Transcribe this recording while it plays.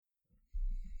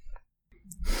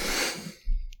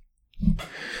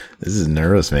This is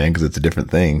nervous, man, because it's a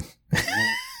different thing.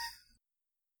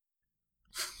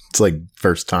 It's like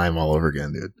first time all over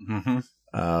again, dude.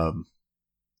 Mm-hmm.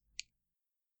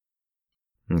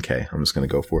 Okay, I'm just going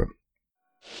to go for it.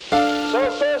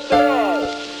 So first of all,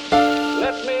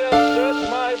 let me assert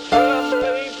my firm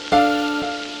belief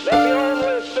that the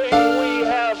only thing we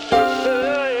have to fear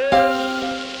is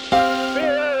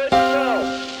fear itself.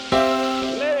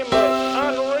 Nameless,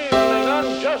 unreasoning,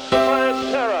 unjustified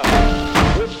terror,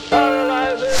 which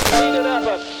paralyzes needed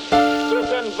efforts to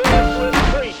convert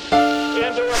retreat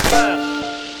into advance.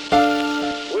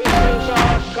 We face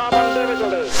our common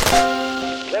difficulties.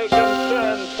 They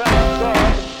concern, thank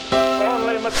God,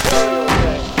 only material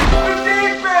things.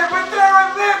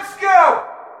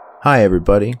 Hi,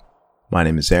 everybody. My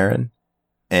name is Aaron,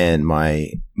 and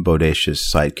my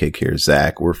bodacious sidekick here is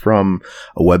Zach. We're from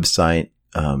a website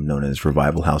known as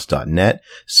revivalhouse.net.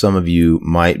 Some of you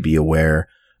might be aware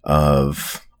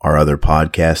of our other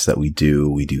podcasts that we do.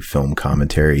 We do film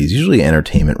commentaries, usually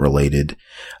entertainment related.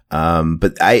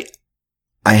 But I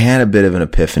had a bit of an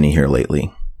epiphany here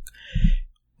lately.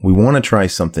 We want to try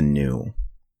something new.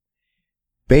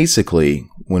 Basically,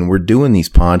 when we're doing these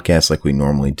podcasts like we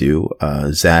normally do,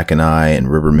 Zach and I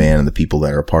and Riverman and the people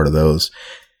that are a part of those,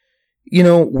 you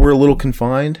know, we're a little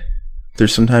confined.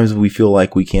 There's sometimes we feel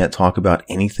like we can't talk about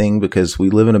anything because we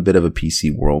live in a bit of a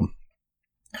PC world.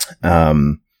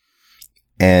 And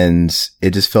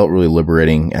it just felt really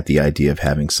liberating at the idea of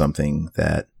having something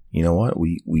that, you know what,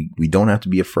 we don't have to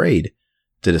be afraid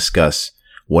to discuss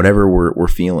whatever we're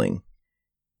feeling.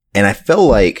 And I felt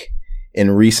like in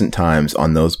recent times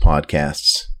on those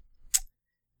podcasts,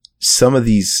 some of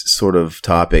these sort of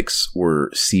topics were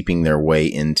seeping their way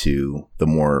into the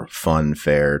more fun,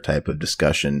 fair type of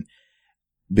discussion,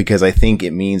 because I think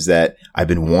it means that I've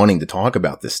been wanting to talk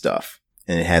about this stuff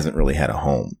and it hasn't really had a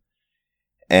home.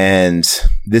 And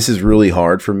this is really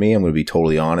hard for me. I'm going to be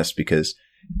totally honest, because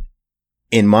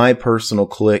in my personal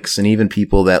cliques and even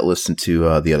people that listen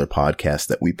to the other podcasts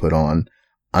that we put on,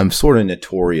 I'm sort of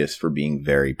notorious for being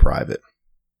very private.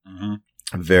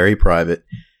 Mm-hmm. Very private.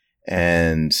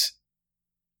 And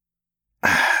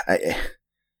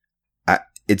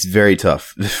it's very tough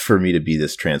for me to be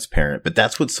this transparent. But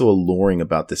that's what's so alluring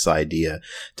about this idea,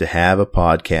 to have a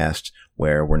podcast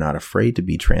where we're not afraid to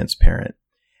be transparent.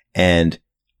 And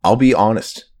I'll be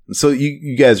honest. So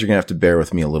you guys are going to have to bear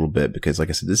with me a little bit, because like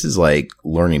I said, this is like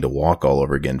learning to walk all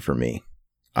over again for me.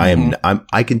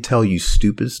 I can tell you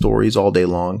stupid stories all day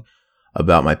long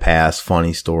about my past,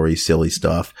 funny stories, silly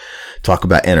stuff, talk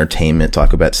about entertainment,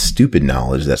 talk about stupid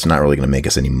knowledge that's not really going to make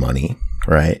us any money,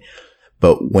 right?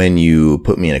 But when you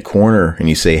put me in a corner and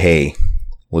you say, hey,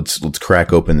 let's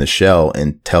crack open the shell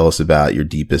and tell us about your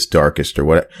deepest, darkest or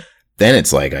whatever, then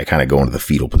it's like I kind of go into the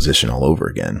fetal position all over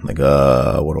again. Like,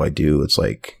 what do I do? It's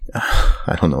like,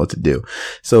 I don't know what to do.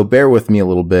 So bear with me a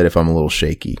little bit if I'm a little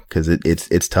shaky, because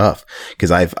it's tough,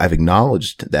 because I've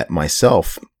acknowledged that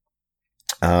myself,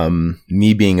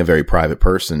 me being a very private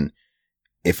person,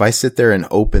 if I sit there and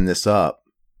open this up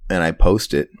and I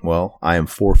post it, well, I am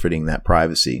forfeiting that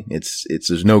privacy.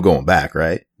 There's no going back,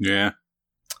 right? Yeah.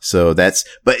 So that's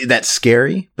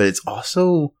scary, but it's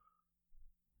also,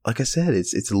 like I said,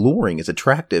 it's alluring. It's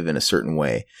attractive in a certain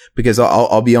way, because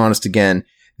I'll be honest again.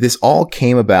 This all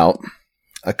came about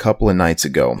a couple of nights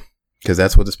ago, because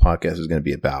that's what this podcast is going to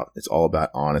be about. It's all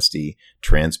about honesty,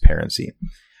 transparency.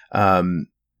 A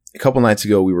couple of nights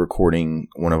ago, we were recording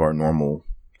one of our normal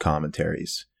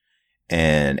commentaries,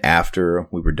 and after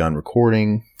we were done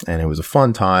recording, and it was a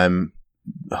fun time,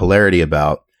 hilarity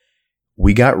about,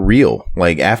 we got real.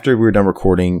 Like after we were done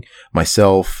recording,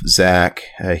 myself, Zach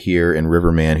here, and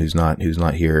Riverman, who's not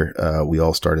here, we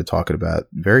all started talking about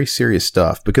very serious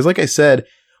stuff, because like I said,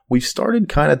 we've started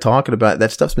kind of talking about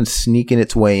that stuff's been sneaking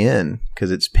its way in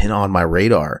because it's been on my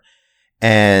radar,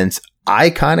 and I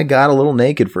kind of got a little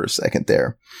naked for a second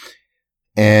there.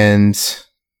 And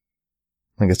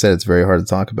like I said, it's very hard to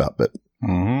talk about, but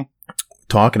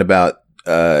talking about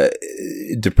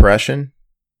depression.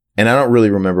 And I don't really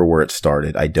remember where it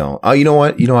started. I don't. Oh, you know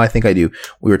what? I think I do.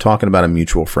 We were talking about a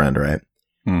mutual friend, right?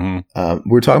 Mm-hmm.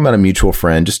 We were talking about a mutual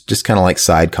friend, just kind of like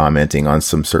side commenting on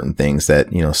some certain things that,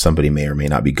 somebody may or may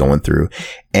not be going through.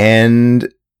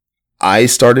 And I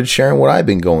started sharing what I've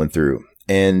been going through.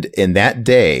 And in that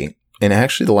day, and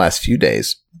actually the last few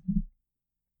days,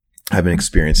 I've been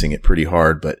experiencing it pretty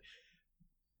hard, but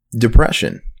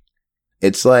depression.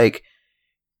 It's like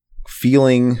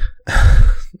feeling,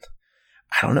 I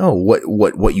don't know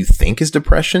what you think is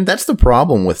depression. That's the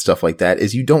problem with stuff like that,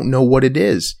 is you don't know what it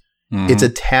is. Mm-hmm. It's a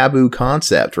taboo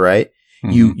concept, right?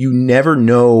 Mm-hmm. You never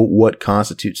know what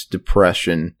constitutes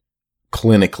depression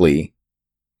clinically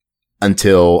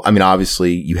until, I mean,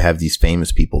 obviously you have these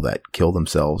famous people that kill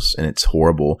themselves and it's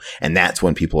horrible. And that's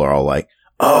when people are all like,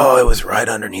 oh, it was right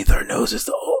underneath our noses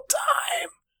the whole time.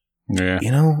 Yeah.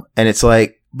 You know? And it's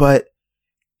like, but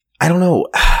I don't know.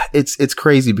 It's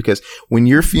crazy because when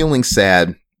you're feeling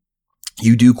sad,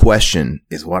 you do question,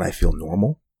 is what I feel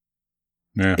normal?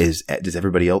 Yeah. Does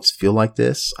everybody else feel like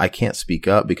this? I can't speak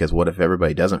up because what if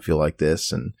everybody doesn't feel like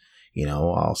this? And, you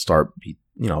know,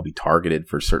 I'll be targeted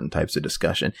for certain types of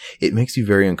discussion. It makes you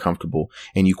very uncomfortable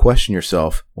and you question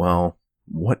yourself. Well,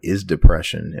 what is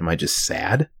depression? Am I just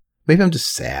sad? Maybe I'm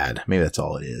just sad. Maybe that's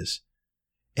all it is.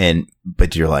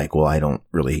 But you're like, well, I don't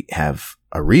really have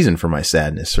a reason for my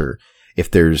sadness, or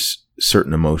if there's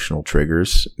certain emotional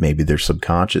triggers, maybe they're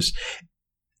subconscious.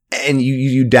 And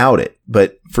you doubt it.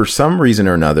 But for some reason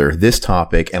or another, this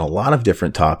topic and a lot of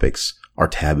different topics are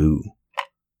taboo.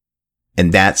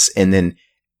 And then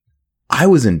I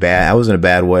was in a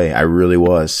bad way. I really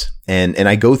was. And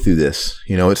I go through this,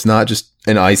 you know, it's not just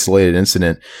an isolated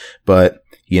incident, but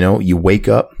you know, you wake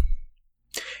up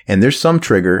and there's some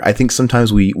trigger. I think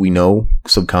sometimes we know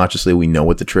subconsciously, we know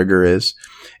what the trigger is.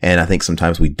 And I think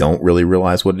sometimes we don't really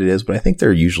realize what it is, but I think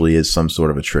there usually is some sort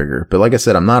of a trigger. But like I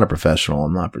said, I'm not a professional.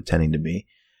 I'm not pretending to be.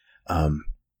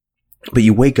 But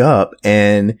you wake up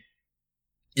and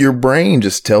your brain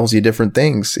just tells you different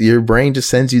things. Your brain just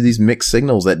sends you these mixed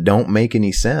signals that don't make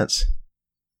any sense.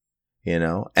 You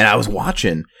know, and I was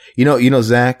watching, you know,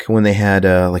 Zach, when they had,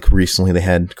 like recently they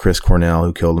had Chris Cornell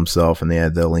who killed himself, and they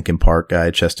had the Lincoln Park guy,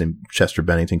 Chester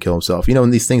Bennington, kill himself. You know, when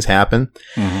these things happen,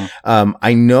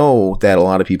 I know that a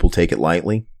lot of people take it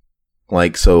lightly.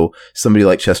 Like, so somebody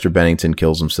like Chester Bennington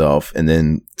kills himself, and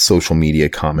then social media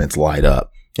comments light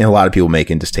up. And a lot of people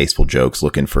making distasteful jokes,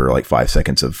 looking for like 5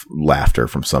 seconds of laughter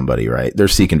from somebody, right? They're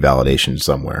seeking validation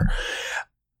somewhere.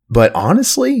 But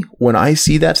honestly, when I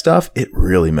see that stuff, it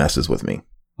really messes with me.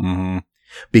 Mm-hmm.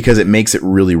 Because it makes it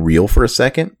really real for a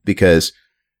second. Because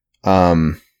I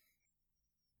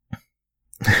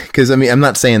mean, I'm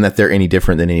not saying that they're any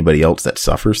different than anybody else that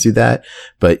suffers through that,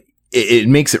 but it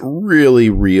makes it really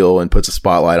real and puts a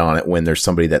spotlight on it when there's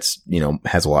somebody that's, you know,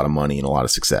 has a lot of money and a lot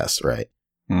of success, right?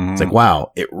 Mm-hmm. It's like,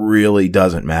 wow, it really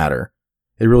doesn't matter.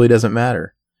 It really doesn't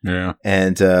matter. Yeah.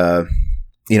 And,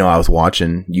 you know, I was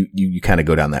watching, you kind of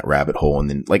go down that rabbit hole, and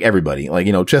then like everybody, like,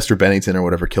 you know, Chester Bennington or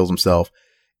whatever kills himself.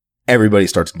 Everybody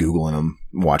starts Googling him,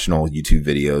 watching all YouTube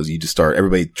videos.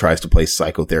 Everybody tries to play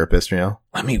psychotherapist, you know,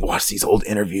 let me watch these old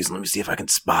interviews and let me see if I can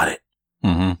spot it,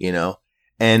 you know,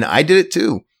 and I did it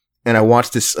too. And I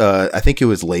watched this, I think it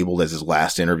was labeled as his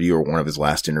last interview or one of his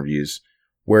last interviews,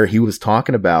 where he was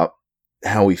talking about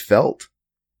how he felt.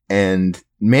 And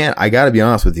man, I got to be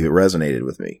honest with you, it resonated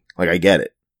with me. Like, I get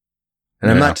it. And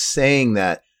I'm not saying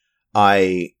that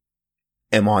I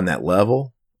am on that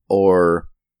level or,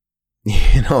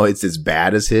 you know, it's as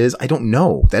bad as his. I don't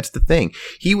know. That's the thing.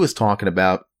 He was talking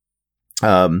about,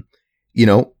 you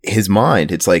know, his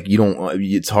mind. It's like,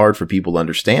 it's hard for people to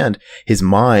understand. His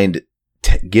mind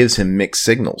gives him mixed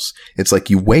signals. It's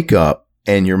like you wake up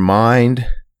and your mind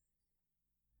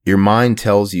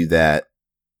tells you that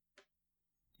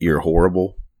you're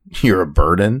horrible. You're a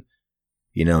burden.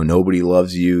 You know, nobody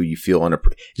loves you. You feel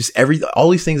all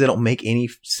these things that don't make any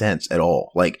sense at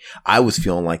all. Like, I was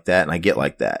feeling like that, and I get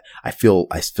like that. I feel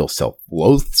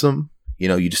self-loathsome. You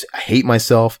know, I hate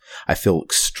myself. I feel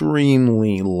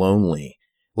extremely lonely.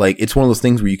 Like, it's one of those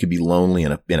things where you could be lonely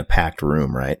in a packed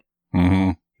room, right?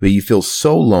 Mm-hmm. But you feel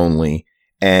so lonely,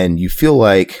 and you feel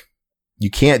like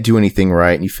you can't do anything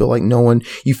right, and you feel like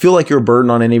you feel like you're a burden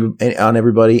on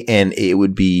everybody, and it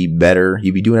would be better.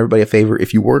 You'd be doing everybody a favor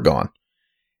if you were gone.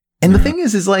 And the thing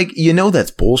is like, you know,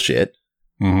 that's bullshit.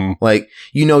 Mm-hmm. Like,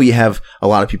 you know, a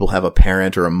lot of people have a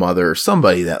parent or a mother or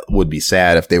somebody that would be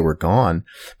sad if they were gone,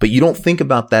 but you don't think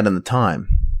about that in the time.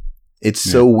 It's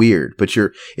so weird, but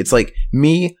it's like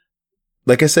me,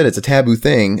 like I said, it's a taboo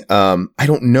thing. I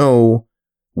don't know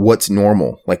what's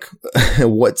normal, like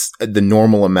what's the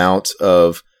normal amount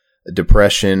of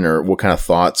depression or what kind of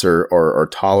thoughts are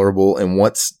tolerable and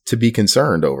what's to be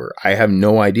concerned over. I have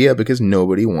no idea because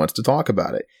nobody wants to talk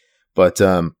about it. But,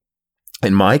 in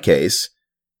my case,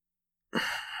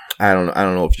 I don't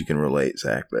know if you can relate,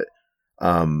 Zach, but,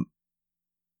 when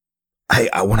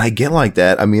I get like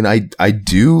that, I mean, I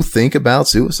do think about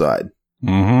suicide.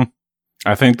 Mm-hmm.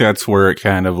 I think that's where it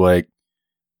kind of like,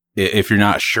 if you're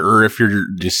not sure if you're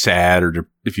just sad or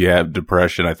if you have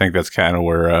depression, I think that's kind of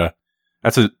where,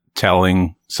 that's a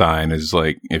telling sign is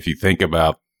like, if you think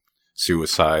about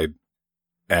suicide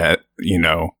you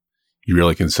know, you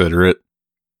really consider it.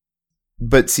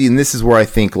 but see, and this is where I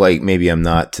think like maybe I'm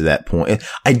not to that point.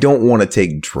 I don't want to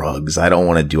take drugs. I don't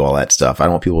want to do all that stuff. I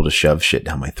don't want people to shove shit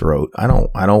down my throat. I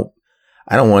don't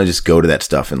want to just go to that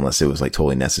stuff unless it was like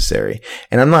totally necessary.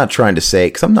 And I'm not trying to say,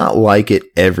 cause I'm not like it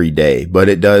every day, but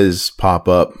it does pop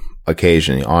up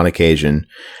occasionally, on occasion.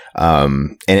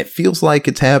 And it feels like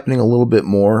it's happening a little bit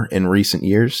more in recent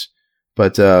years,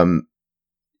 but,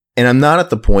 and I'm not at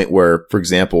the point where, for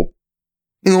example,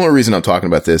 the only reason I'm talking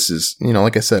about this is, you know,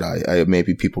 like I said, I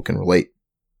maybe people can relate,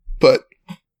 but,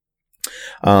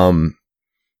 I'm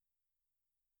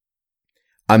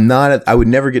not, I would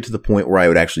never get to the point where I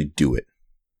would actually do it.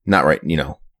 Not right, you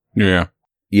know. Yeah.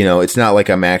 You know, it's not like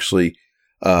I'm actually,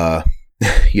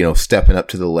 you know, stepping up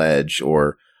to the ledge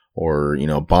or, you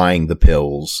know, buying the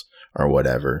pills or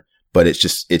whatever, but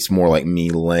it's more like me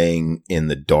laying in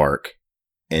the dark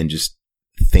and just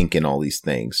thinking all these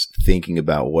things, thinking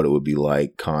about what it would be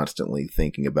like, constantly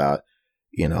thinking about,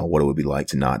 you know, what it would be like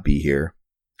to not be here.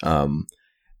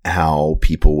 How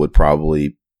people would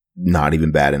probably not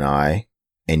even bat an eye,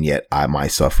 and yet my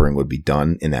suffering would be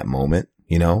done in that moment,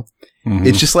 you know? Mm-hmm.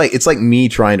 It's just like, it's like me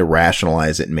trying to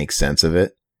rationalize it and make sense of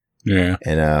it. Yeah.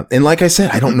 And like I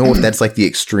said, I don't know if that's like the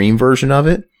extreme version of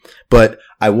it, but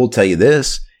I will tell you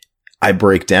this. I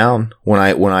break down when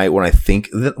I think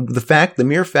the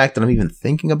mere fact that I'm even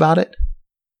thinking about it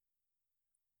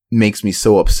makes me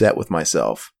so upset with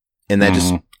myself. And that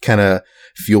just kind of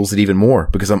fuels it even more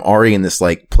because I'm already in this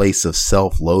like place of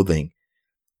self-loathing.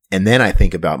 And then I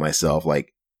think about myself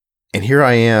like, and here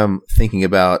I am thinking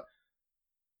about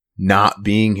not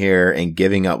being here and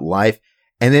giving up life.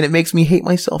 And then it makes me hate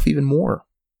myself even more.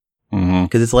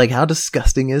 Cause it's like, how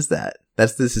disgusting is that?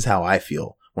 This is how I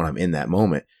feel when I'm in that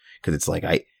moment. Cause it's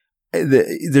like,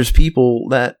 there's people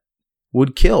that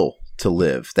would kill to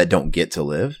live that don't get to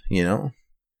live, you know?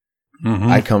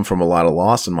 I come from a lot of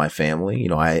loss in my family. You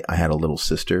know, I had a little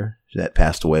sister that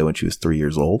passed away when she was 3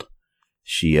 years old.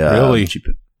 Really?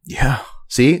 Yeah.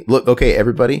 See, look, okay,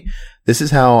 everybody, this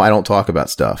is how I don't talk about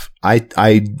stuff.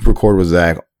 I record with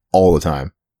Zach all the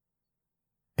time.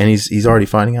 And he's already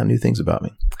finding out new things about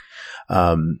me.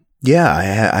 Yeah, I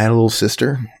had a little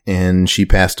sister and she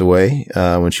passed away,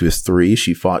 when she was 3.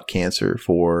 She fought cancer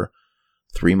for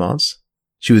 3 months.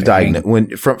 She was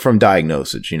diagnosed from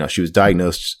diagnosis, you know, she was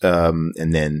diagnosed,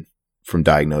 and then from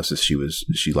diagnosis,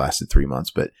 she lasted 3 months,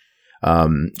 but,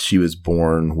 she was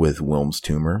born with Wilms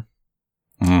tumor.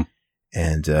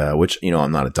 And, which, you know,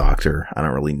 I'm not a doctor. I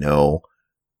don't really know.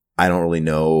 I don't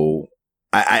know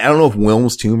if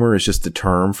Wilms tumor is just the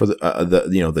term for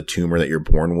the tumor that you're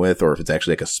born with, or if it's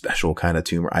actually like a special kind of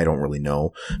tumor. I don't really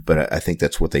know, but I think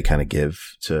that's what they kind of give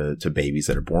to babies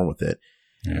that are born with it.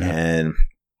 Yeah. And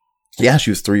yeah,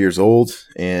 she was 3 years old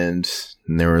and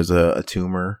there was a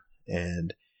tumor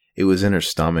and it was in her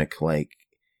stomach. Like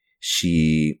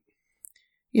she,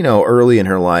 you know, early in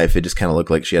her life, it just kind of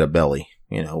looked like she had a belly,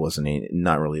 you know,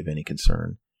 not really of any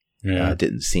concern. Yeah. It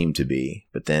didn't seem to be,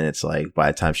 but then it's like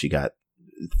by the time she got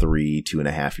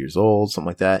 2.5 years old, something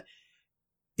like that,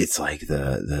 it's like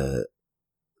the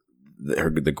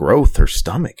growth, her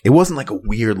stomach. It wasn't like a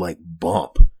weird like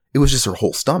bump. It was just her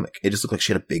whole stomach. It just looked like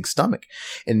she had a big stomach.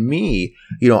 And me,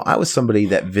 you know, I was somebody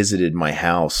that visited my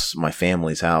house, my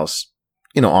family's house,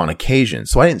 you know, on occasion.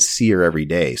 So I didn't see her every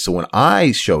day. So when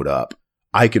I showed up,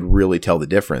 I could really tell the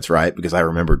difference, right? Because I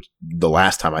remembered the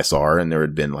last time I saw her and there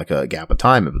had been like a gap of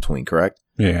time in between, correct?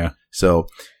 Yeah. So,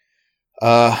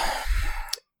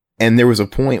 and there was a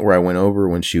point where I went over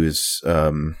when she was,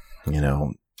 you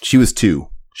know, she was 2.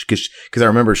 Because I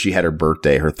remember she had her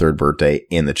 3rd birthday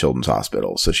in the children's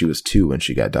hospital. So she was 2 when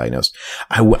she got diagnosed.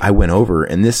 I went over,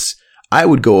 and I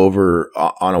would go over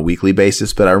on a weekly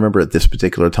basis, but I remember at this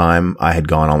particular time, I had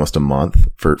gone almost a month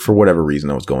for whatever reason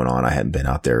that was going on. I hadn't been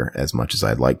out there as much as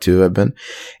I'd like to have been.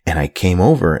 And I came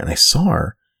over and I saw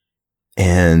her,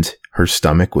 and her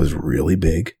stomach was really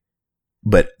big,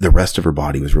 but the rest of her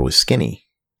body was really skinny.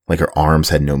 Like her arms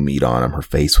had no meat on them. Her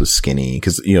face was skinny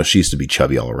because, you know, she used to be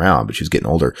chubby all around, but she was getting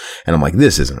older. And I'm like,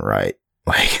 this isn't right.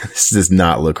 Like, this does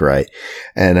not look right.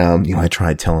 And, you know, I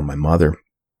tried telling my mother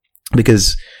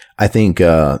because I think,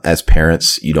 as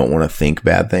parents, you don't want to think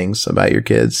bad things about your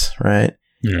kids. Right.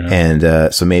 Yeah.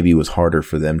 And, so maybe it was harder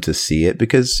for them to see it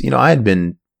because, you know, I had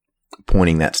been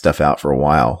pointing that stuff out for a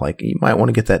while. Like, you might want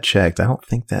to get that checked. I don't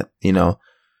think that, you know,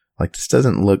 like this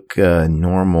doesn't look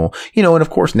normal, you know, and of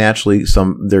course, naturally,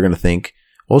 they're going to think,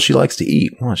 well, she likes to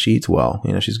eat. Well, she eats well.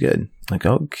 You know, she's good. Like,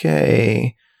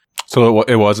 okay. So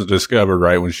it wasn't discovered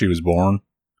right when she was born?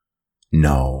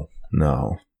 No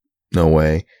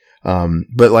way.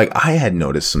 But like I had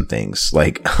noticed some things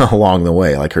like along the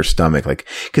way, like her stomach, like,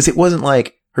 cause it wasn't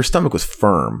like her stomach was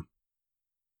firm.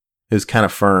 It was kind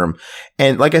of firm.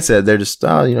 And like I said, they're just,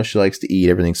 oh, you know, she likes to eat.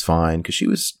 Everything's fine. Because she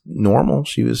was normal.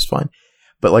 She was fine.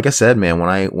 But like I said, man,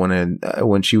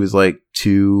 when she was like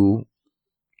too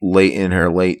late in her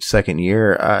late second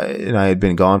year, and I had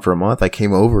been gone for a month, I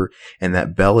came over and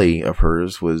that belly of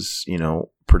hers was, you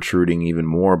know, protruding even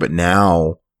more. But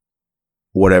now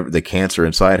whatever the cancer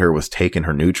inside her was taking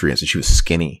her nutrients and she was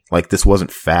skinny. Like this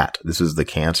wasn't fat. This was the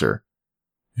cancer.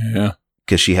 Yeah.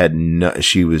 Because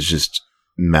she was just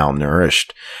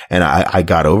malnourished. And I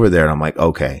got over there and I'm like,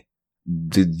 okay,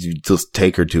 just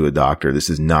take her to a doctor. This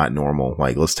is not normal.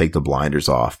 Like, let's take the blinders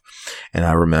off. And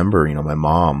I remember, you know, my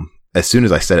mom, as soon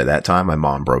as I said it that time, my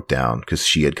mom broke down because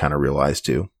she had kind of realized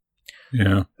too.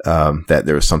 Yeah. That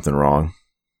there was something wrong.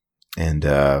 And,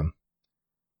 yeah.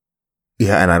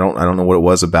 And I don't know what it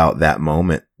was about that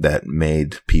moment that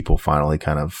made people finally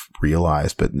kind of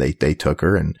realize, but they took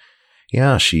her and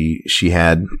yeah, she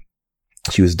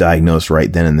was diagnosed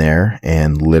right then and there.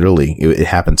 And literally it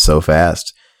happened so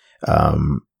fast.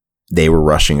 They were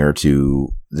rushing her to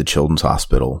the children's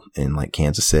hospital in like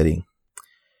Kansas City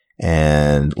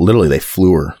and literally they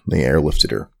flew her, they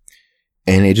airlifted her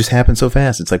and it just happened so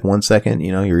fast. It's like 1 second,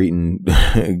 you know, you're eating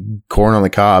corn on the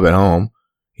cob at home.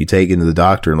 You take it to the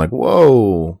doctor and like,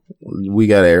 whoa, we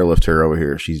got to airlift her over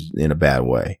here. She's in a bad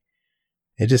way.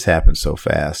 It just happened so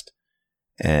fast.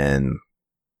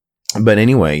 But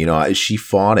anyway, you know, she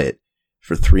fought it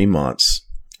for 3 months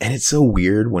and it's so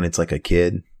weird when it's like a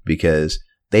kid because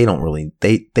they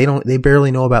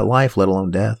barely know about life, let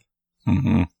alone death.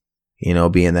 Mm-hmm. You know,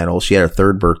 being that old, she had her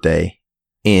third birthday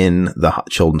in the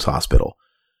children's hospital.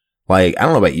 Like, I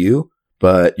don't know about you,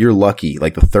 but you're lucky.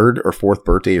 Like the third or fourth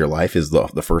birthday of your life is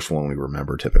the first one we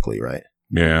remember typically, right?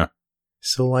 Yeah.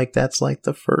 So like, that's like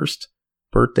the first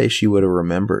birthday she would have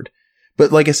remembered.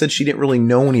 But like I said, she didn't really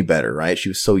know any better, right? She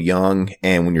was so young.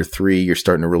 And when you're 3, you're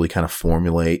starting to really kind of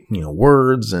formulate, you know,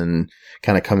 words and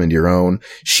kind of come into your own.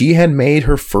 She had made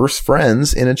her first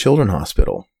friends in a children's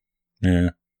hospital.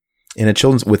 Yeah. In a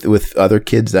children's with other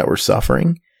kids that were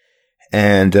suffering.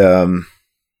 And,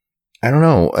 I don't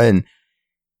know. And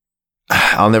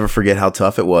I'll never forget how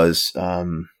tough it was.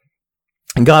 And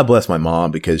God bless my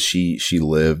mom because she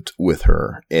lived with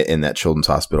her in that children's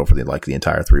hospital for the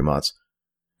entire 3 months.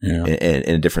 Yeah.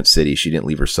 In a different city. She didn't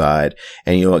leave her side.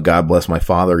 And you know what? God bless my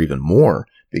father even more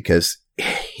because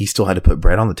he still had to put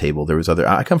bread on the table.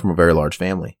 I come from a very large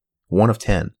family. 1 of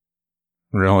 10.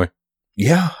 Really?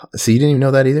 Yeah. So you didn't even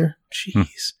know that either?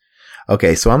 Jeez.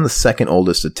 Okay. So I'm the second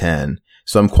oldest of 10.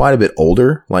 So I'm quite a bit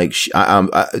older. Like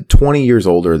I'm 20 years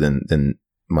older than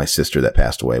my sister that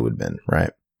passed away would have been.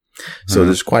 Right. So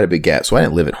there's quite a big gap. So I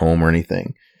didn't live at home or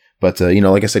anything. But, you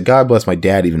know, like I said, God bless my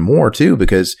dad even more too,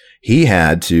 because he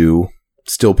had to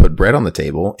still put bread on the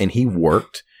table and he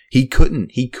worked. He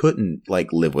couldn't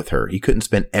like live with her. He couldn't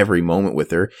spend every moment with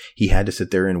her. He had to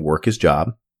sit there and work his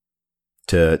job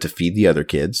to feed the other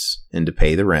kids and to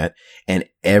pay the rent. And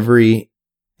every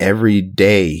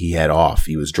day he had off,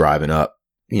 he was driving up,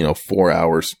 you know, 4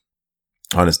 hours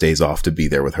on his days off to be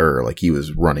there with her. Like he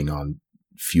was running on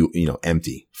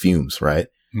empty fumes. Right.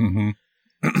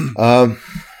 Mm-hmm.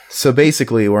 So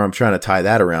basically where I'm trying to tie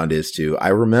that around is I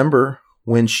remember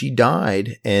when she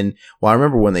died and I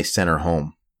remember when they sent her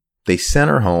home. They sent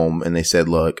her home and they said,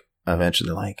 look, eventually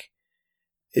they're like,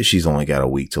 she's only got a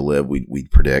week to live.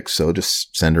 We'd predict. So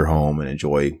just send her home and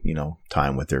enjoy, you know,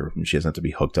 time with her. And she doesn't have to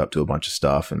be hooked up to a bunch of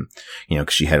stuff. And, you know,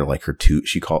 cause she had like her tube,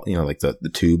 she called, you know, like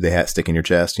the tube they had stick in your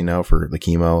chest, you know, for the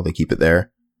chemo, they keep it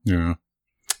there. Yeah.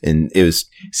 And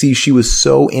she was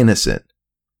so innocent.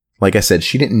 Like I said,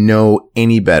 she didn't know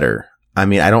any better. I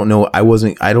mean, I don't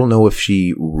know if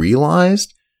she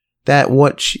realized that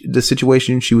the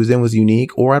situation she was in was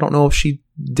unique, or I don't know if she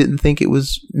didn't think it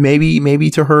was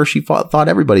maybe to her, she thought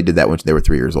everybody did that when they were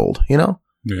 3 years old, you know?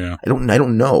 Yeah. I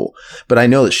don't know, but I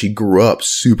know that she grew up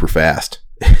super fast,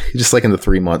 just like in the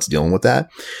 3 months dealing with that.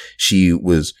 She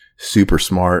was super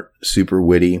smart, super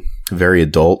witty, very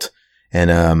adult.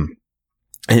 And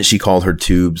she called her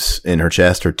tubes in her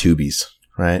chest her tubies.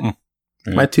 Right.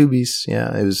 Yeah. My tubies.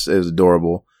 Yeah. It was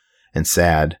adorable and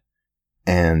sad.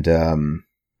 And,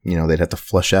 you know, they'd have to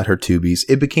flush out her tubies.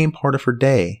 It became part of her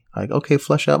day. Like, okay,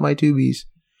 flush out my tubies.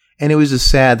 And it was just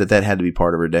sad that had to be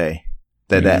part of her day,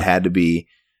 that had to be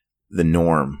the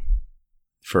norm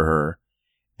for her.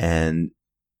 And,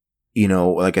 you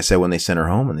know, like I said, when they sent her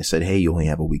home and they said, hey, you only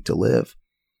have a week to live.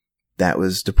 That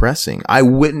was depressing. I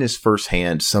witnessed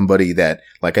firsthand somebody that,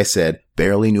 like I said,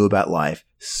 barely knew about life,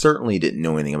 certainly didn't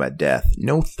know anything about death.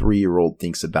 No 3-year-old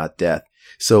thinks about death.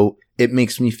 So it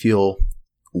makes me feel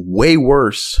way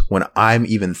worse when I'm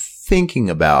even thinking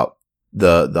about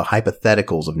the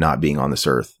hypotheticals of not being on this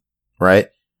earth, right?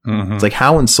 Mm-hmm. It's like,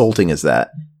 how insulting is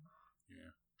that?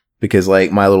 Because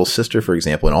like my little sister, for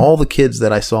example, and all the kids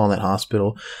that I saw in that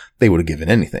hospital, they would have given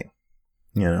anything,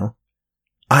 you know.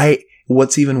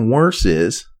 What's even worse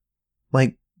is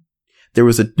like there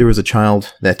was a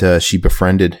child that she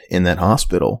befriended in that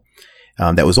hospital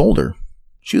that was older.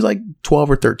 She was like 12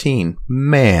 or 13.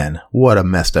 Man, what a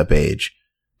messed up age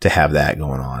to have that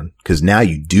going on. Because now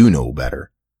you do know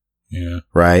better. Yeah.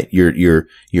 Right?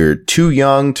 You're too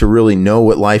young to really know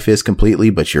what life is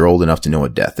completely, but you're old enough to know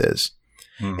what death is.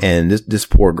 And this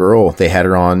poor girl, they had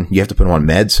her on, you have to put them on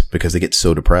meds because they get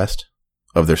so depressed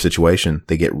of their situation.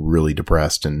 They get really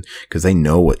depressed and because they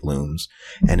know what looms.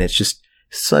 And it's just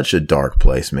such a dark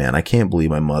place, man. I can't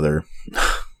believe my mother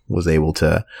was able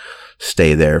to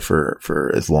stay there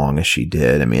for as long as she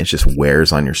did. I mean, it just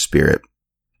wears on your spirit.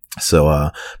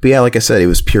 So, but yeah, like I said, it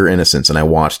was pure innocence and I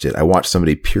watched it. I watched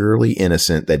somebody purely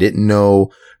innocent that didn't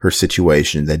know her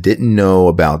situation, that didn't know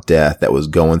about death, that was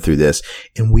going through this.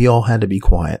 And we all had to be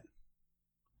quiet.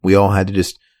 We all had to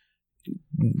just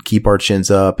keep our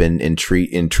chins up and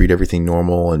treat everything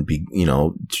normal and be, you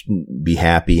know, be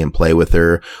happy and play with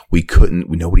her.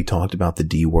 Nobody talked about the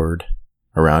D word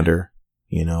around her,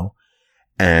 you know,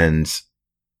 and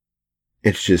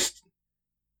it's just,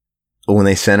 when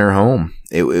they sent her home,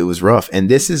 it was rough. And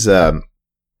this is, we're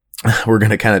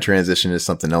going to kind of transition to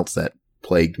something else that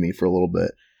plagued me for a little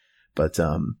bit. But,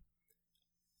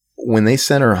 when they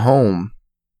sent her home,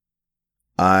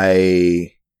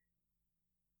 I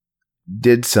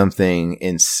did something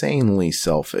insanely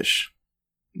selfish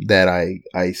that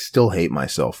I still hate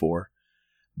myself for,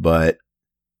 but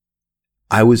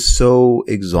I was so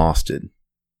exhausted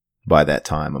by that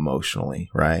time emotionally,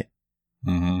 right?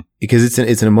 Mm-hmm. Because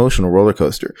it's an emotional roller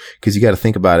coaster. Because you got to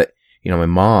think about it. You know, my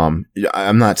mom,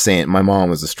 I'm not saying my mom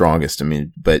was the strongest. I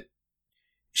mean, but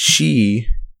she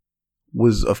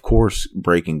was, of course,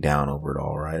 breaking down over it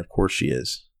all, right? Of course she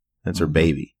is. That's her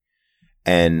baby.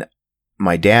 And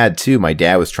my dad, too. My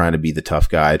dad was trying to be the tough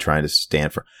guy, trying to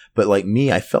stand for. But like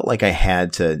me, I felt like I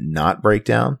had to not break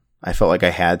down. I felt like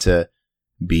I had to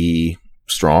be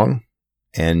strong.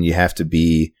 And you have to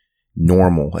be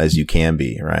normal as you can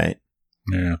be, right?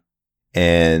 Yeah.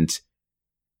 And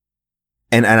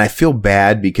I feel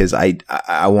bad because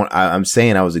I'm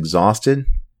saying I was exhausted,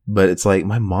 but it's like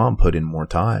my mom put in more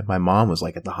time. My mom was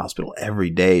like at the hospital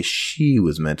every day. She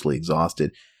was mentally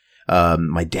exhausted.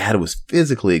 My dad was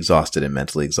physically exhausted and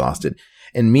mentally exhausted.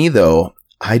 And me though,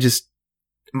 I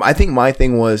think my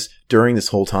thing was during this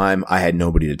whole time, I had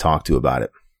nobody to talk to about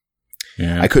it.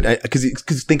 Yeah.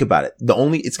 Cause think about it.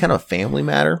 It's kind of a family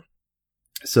matter.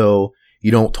 So you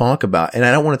don't talk about, and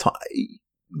I don't want to talk,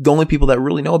 the only people that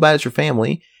really know about it is your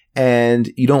family.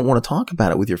 And you don't want to talk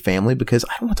about it with your family because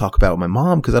I don't want to talk about it with my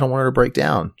mom because I don't want her to break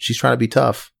down. She's trying to be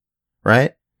tough.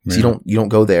 Right. Yeah. So you don't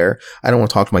go there. I don't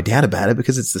want to talk to my dad about it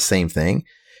because it's the same thing.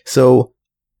 So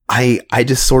I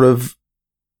just sort of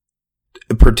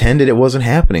pretended it wasn't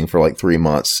happening for like 3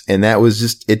 months. And that was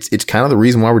just, it's kind of the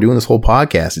reason why we're doing this whole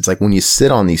podcast. It's like when you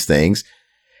sit on these things,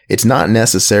 it's not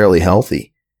necessarily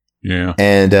healthy. Yeah.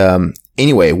 And,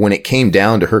 anyway, when it came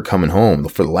down to her coming home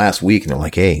for the last week and they're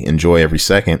like, hey, enjoy every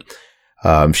second.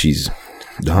 She's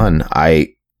done.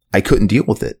 I couldn't deal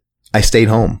with it. I stayed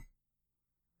home.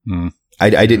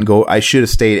 I didn't go. I should have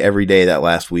stayed every day that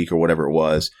last week or whatever it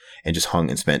was and just hung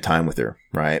and spent time with her.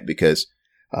 Right. Because,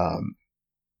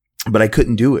 but I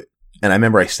couldn't do it. And I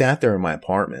remember I sat there in my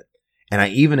apartment and I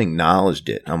even acknowledged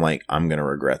it. I'm like, I'm going to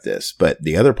regret this. But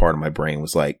the other part of my brain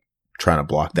was like trying to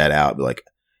block that out. Be like,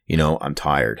 you know, I'm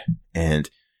tired and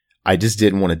I just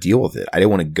didn't want to deal with it. I didn't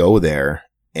want to go there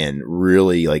and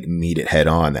really like meet it head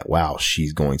on that, wow,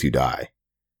 she's going to die.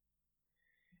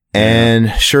 And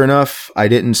sure enough, I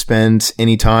didn't spend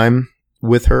any time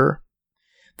with her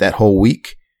that whole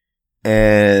week.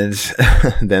 And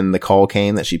then the call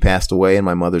came that she passed away in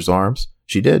my mother's arms.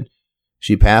 She did.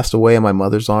 She passed away in my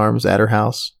mother's arms at her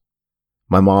house.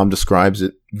 My mom describes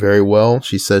it very well.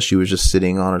 She says she was just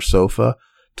sitting on her sofa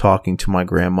talking to my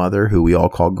grandmother, who we all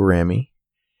call Grammy,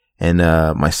 and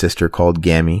my sister called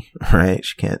Gammy, right?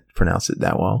 She can't pronounce it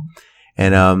that well.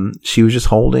 And she was just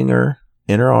holding her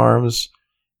in her arms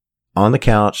on the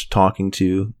couch talking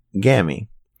to Gammy.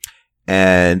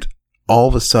 And all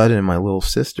of a sudden, my little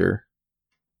sister,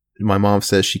 my mom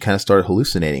says she kind of started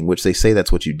hallucinating, which they say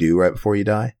that's what you do right before you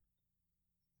die.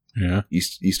 Yeah.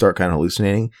 You start kind of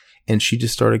hallucinating. And she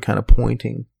just started kind of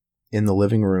pointing in the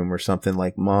living room or something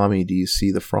like, Mommy, do you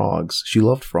see the frogs? She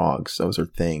loved frogs. That was her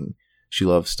thing. She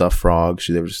loved stuffed frogs.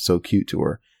 They were just so cute to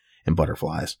her, and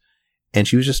butterflies. And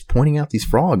she was just pointing out these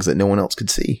frogs that no one else could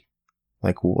see.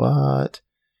 Like, what?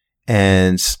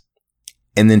 And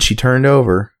then she turned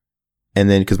over And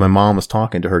then, cause my mom was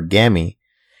talking to her Gammy,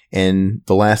 and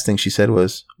the last thing she said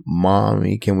was,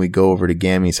 "Mommy, can we go over to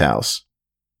Gammy's house?"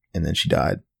 And then she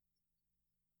died.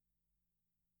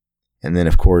 And then,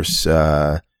 of course,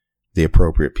 the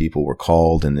appropriate people were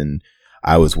called. And then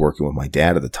I was working with my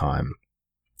dad at the time.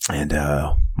 And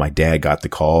my dad got the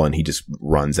call, and he just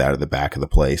runs out of the back of the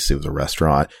place. It was a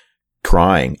restaurant,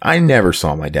 crying. I never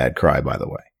saw my dad cry, by the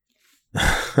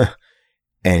way.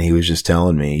 And he was just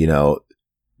telling me, you know,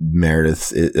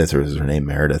 Meredith, that's her name,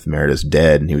 Meredith's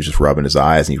dead. And he was just rubbing his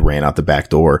eyes, and he ran out the back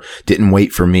door. Didn't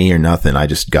wait for me or nothing. I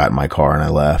just got in my car and I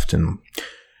left. And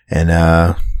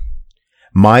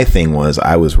my thing was,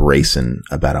 I was racing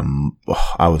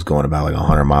I was going about like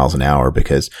 100 miles an hour,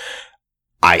 because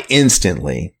I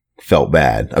instantly felt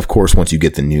bad. Of course, once you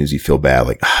get the news, you feel bad.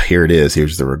 Like, here it is.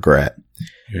 Here's the regret.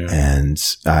 Yeah. And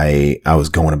I was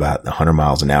going about 100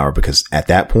 miles an hour, because at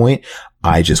that point,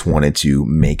 I just wanted to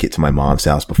make it to my mom's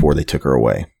house before they took her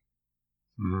away.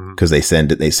 Because they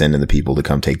send in the people to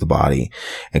come take the body.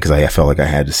 And because I felt like I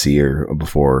had to see her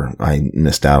before I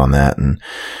missed out on that. And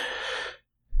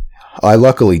I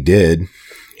luckily did.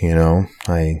 You know,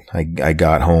 I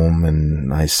got home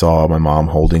and I saw my mom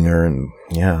holding her, and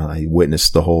yeah, I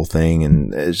witnessed the whole thing,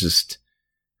 and it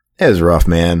was rough,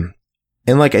 man.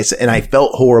 And like I said, and I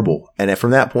felt horrible. And from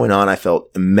that point on, I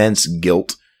felt immense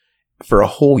guilt for a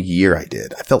whole year. I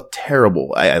did. I felt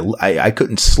terrible. I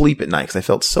couldn't sleep at night because I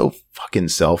felt so fucking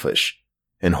selfish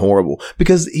and horrible,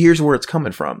 because here's where it's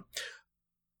coming from.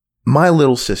 My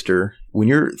little sister, when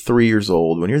you're 3 years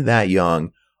old, when you're that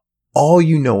young, all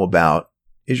you know about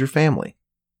is your family.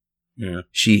 Yeah.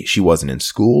 She wasn't in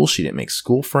school. She didn't make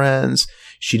school friends.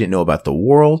 She didn't know about the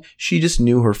world. She just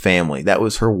knew her family. That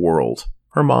was her world.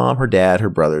 Her mom, her dad, her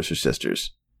brothers, her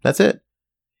sisters. That's it.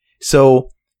 So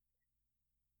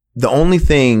the only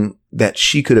thing that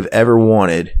she could have ever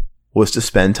wanted was to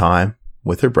spend time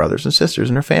with her brothers and sisters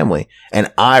and her family.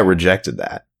 And I rejected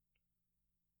that.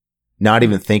 Not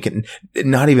even thinking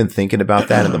about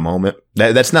that in the moment.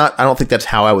 I don't think that's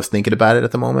how I was thinking about it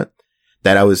at the moment.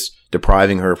 That I was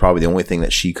depriving her of probably the only thing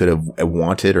that she could have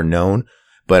wanted or known.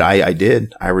 But I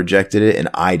did. I rejected it, and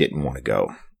I didn't want to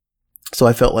go. So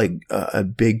I felt like a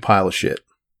big pile of shit,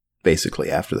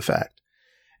 basically, after the fact.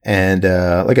 And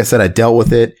like I said, I dealt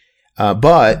with it.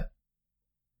 But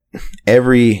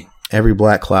every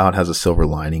black cloud has a silver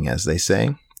lining, as they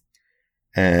say.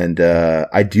 And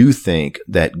I do think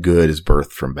that good is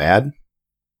birthed from bad.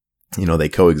 You know, they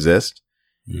coexist.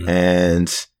 Yeah.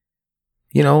 And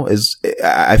you know,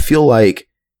 I feel like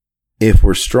if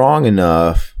we're strong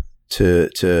enough to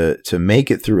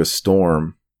make it through a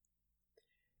storm,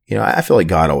 you know, I feel like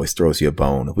God always throws you a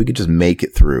bone. If we could just make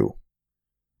it through,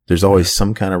 there's always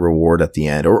some kind of reward at the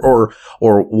end, or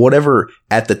whatever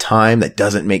at the time that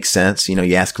doesn't make sense. You know,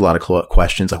 you ask a lot of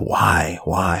questions like,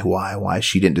 why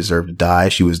she didn't deserve to die.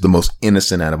 She was the most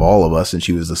innocent out of all of us, and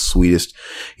she was the sweetest,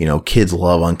 you know, kids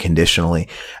love unconditionally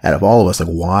out of all of us. Like,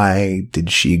 why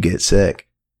did she get sick?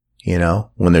 You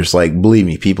know, when there's like, believe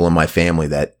me, people in my family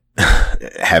that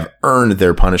have earned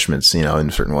their punishments, you know,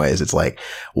 in certain ways. It's like,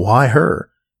 why her?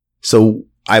 So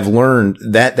I've learned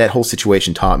that whole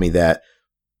situation taught me that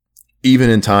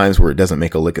even in times where it doesn't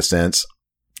make a lick of sense,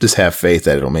 just have faith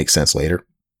that it'll make sense later.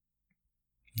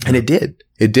 And it did.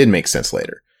 It did make sense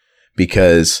later,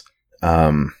 because,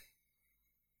 well,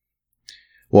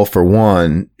 for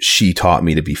one, she taught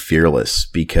me to be fearless,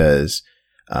 because,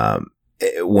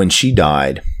 when she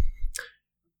died,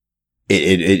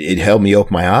 it helped me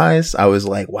open my eyes. I was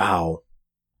like, wow,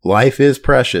 life is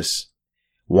precious.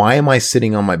 Why am I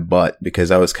sitting on my butt?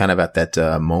 Because I was kind of at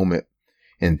that moment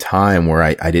in time where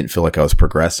I didn't feel like I was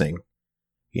progressing.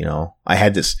 You know, I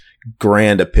had this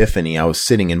grand epiphany. I was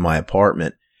sitting in my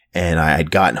apartment, and I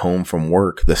had gotten home from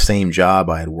work, the same job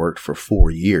I had worked for 4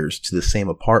 years, to the same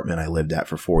apartment I lived at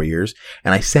for 4 years.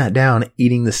 And I sat down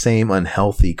eating the same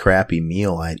unhealthy, crappy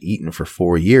meal I had eaten for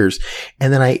 4 years.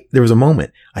 And then there was a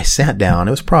moment I sat down.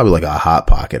 It was probably like a Hot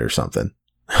Pocket or something.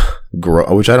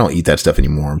 Which I don't eat that stuff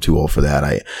anymore. I'm too old for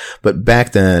that. But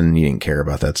back then you didn't care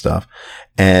about that stuff.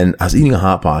 And I was eating a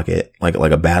Hot Pocket like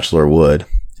a bachelor would.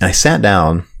 And I sat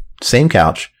down, same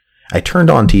couch. I turned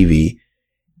on TV,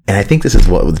 and I think this is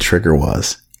what the trigger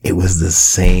was. It was the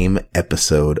same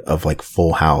episode of like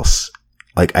Full House.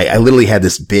 Like I literally had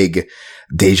this big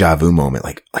deja vu moment.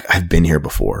 Like I've been here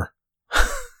before.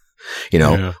 You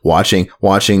know, yeah.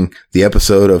 watching the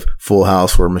episode of Full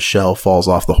House where Michelle falls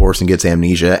off the horse and gets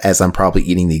amnesia, as I'm probably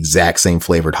eating the exact same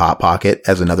flavored Hot Pocket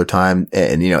as another time.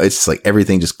 And, you know, it's like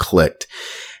everything just clicked.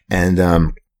 And,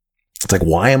 it's like,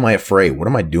 why am I afraid? What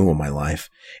am I doing with my life?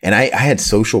 And I had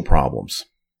social problems.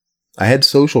 I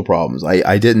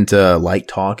didn't, like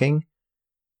talking.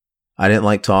 I didn't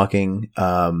like talking,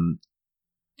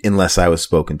 unless I was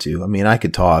spoken to. I mean, I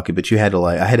could talk, but I had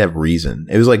to have reason.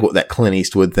 It was like that Clint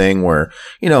Eastwood thing where,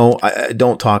 I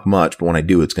don't talk much, but when I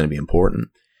do, it's going to be important.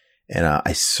 And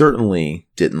I certainly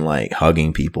didn't like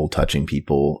hugging people, touching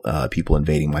people, people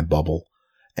invading my bubble.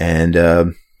 And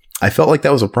I felt like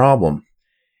that was a problem.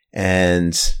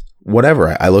 And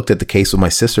whatever, I looked at the case with my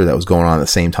sister that was going on at the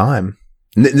same time.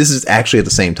 This is actually at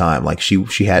the same time. Like she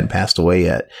hadn't passed away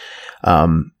yet.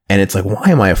 And it's like, why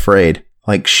am I afraid?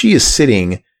 Like she's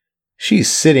sitting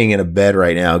in a bed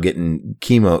right now getting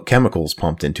chemicals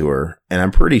pumped into her. And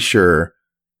I'm pretty sure,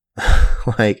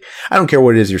 like, I don't care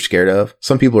what it is you're scared of.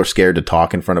 Some people are scared to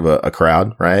talk in front of a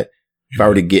crowd, right? If I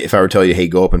were to tell you, hey,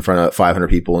 go up in front of 500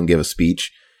 people and give a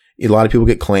speech, a lot of people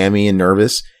get clammy and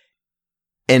nervous.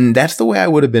 And that's the way I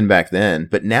would have been back then.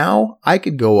 But now I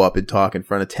could go up and talk in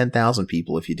front of 10,000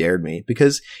 people if you dared me,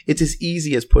 because it's as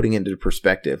easy as putting into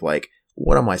perspective. Like,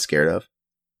 what am I scared of?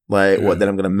 Like, what, that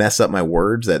I'm going to mess up my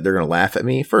words, that they're going to laugh at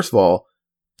me? First of all,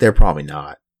 they're probably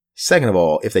not. Second of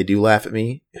all, if they do laugh at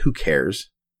me, who cares?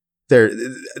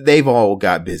 They've all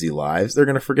got busy lives. They're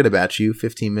going to forget about you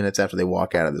 15 minutes after they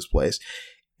walk out of this place.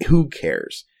 Who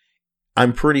cares?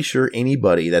 I'm pretty sure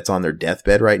anybody that's on their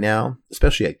deathbed right now,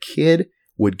 especially a kid,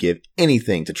 would give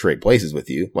anything to trade places with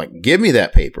you. Like, give me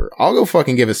that paper. I'll go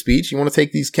fucking give a speech. You want to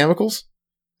take these chemicals?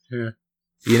 Yeah.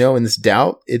 And this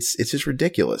doubt, it's just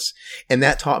ridiculous. And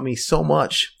that taught me so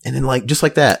much. And then, like, just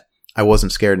like that, I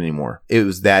wasn't scared anymore. It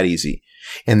was that easy.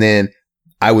 And then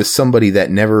I was somebody that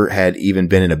never had even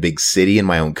been in a big city in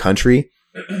my own country,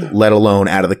 let alone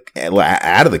out of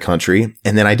the country.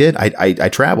 And then I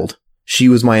traveled. She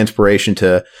was my inspiration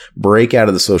to break out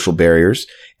of the social barriers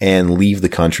and leave the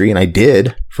country. And I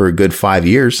did for a good 5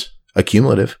 years,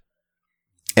 accumulative.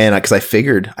 And because I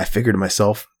figured to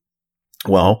myself,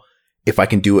 well, if I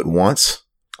can do it once,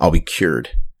 I'll be cured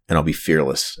and I'll be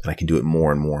fearless and I can do it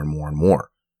more and more and more and more.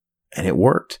 And it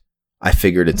worked. I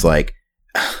figured it's like,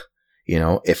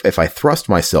 if I thrust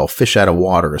myself, fish out of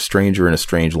water, a stranger in a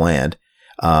strange land,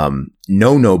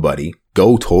 know nobody,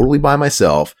 go totally by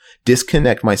myself,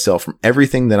 disconnect myself from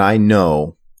everything that I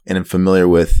know and am familiar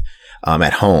with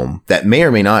at home that may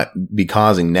or may not be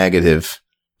causing negative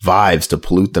vibes to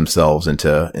pollute themselves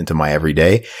into my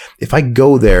everyday. If I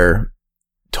go there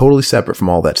totally separate from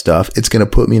all that stuff, it's going to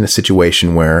put me in a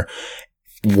situation where,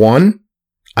 one,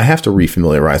 I have to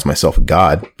refamiliarize myself with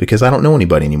God because I don't know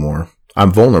anybody anymore.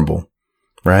 I'm vulnerable,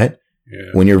 right?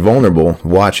 Yeah. When you're vulnerable,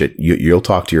 watch it. You'll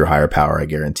talk to your higher power. I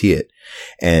guarantee it.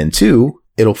 And two,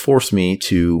 it'll force me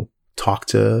to talk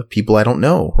to people I don't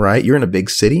know, right? You're in a big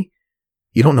city.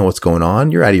 You don't know what's going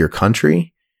on. You're out of your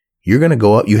country. You're going to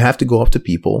go up. You have to go up to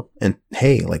people and,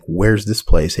 hey, like, where's this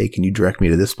place? Hey, can you direct me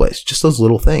to this place? Just those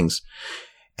little things.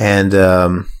 And,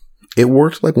 it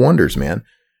worked like wonders, man.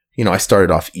 I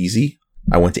started off easy.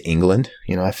 I went to England.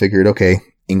 I figured, okay,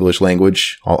 English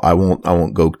language. I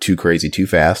won't go too crazy too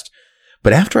fast.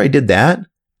 But after I did that,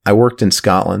 I worked in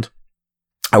Scotland.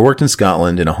 I worked in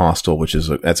Scotland in a hostel,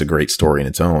 that's a great story in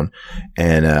its own,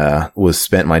 and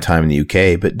spent my time in the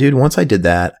UK. But dude, once I did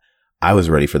that, I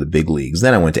was ready for the big leagues.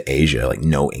 Then I went to Asia, like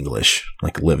no English,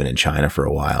 like living in China for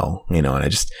a while, and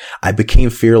I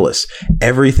became fearless.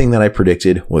 Everything that I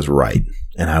predicted was right,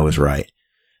 and I was right.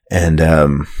 And I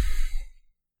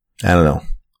don't know.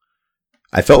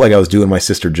 I felt like I was doing my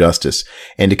sister justice.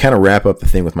 And to kind of wrap up the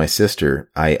thing with my sister,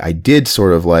 I did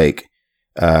sort of like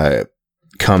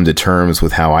come to terms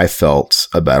with how I felt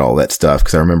about all that stuff.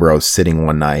 Because I remember I was sitting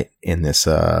one night in this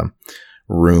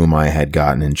room I had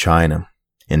gotten in China,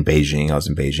 in Beijing. I was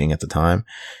in Beijing at the time.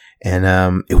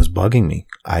 And it was bugging me.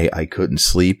 I couldn't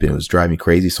sleep. And it was driving me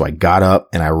crazy. So I got up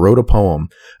and I wrote a poem.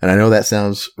 And I know that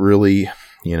sounds really,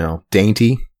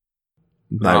 dainty.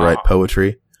 I write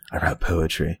poetry.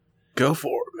 Go for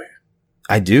it, man.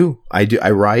 I do.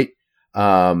 I write.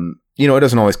 It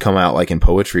doesn't always come out like in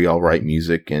poetry. I'll write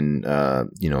music and,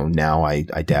 now I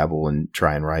dabble and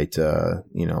try and write,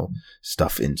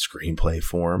 stuff in screenplay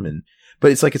form.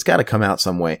 But it's like, it's got to come out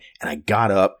some way. And I got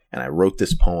up and I wrote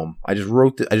this poem. I just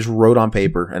wrote on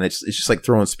paper, and it's just like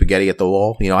throwing spaghetti at the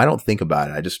wall. I don't think about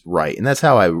it. I just write. And that's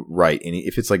how I write. And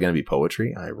if it's like going to be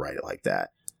poetry, I write it like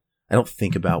that. I don't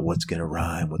think about what's going to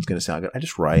rhyme, what's going to sound good. I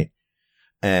just write.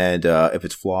 And if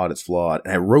it's flawed, it's flawed.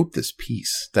 And I wrote this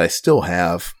piece that I still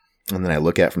have, and then I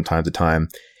look at from time to time.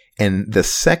 And the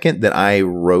second that I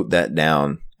wrote that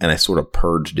down and I sort of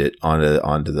purged it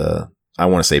onto the, I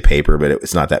want to say paper, but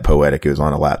it's not that poetic. It was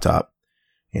on a laptop.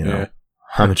 Yeah.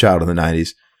 I'm a child of the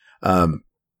 90s.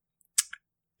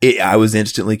 I was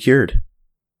instantly cured.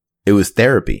 It was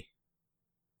therapy,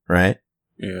 right?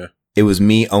 Yeah. It was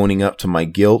me owning up to my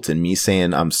guilt and me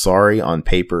saying I'm sorry on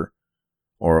paper.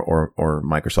 or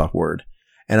Microsoft Word.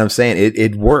 And I'm saying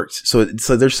it worked. So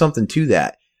there's something to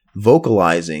that.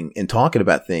 Vocalizing and talking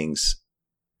about things,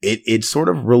 it sort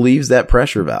of relieves that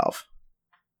pressure valve.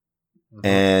 Mm-hmm.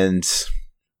 And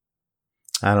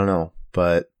I don't know,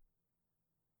 but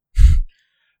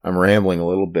I'm rambling a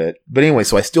little bit. But anyway,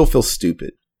 so I still feel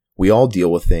stupid. We all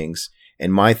deal with things.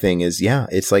 And my thing is, yeah,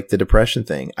 it's like the depression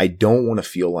thing. I don't want to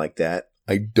feel like that.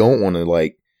 I don't want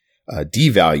to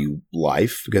devalue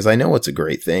life because I know it's a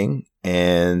great thing.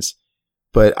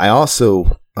 But I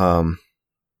also,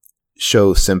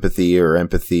 show sympathy or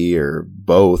empathy or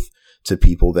both to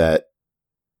people that,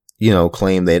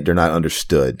 claim that they're not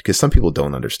understood, because some people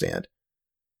don't understand.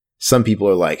 Some people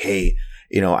are like, hey,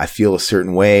 I feel a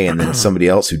certain way. And then somebody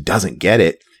else who doesn't get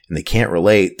it and they can't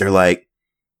relate, they're like,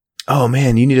 oh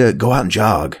man, you need to go out and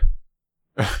jog.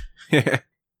 Yeah.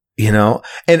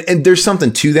 And there's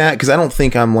something to that, because I don't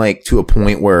think I'm to a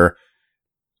point where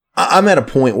I'm at a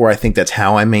point where I think that's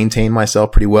how I maintain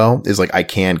myself pretty well, is I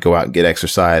can go out and get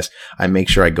exercise. I make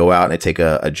sure I go out and I take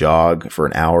a jog for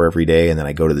an hour every day, and then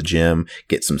I go to the gym,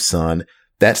 get some sun.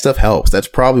 That stuff helps. That's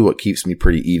probably what keeps me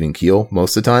pretty even keel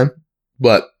most of the time.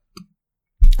 But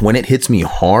when it hits me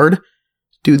hard,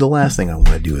 dude, the last thing I want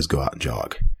to do is go out and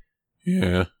jog.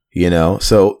 Yeah.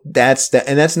 So that's that.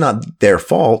 And that's not their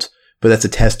fault, but that's a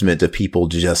testament to people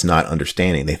just not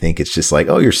understanding. They think it's just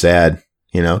oh, you're sad.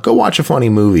 Go watch a funny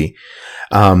movie.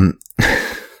 I've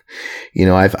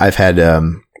had,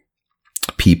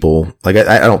 people I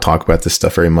don't talk about this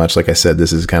stuff very much. Like I said,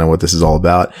 this is kind of what this is all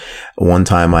about. One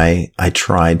time I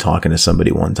tried talking to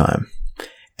somebody one time,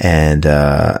 and,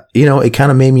 it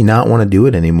kind of made me not want to do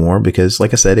it anymore, because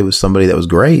like I said, it was somebody that was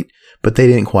great, but they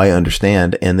didn't quite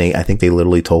understand. And I think they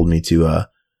literally told me to,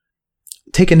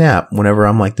 take a nap. Whenever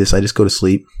I'm like this, I just go to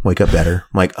sleep, wake up better.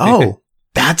 I'm like, oh,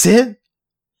 that's it.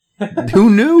 Who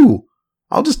knew?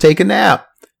 I'll just take a nap.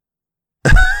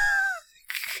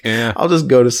 Yeah. I'll just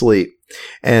go to sleep.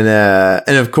 And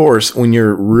of course, when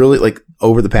you're really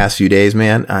over the past few days,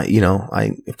 man,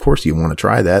 of course you want to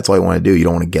try that. That's all I want to do. You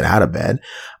don't want to get out of bed.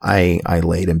 I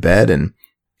laid in bed, and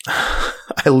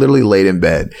I literally laid in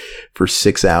bed for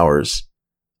 6 hours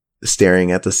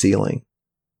staring at the ceiling.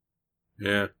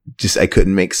 Yeah. I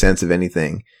couldn't make sense of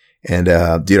anything. And,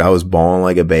 dude, I was bawling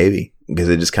like a baby, because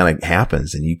it just kind of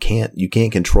happens, and you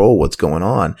can't control what's going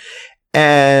on.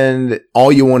 And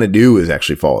all you want to do is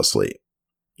actually fall asleep.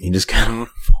 You just kind of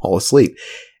fall asleep.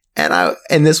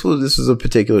 And this was a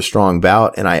particular strong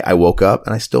bout, and I woke up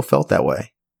and I still felt that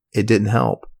way. It didn't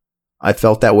help. I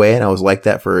felt that way, and I was like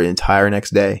that for an entire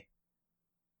next day.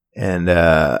 And,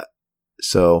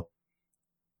 so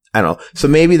I don't know. So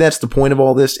maybe that's the point of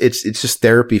all this. It's just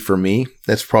therapy for me.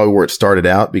 That's probably where it started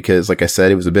out, because like I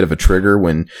said, it was a bit of a trigger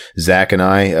when Zach and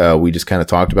I, we just kind of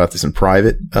talked about this in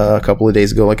private, a couple of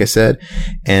days ago, like I said,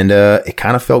 and, it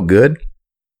kind of felt good.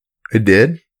 It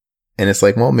did. And it's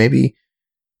well, maybe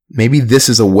this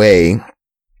is a way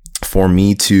for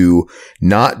me to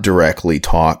not directly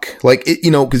talk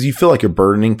because you feel like you're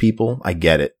burdening people. I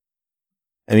get it.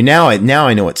 I mean, now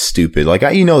I know it's stupid.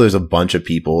 There's a bunch of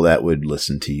people that would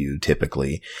listen to you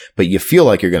typically, but you feel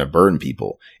like you're going to burden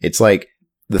people. It's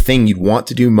the thing you'd want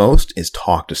to do most is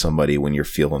talk to somebody when you're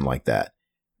feeling like that.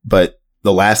 But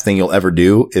the last thing you'll ever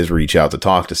do is reach out to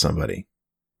talk to somebody,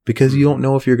 because you don't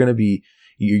know if you're going to be,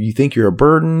 you think you're a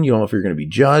burden. You don't know if you're going to be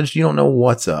judged. You don't know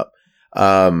what's up.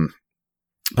 But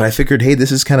I figured, hey,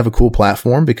 this is kind of a cool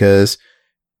platform, because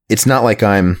it's not like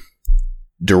I'm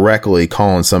directly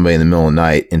calling somebody in the middle of the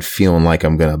night and feeling like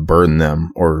I'm going to burden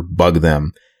them or bug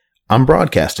them. I'm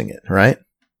broadcasting it, right?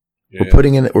 Yeah. We're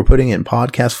putting it in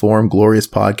podcast form, glorious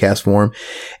podcast form,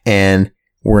 and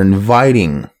we're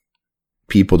inviting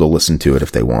people to listen to it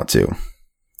if they want to.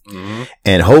 Mm-hmm.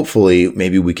 And hopefully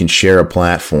maybe we can share a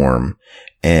platform,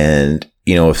 and,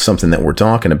 if something that we're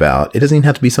talking about, it doesn't even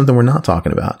have to be something we're not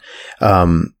talking about.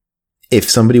 If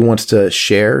somebody wants to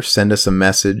share, send us a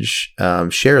message,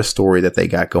 share a story that they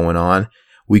got going on,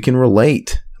 we can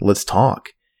relate. Let's talk.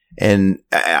 And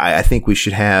I think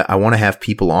I want to have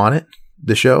people on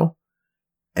the show.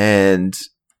 And,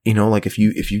 if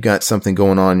you've got something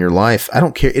going on in your life, I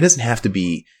don't care. It doesn't have to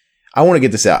be, I want to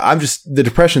get this out. The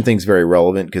depression thing's very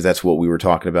relevant, because that's what we were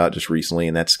talking about just recently.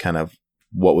 And that's kind of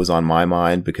what was on my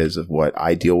mind because of what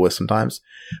I deal with sometimes.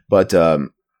 But,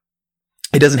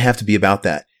 it doesn't have to be about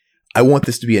that. I want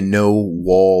this to be a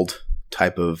no-walled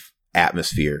type of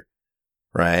atmosphere,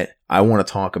 right? I want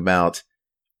to talk about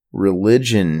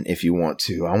religion if you want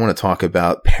to. I want to talk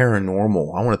about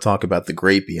paranormal. I want to talk about the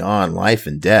great beyond, life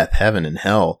and death, heaven and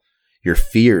hell, your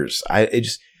fears.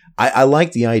 I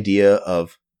like the idea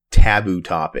of taboo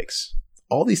topics.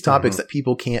 all these topics that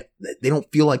people they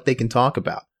don't feel like they can talk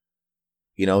about.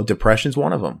 Depression's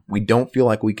one of them. We don't feel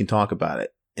like we can talk about it.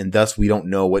 And thus we don't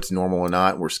know what's normal or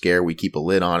not. We're scared. We keep a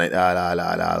lid on it,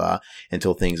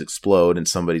 until things explode and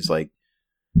somebody's like,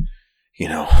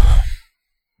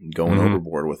 going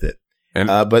overboard with it. And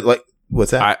but like,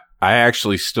 what's that? I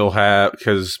actually still have,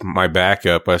 because my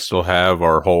backup, I still have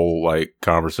our whole like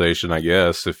conversation, I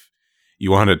guess, if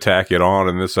you want to tack it on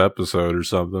in this episode or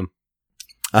something.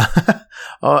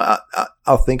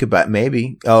 I'll think about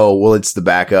maybe. Oh, well, it's the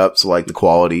backup. So like the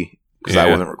quality, because I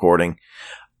wasn't recording.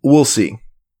 We'll see.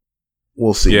 Yeah,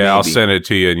 maybe. I'll send it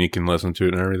to you and you can listen to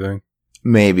it and everything.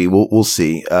 Maybe we'll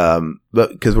see.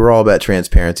 But because we're all about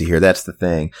transparency here. That's the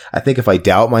thing. I think if I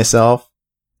doubt myself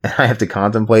and I have to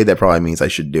contemplate, that probably means I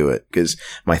should do it, because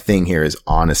my thing here is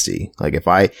honesty. Like if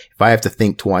I have to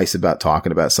think twice about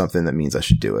talking about something, that means I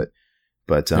should do it.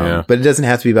 But it doesn't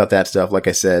have to be about that stuff. Like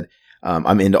I said,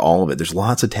 I'm into all of it. There's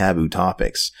lots of taboo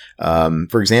topics.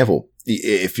 For example,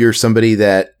 if you're somebody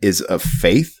that is of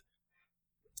faith,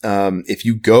 if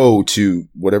you go to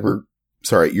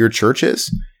your church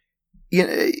is,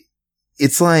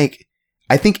 it's like,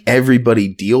 I think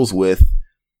everybody deals with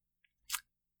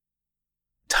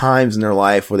times in their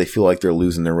life where they feel like they're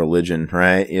losing their religion,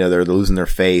 right? They're losing their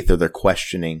faith, or they're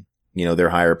questioning, their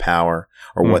higher power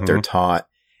or what they're taught.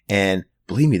 And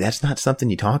believe me, that's not something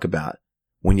you talk about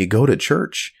when you go to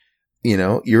church.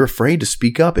 You're afraid to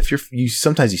speak up.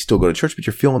 Sometimes you still go to church, but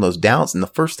you're feeling those doubts. And the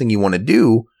first thing you want to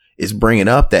do is bring it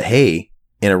up that, hey,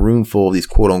 in a room full of these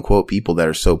quote unquote people that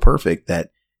are so perfect that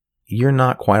you're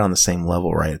not quite on the same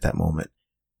level right at that moment.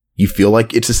 You feel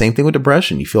like it's the same thing with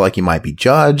depression. You feel like you might be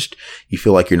judged. You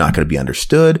feel like you're not going to be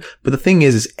understood. But the thing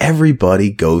is everybody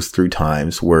goes through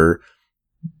times where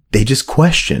they just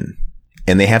question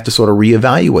and they have to sort of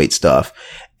reevaluate stuff.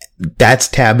 That's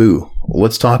taboo.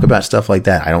 Let's talk about stuff like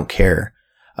that. I don't care.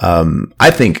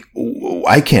 I think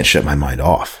I can't shut my mind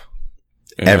off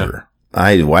ever.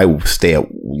 I stay up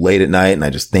late at night and I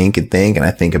just think and think, and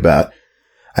I think about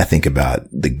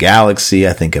the galaxy.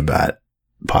 I think about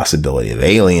possibility of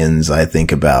aliens. I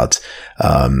think about,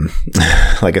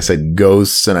 like I said,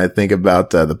 ghosts, and I think about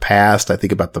the past. I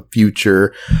think about the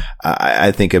future.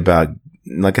 I think about,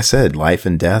 like I said, life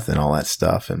and death and all that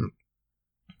stuff. And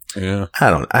I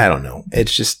don't know.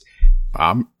 It's just,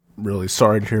 I'm really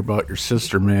sorry to hear about your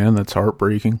sister, man. That's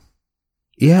heartbreaking.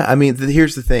 Yeah. I mean,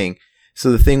 here's the thing.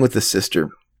 So the thing with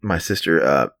my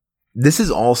sister, this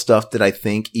is all stuff that I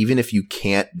think, even if you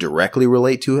can't directly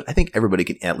relate to it, I think everybody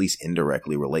can at least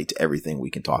indirectly relate to everything we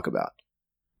can talk about.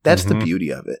 That's the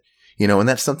beauty of it, and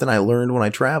that's something I learned when I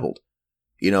traveled.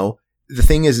 The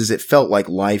thing is it feels like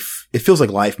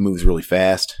life moves really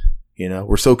fast.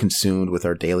 We're so consumed with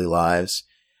our daily lives.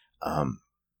 And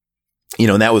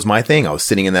that was my thing. I was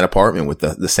sitting in that apartment with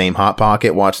the same Hot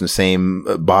Pocket, watching the same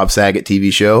Bob Saget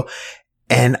TV show.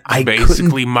 And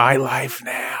basically my life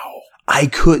now. I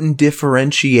couldn't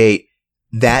differentiate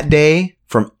that day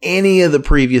from any of the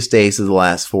previous days of the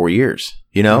last 4 years.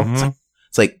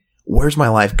 It's like, where's my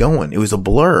life going? It was a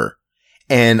blur,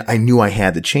 and I knew I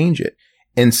had to change it.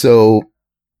 And so,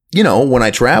 when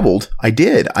I traveled, I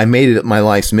made it my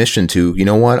life's mission to,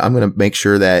 I'm going to make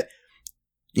sure that,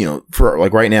 for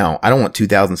like right now, I don't want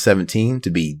 2017 to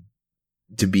be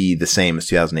the same as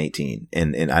 2018.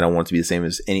 And I don't want it to be the same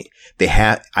as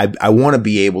I want to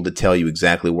be able to tell you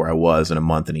exactly where I was in a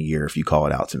month and a year if you call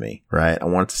it out to me, right? I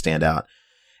want it to stand out.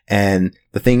 And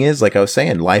the thing is, like I was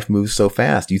saying, life moves so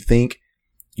fast. You think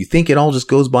it all just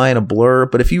goes by in a blur,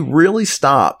 but if you really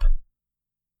stop,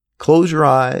 close your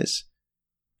eyes,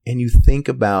 and you think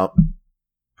about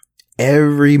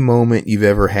every moment you've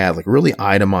ever had, like really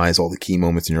itemize all the key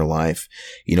moments in your life.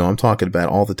 I'm talking about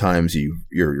all the times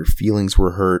your feelings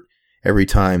were hurt, every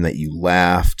time that you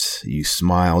laughed, you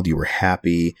smiled, you were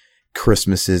happy,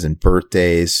 Christmases and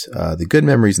birthdays, the good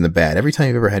memories and the bad, every time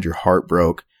you've ever had your heart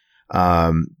broke.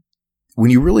 When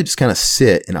you really just kind of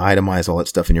sit and itemize all that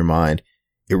stuff in your mind,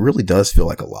 it really does feel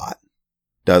like a lot,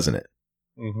 doesn't it?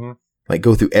 Mm-hmm. Like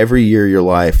go through every year of your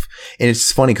life. And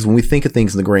it's funny because when we think of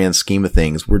things in the grand scheme of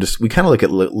things, we kind of look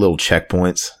at little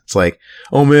checkpoints. It's like,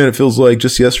 oh man, it feels like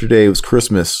just yesterday was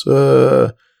Christmas.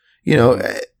 That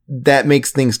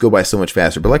makes things go by so much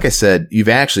faster. But like I said, you've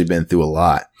actually been through a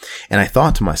lot. And I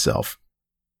thought to myself,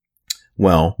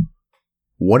 well,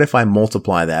 what if I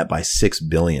multiply that by 6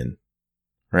 billion,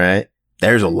 right?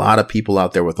 There's a lot of people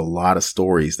out there with a lot of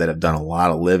stories that have done a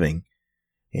lot of living.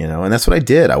 And that's what I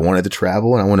did. I wanted to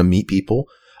travel and I want to meet people,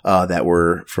 that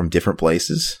were from different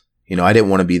places. I didn't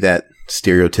want to be that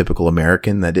stereotypical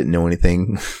American that didn't know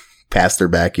anything past their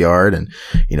backyard and,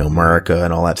 America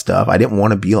and all that stuff. I didn't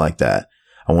want to be like that.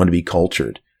 I wanted to be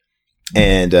cultured.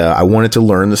 And I wanted to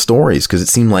learn the stories because it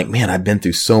seemed like, man, I've been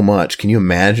through so much. Can you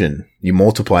imagine? You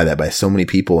multiply that by so many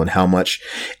people and how much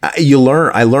you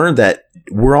learn. I learned that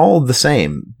we're all the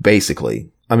same,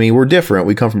 basically. I mean, we're different.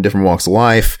 We come from different walks of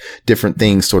life. Different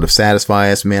things sort of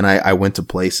satisfy us. Man, I went to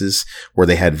places where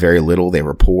they had very little. They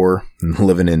were poor and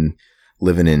living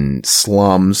in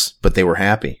slums, but they were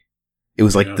happy. It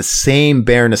was like the same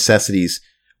bare necessities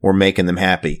were making them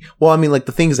happy. Well, I mean, like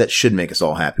the things that should make us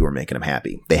all happy were making them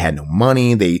happy. They had no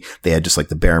money. They had just like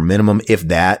the bare minimum, if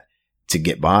that, to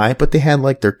get by, but they had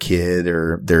like their kid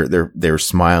or they were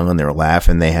smiling, they were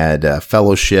laughing. They had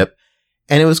fellowship,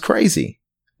 and it was crazy.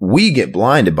 We get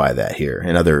blinded by that here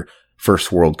in other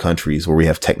first world countries where we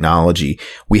have technology.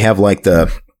 We have like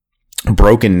the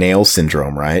broken nail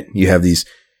syndrome, right? You have these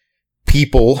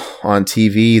people on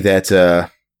TV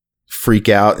that, freak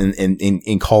out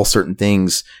and call certain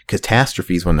things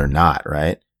catastrophes when they're not,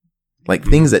 right? Like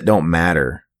things that don't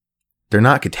matter. They're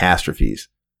not catastrophes.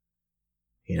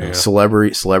 You know,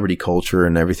 celebrity culture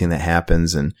and everything that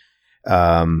happens, and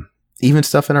even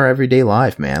stuff in our everyday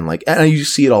life, man. Like, and you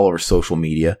see it all over social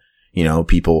media. You know,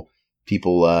 people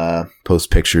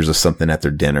post pictures of something at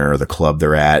their dinner or the club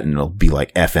they're at, and it'll be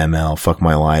like FML, fuck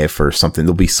my life, or something.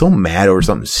 They'll be so mad over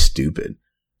something stupid.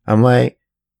 I'm like,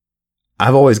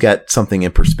 I've always got something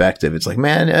in perspective. It's like,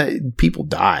 man, people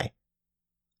die.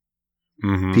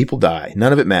 Mm-hmm. People die.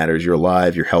 None of it matters. You're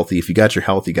alive. You're healthy. If you got your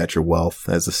health, you got your wealth,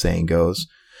 as the saying goes.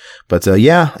 But,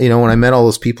 yeah, you know, when I met all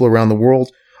those people around the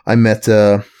world, I met,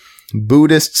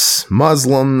 Buddhists,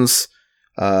 Muslims,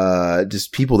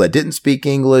 just people that didn't speak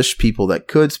English, people that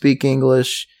could speak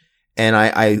English. And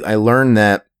I learned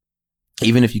that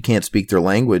even if you can't speak their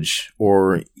language,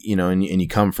 or, you know, and you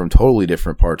come from totally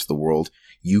different parts of the world,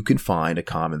 you can find a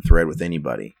common thread with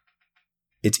anybody.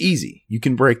 It's easy. You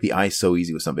can break the ice so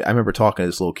easy with somebody. I remember talking to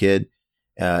this little kid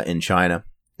in China,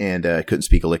 and couldn't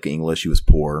speak a lick of English. He was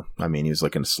poor. I mean, he was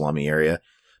like in a slummy area.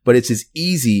 But it's as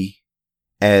easy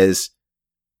as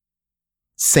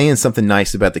saying something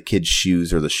nice about the kid's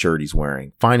shoes or the shirt he's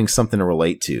wearing, finding something to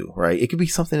relate to, right? It could be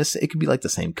something, it could be like the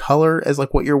same color as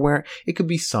like what you're wearing. It could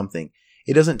be something.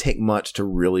 It doesn't take much to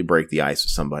really break the ice with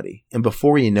somebody. And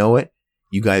before you know it,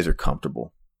 you guys are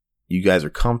comfortable. You guys are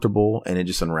comfortable, and it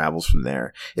just unravels from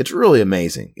there. It's really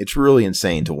amazing. It's really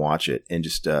insane to watch it and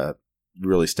just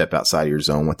really step outside of your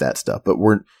zone with that stuff. But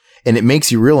and it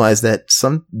makes you realize that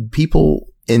some people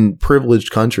in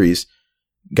privileged countries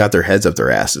got their heads up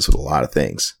their asses with a lot of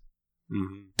things.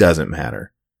 Mm-hmm. Doesn't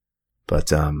matter.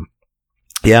 But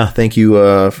yeah, thank you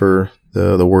for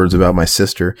the words about my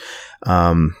sister.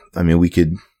 I mean, we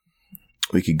could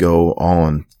go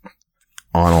on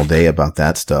all day about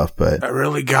that stuff, but that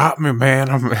really got me, man.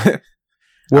 I'm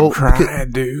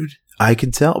crying, dude. I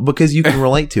can tell because you can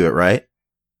relate to it, right?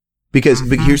 Because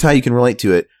here's how you can relate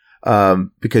to it.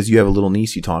 Because you have a little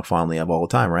niece you talk fondly of all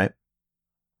the time, right?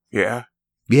 Yeah.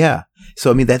 Yeah.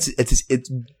 So I mean,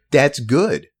 that's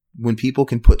good when people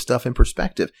can put stuff in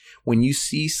perspective. When you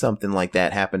see something like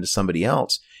that happen to somebody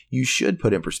else, you should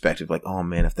put in perspective, like, oh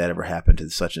man, if that ever happened to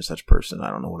such and such person, I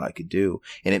don't know what I could do,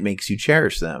 and it makes you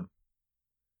cherish them.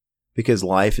 Because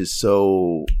life is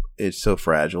so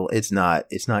fragile. It's not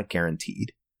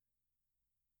guaranteed.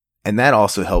 And that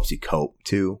also helps you cope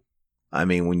too. I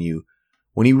mean, when you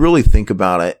really think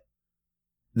about it,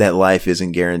 that life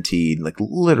isn't guaranteed. Like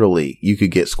literally, you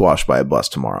could get squashed by a bus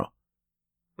tomorrow.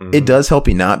 Mm-hmm. It does help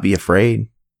you not be afraid.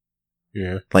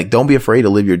 Yeah. Like, don't be afraid to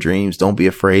live your dreams. Don't be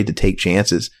afraid to take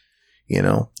chances. You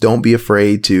know, don't be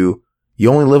afraid to, you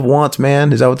only live once,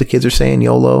 man. Is that what the kids are saying?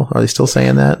 YOLO? Are they still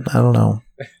saying that? I don't know.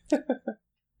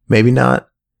 Maybe not.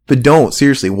 But don't.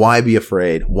 Seriously, why be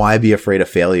afraid? Why be afraid of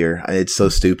failure? It's so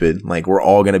stupid. Like, we're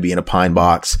all going to be in a pine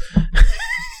box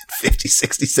 50,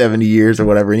 60, 70 years or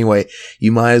whatever. Anyway,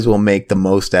 you might as well make the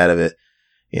most out of it,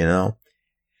 you know?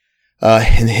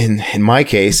 In my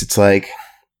case, it's like,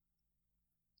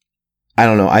 I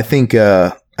don't know. I think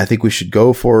we should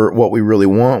go for what we really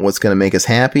want, what's going to make us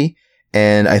happy.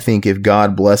 And I think if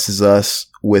God blesses us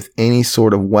with any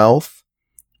sort of wealth,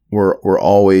 we're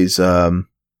always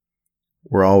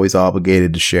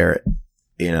obligated to share it,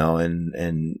 you know,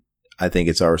 and I think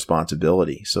it's our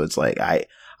responsibility. So it's like, I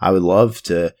would love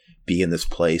to be in this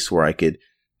place where I could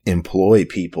employ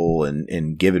people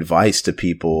and give advice to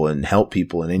people and help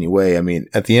people in any way. I mean,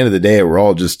 at the end of the day, we're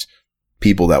all just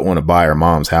people that want to buy our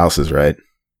mom's houses, right?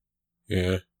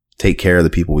 Yeah. Take care of the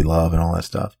people we love and all that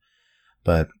stuff.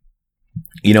 But,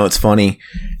 you know, it's funny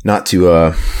not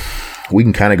to, we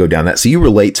can kind of go down that. So you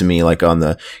relate to me like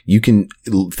you can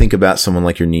think about someone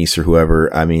like your niece or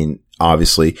whoever. I mean,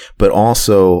 obviously, but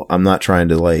also I'm not trying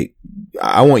to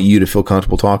I want you to feel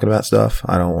comfortable talking about stuff.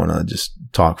 I don't want to just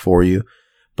talk for you,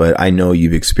 but I know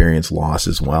you've experienced loss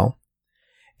as well.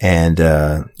 And,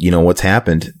 what's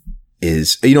happened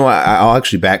is, I'll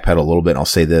actually backpedal a little bit and I'll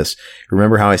say this.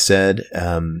 Remember how I said,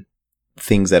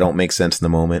 things that don't make sense in the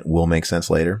moment will make sense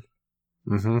later?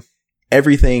 Mm-hmm.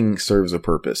 Everything serves a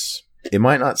purpose. It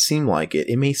might not seem like it.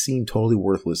 It may seem totally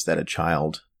worthless that a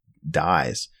child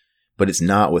dies, but it's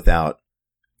not without,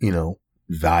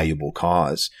 valuable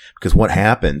cause. Because what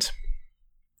happened,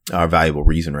 or valuable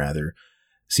reason rather.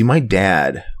 See, my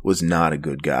dad was not a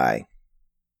good guy.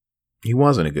 He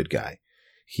wasn't a good guy.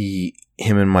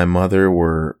 Him and my mother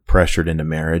were pressured into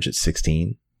marriage at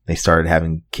 16. They started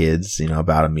having kids,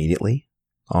 about immediately,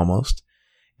 almost.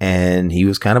 And he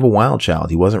was kind of a wild child.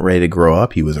 He wasn't ready to grow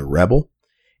up. He was a rebel.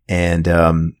 And,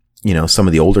 some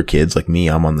of the older kids like me,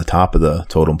 I'm on the top of the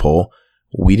totem pole.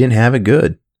 We didn't have it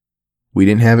good.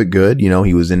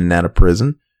 He was in and out of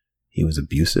prison. He was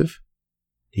abusive.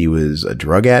 He was a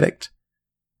drug addict,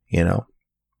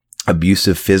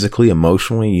 abusive physically,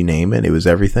 emotionally, you name it. It was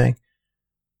everything,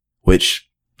 which,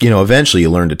 eventually you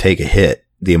learn to take a hit.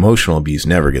 The emotional abuse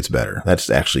never gets better. That's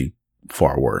actually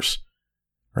far worse.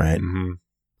 Right.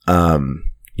 Mm-hmm.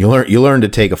 You learn to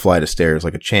take a flight of stairs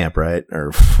like a champ, right?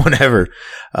 Or whatever,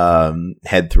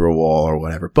 head through a wall or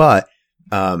whatever. But,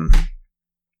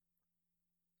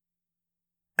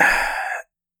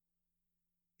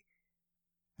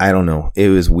 I don't know. It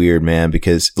was weird, man,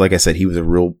 because like I said, he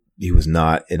was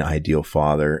not an ideal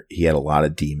father. He had a lot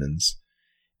of demons.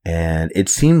 And it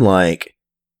seemed like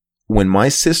when my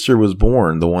sister was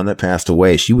born, the one that passed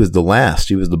away, she was the last.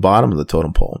 She was the bottom of the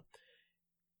totem pole.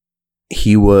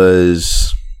 He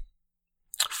was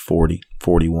 40,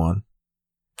 41.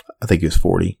 I think he was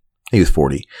 40. He was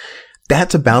 40.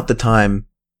 That's about the time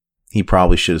he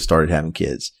probably should have started having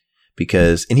kids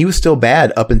and he was still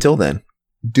bad up until then.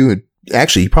 Dude,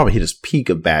 actually, he probably hit his peak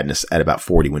of badness at about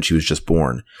 40 when she was just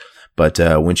born. But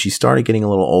when she started getting a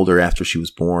little older after she was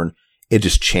born, it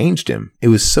just changed him. It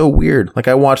was so weird. Like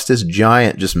I watched this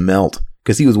giant just melt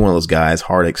because he was one of those guys,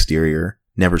 hard exterior,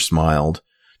 never smiled,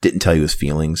 didn't tell you his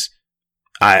feelings.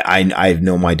 I've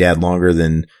known my dad longer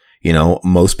than,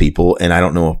 most people, and I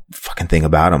don't know a fucking thing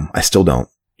about him. I still don't.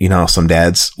 Some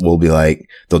dads will be like,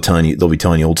 they'll be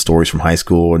telling you old stories from high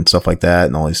school and stuff like that,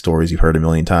 and all these stories you've heard a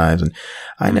million times. And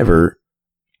I never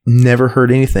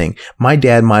heard anything. My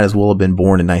dad might as well have been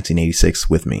born in 1986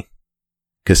 with me.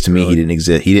 Cause to me, he didn't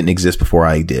exist. He didn't exist before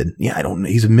I did. Yeah. I don't know.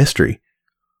 He's a mystery.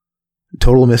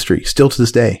 Total mystery. Still to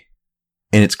this day.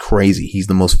 And it's crazy. He's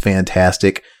the most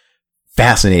fantastic,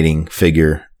 fascinating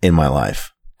figure in my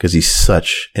life. Cause he's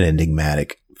such an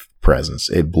enigmatic presence.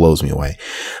 It blows me away.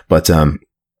 But,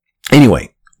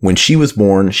 anyway, when she was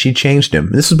born, she changed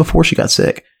him. This is before she got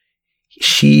sick.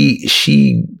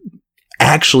 She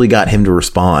actually got him to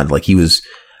respond. Like he was,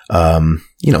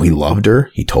 he loved her.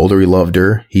 He told her he loved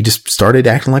her. He just started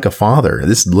acting like a father.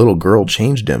 This little girl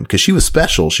changed him because she was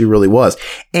special. She really was.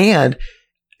 And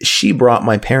she brought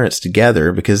my parents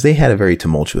together because they had a very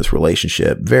tumultuous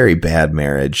relationship, very bad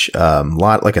marriage.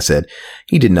 Like I said,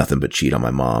 he did nothing but cheat on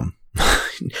my mom,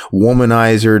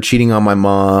 womanizer, cheating on my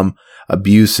mom,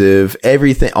 abusive,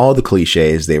 everything, all the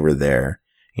cliches, they were there.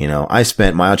 I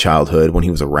spent my childhood when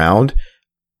he was around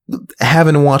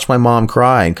having to watch my mom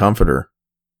cry and comfort her.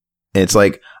 And it's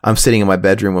like I'm sitting in my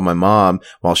bedroom with my mom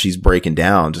while she's breaking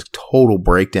down, just total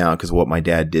breakdown because of what my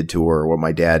dad did to her. Or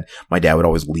my dad would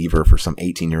always leave her for some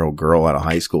 18-year-old girl out of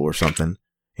high school or something,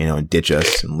 and ditch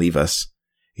us and leave us,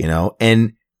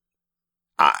 and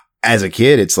as a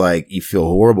kid, it's like you feel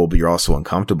horrible, but you're also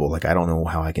uncomfortable. Like, I don't know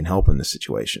how I can help in this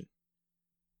situation.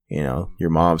 Your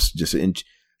mom's just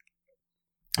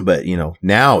but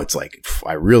now it's like,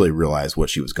 I really realized what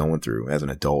she was going through as an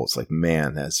adult. It's like,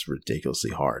 man, that's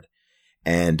ridiculously hard.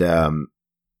 And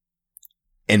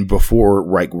before,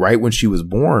 right when she was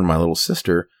born, my little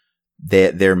sister,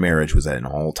 their marriage was at an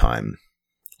all-time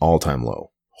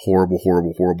low.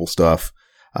 Horrible stuff.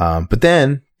 But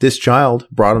then this child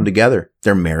brought them together.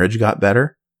 Their marriage got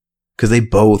better because they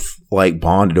both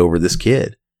bonded over this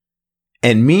kid.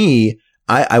 And me,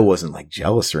 I wasn't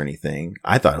jealous or anything.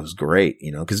 I thought it was great,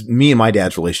 because me and my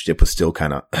dad's relationship was still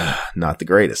kind of not the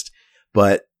greatest,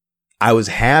 but I was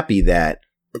happy that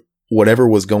whatever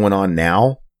was going on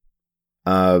now,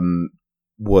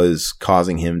 was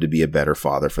causing him to be a better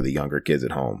father for the younger kids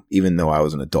at home, even though I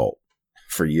was an adult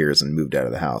for years and moved out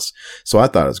of the house. So I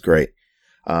thought it was great.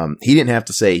 He didn't have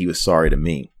to say he was sorry to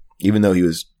me, even though he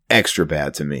was extra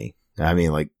bad to me. I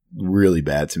mean, really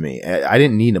bad to me. I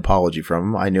didn't need an apology from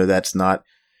him. I know that's not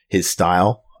his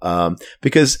style.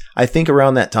 Because I think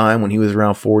around that time when he was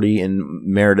around 40 and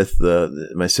Meredith,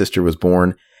 my sister, was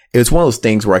born, it was one of those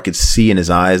things where I could see in his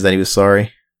eyes that he was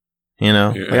sorry. You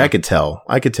know, Yeah. like I could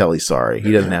tell he's sorry.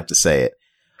 He doesn't have to say it.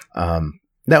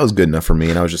 That was good enough for me.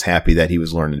 And I was just happy that he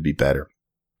was learning to be better.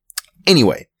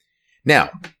 Anyway, now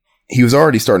he was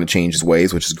already starting to change his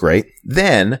ways, which is great.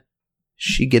 Then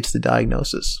she gets the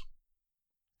diagnosis.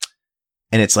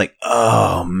 And it's like,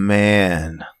 oh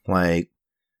man, like,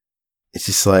 it's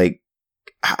just like,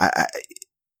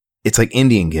 it's like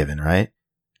Indian given, right?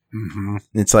 Mm-hmm.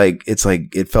 It's like,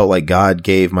 it felt like God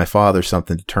gave my father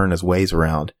something to turn his ways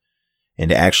around and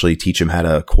to actually teach him how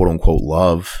to quote unquote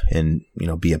love and, you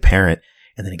know, be a parent.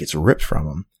 And then it gets ripped from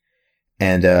him.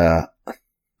 And,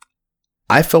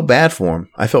 I felt bad for him.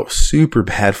 I felt super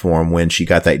bad for him when she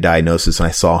got that diagnosis and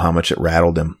I saw how much it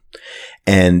rattled him.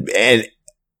 And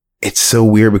it's so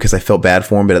weird because I felt bad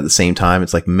for him, but at the same time,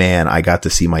 it's like, man, I got to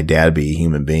see my dad be a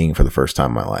human being for the first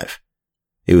time in my life.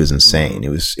 It was insane. It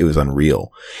was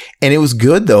unreal. And it was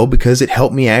good though, because it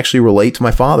helped me actually relate to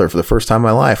my father for the first time in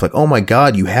my life. Like, oh my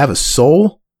God, you have a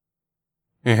soul?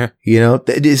 Yeah. You know,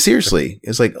 seriously,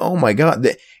 it's like, oh my God.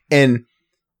 And,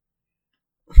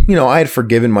 you know, I had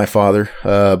forgiven my father,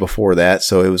 before that.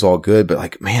 So it was all good, but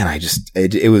like, man,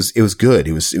 it was good.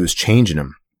 It was changing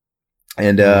him.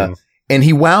 And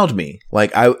he wowed me.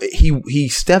 Like he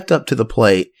stepped up to the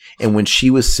plate. And when she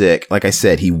was sick, like I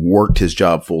said, he worked his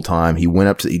job full time.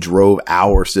 He drove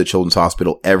hours to the children's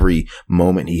hospital every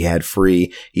moment he had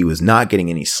free. He was not getting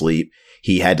any sleep.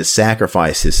 He had to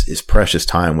sacrifice his precious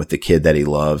time with the kid that he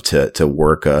loved to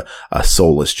work a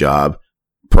soulless job.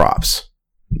 Props,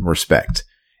 respect.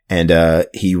 And,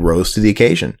 he rose to the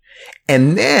occasion.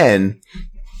 And then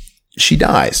she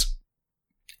dies.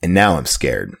 And now I'm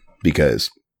scared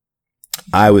because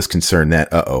I was concerned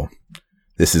that,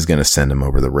 this is going to send him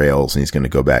over the rails and he's going to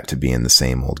go back to being the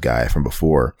same old guy from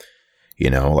before. You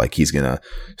know, like he's going to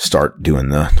start doing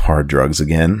the hard drugs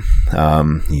again.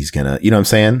 He's going to, you know what I'm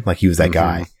saying? Like he was that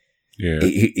guy.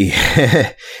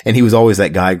 Yeah. And he was always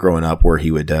that guy growing up where he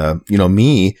would, you know,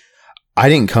 me, I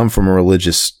didn't come from a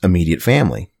religious immediate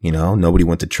family. You know, nobody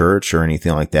went to church or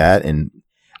anything like that. And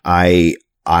I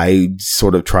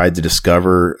sort of tried to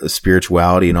discover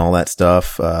spirituality and all that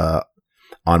stuff,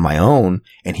 on my own.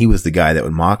 And he was the guy that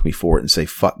would mock me for it and say,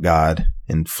 fuck God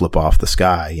and flip off the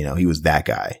sky. You know, he was that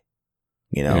guy,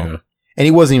 you know, and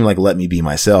he wasn't even like, let me be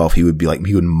myself. He would be like,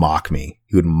 he would mock me.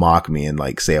 He would mock me and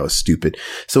like say I was stupid.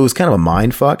 So it was kind of a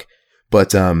mind fuck,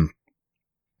 but,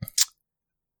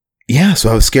 yeah.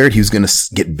 So I was scared he was going to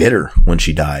get bitter when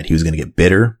she died. He was going to get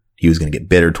bitter. He was going to get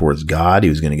bitter towards God. He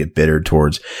was going to get bitter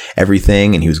towards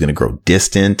everything and he was going to grow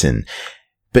distant.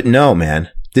 But no, man,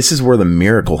 this is where the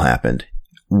miracle happened.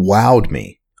 Wowed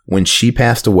me. When she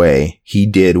passed away, he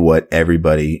did what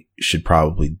everybody should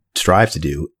probably strive to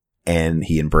do. And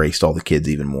he embraced all the kids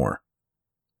even more.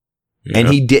 Yeah.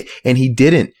 And he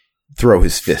didn't throw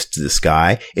his fist to the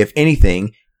sky. If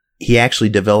anything, he actually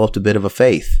developed a bit of a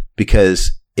faith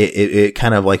because it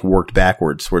kind of like worked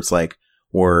backwards where it's like,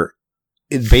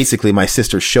 basically my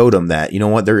sister showed him that, you know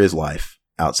what, there is life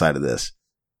outside of this.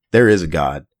 There is a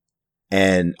God.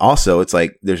 And also it's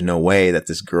like, there's no way that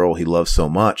this girl he loves so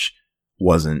much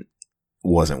wasn't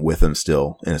with him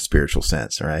still in a spiritual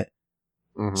sense. Right.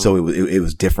 Mm-hmm. So it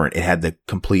was different. It had the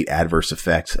complete adverse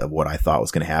effect of what I thought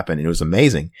was going to happen. And it was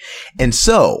amazing. And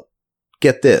so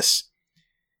get this.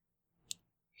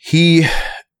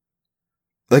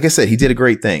 Like I said, he did a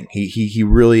great thing. He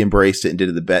really embraced it and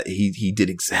did the best. He did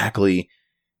exactly.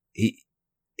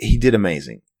 He did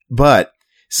amazing. But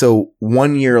so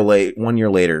 1 year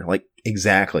later, like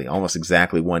almost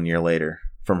exactly 1 year later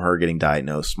from her getting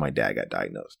diagnosed, my dad got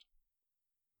diagnosed.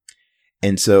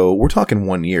 And so we're talking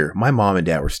 1 year. My mom and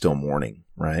dad were still mourning,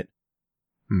 right?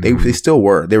 Mm-hmm. They still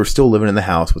were. They were still living in the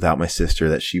house without my sister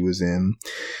that she was in.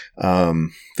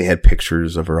 They had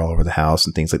pictures of her all over the house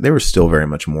and things like. They were still very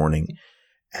much mourning.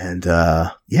 And,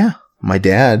 yeah, my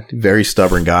dad, very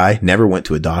stubborn guy, never went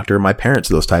to a doctor. My parents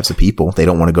are those types of people. They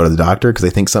don't want to go to the doctor because they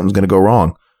think something's going to go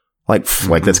wrong. Like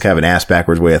that's kind of an ass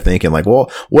backwards way of thinking. Like,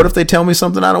 well, what if they tell me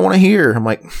something I don't want to hear? I'm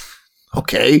like,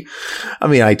 okay. I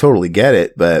mean, I totally get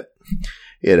it, but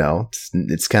you know,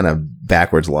 it's kind of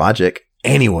backwards logic.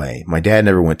 Anyway, my dad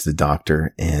never went to the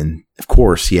doctor. And of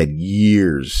course he had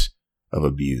years of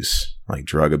abuse, like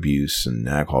drug abuse and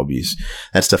alcohol abuse.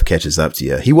 That stuff catches up to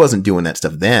you. He wasn't doing that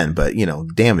stuff then, but you know,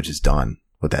 damage is done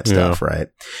with that stuff, right?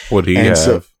 What do you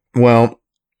have?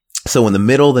 So in the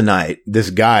middle of the night,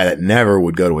 this guy that never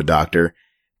would go to a doctor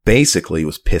basically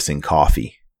was pissing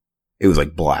coffee. It was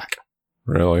like black.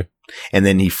 Really? And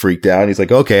then he freaked out. He's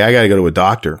like, okay, I got to go to a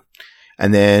doctor.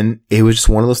 And then it was just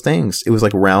one of those things. It was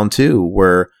like round 2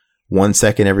 where 1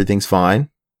 second everything's fine.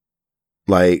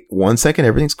 Like 1 second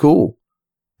everything's cool.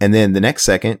 And then the next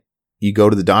second you go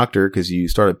to the doctor because you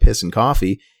started pissing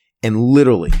coffee, and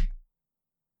literally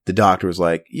the doctor was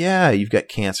like, yeah, you've got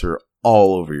cancer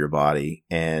all over your body,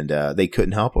 and they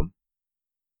couldn't help him.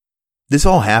 This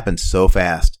all happened so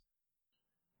fast.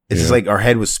 It's just like our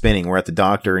head was spinning. We're at the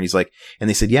doctor, and he's like, and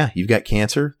they said, yeah, you've got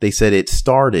cancer. They said it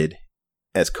started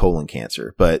as colon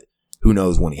cancer, but who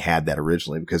knows when he had that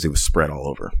originally because it was spread all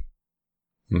over.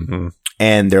 Mm-hmm.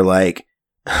 And they're like,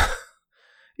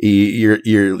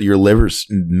 your liver's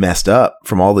messed up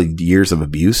from all the years of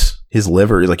abuse. His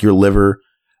liver, like your liver,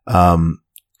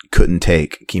 couldn't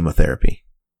take chemotherapy.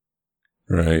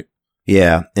 Right.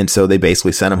 Yeah. And so they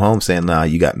basically sent him home saying, nah,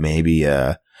 you got maybe,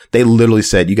 they literally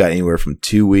said you got anywhere from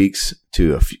 2 weeks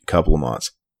to a couple of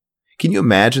months. Can you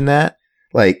imagine that?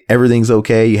 Like everything's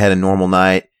okay. You had a normal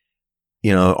night,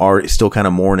 you know, are still kind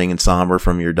of mourning and somber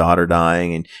from your daughter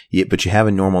dying, but you have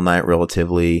a normal night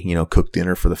relatively, you know, cook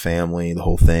dinner for the family, the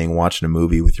whole thing, watching a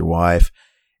movie with your wife.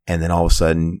 And then all of a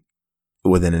sudden,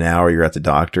 within an hour, you're at the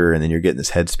doctor, and then you're getting this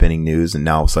head spinning news. And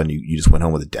now all of a sudden you just went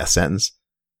home with a death sentence.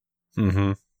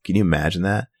 Mm-hmm. Can you imagine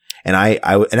that? And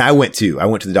I went too. I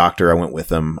went to the doctor. I went with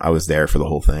them. I was there for the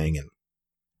whole thing, and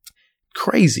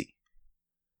crazy.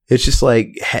 It's just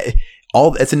like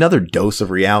it's another dose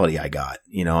of reality I got.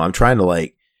 You know, I'm trying to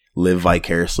like live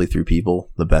vicariously through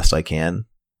people the best I can.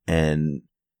 And,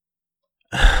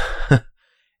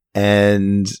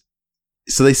 and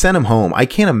so they sent him home. I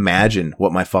can't imagine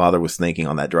what my father was thinking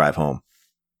on that drive home.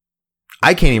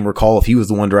 I can't even recall if he was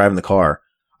the one driving the car.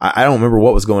 I don't remember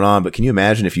what was going on, but can you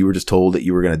imagine if you were just told that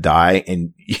you were going to die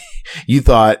and you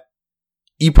thought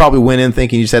you probably went in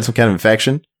thinking you just had some kind of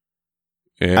infection?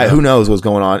 Yeah. Who knows what's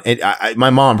going on? And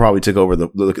my mom probably took over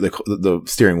the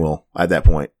steering wheel at that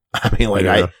point. I mean,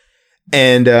 like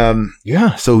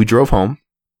so we drove home,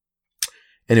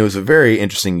 and it was a very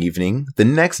interesting evening. The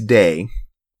next day,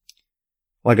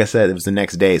 like I said, it was the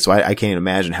next day. So I can't even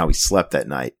imagine how he slept that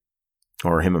night,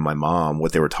 or him and my mom,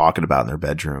 what they were talking about in their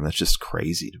bedroom. That's just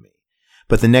crazy to me.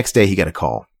 But the next day he got a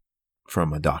call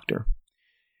from a doctor,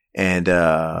 and,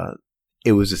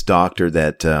 it was this doctor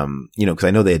that, you know, because I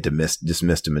know they had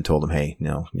dismissed him and told him, hey,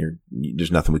 no,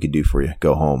 there's nothing we could do for you.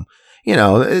 Go home. You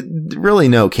know, really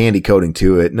no candy coating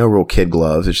to it. No real kid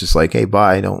gloves. It's just like, hey,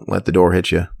 bye. Don't let the door hit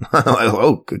you.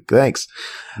 Oh, good, thanks.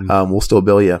 Mm-hmm. We'll still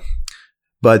bill you.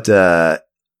 But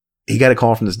he got a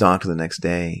call from this doctor the next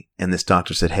day, and this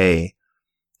doctor said, hey,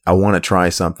 I want to try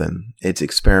something. It's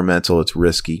experimental. It's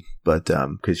risky, but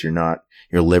because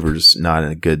your liver's not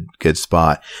in a good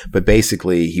spot. But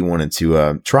basically, he wanted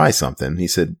to try something. He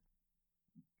said,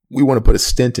 we want to put a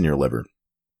stent in your liver.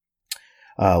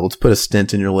 Let's put a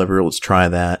stent in your liver. Let's try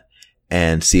that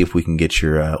and see if we can get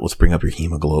let's bring up your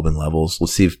hemoglobin levels.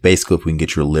 Let's see if we can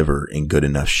get your liver in good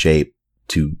enough shape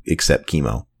to accept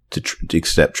chemo, to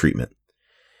accept treatment.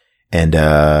 And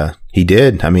he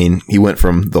did. I mean, he went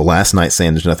from the last night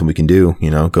saying there's nothing we can do,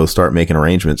 you know, go start making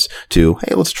arrangements, to,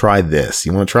 hey, let's try this.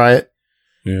 You want to try it?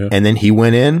 Yeah. And then he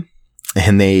went in,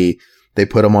 and they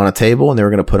put him on a table, and they were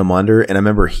going to put him under. And I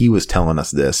remember he was telling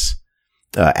us this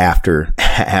after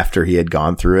he had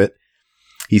gone through it.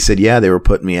 He said, yeah, they were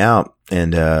putting me out,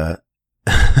 and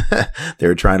they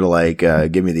were trying to like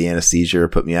give me the anesthesia or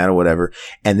put me out or whatever.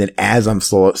 And then as I'm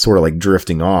sort of like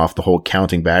drifting off, the whole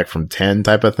counting back from 10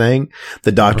 type of thing,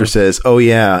 the doctor says, oh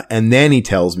yeah. And then he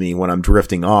tells me when I'm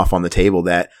drifting off on the table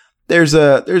that there's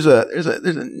a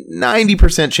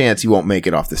 90% chance you won't make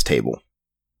it off this table,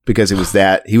 because it was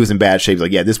that he was in bad shape. He's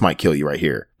like, yeah, this might kill you right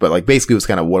here. But like, basically it was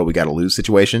kind of what do we got to lose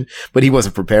situation, but he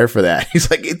wasn't prepared for that. He's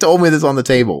like, he told me this on the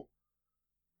table.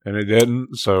 And it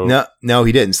didn't. So no,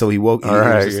 he didn't. So he woke. All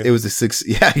right. It was a 6.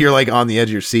 Yeah. You're like on the edge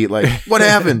of your seat. Like, what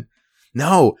happened?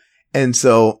 No. And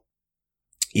so,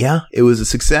 yeah, it was a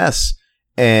success,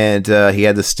 and he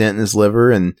had the stent in his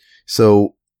liver. And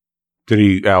so, did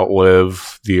he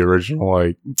outlive the original?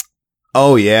 Like,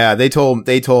 oh yeah, they told him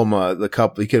the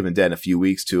couple, he could have been dead in a few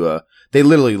weeks. They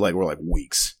literally were like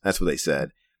weeks. That's what they said.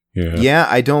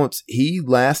 Yeah. He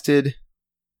lasted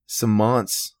some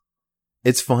months.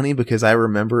 It's funny because I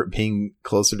remember it being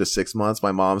closer to 6 months.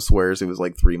 My mom swears it was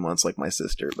like 3 months, like my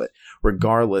sister. But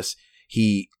regardless,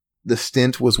 the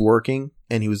stent was working,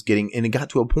 and and it got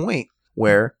to a point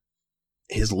where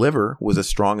his liver was as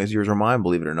strong as yours or mine,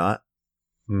 believe it or not.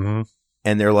 Mm-hmm.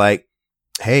 And they're like,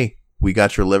 hey, we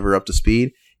got your liver up to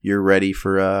speed. You're ready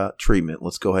for treatment.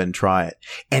 Let's go ahead and try it.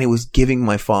 And it was giving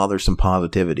my father some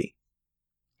positivity.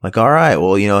 Like, all right,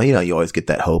 well, you always get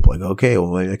that hope. Like, okay,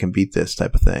 well, maybe I can beat this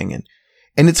type of thing.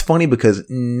 And it's funny because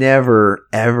never,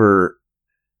 ever,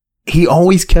 he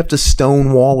always kept a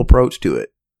stone wall approach to it.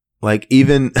 Like,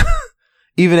 even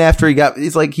after he got,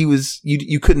 it's like he was,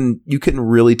 you couldn't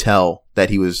really tell that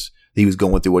he was that he was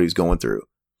going through what he was going through,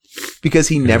 because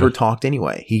he never talked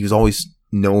anyway. He was always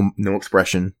no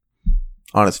expression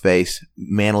on his face,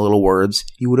 man of little words.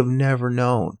 You would have never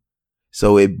known.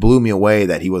 So it blew me away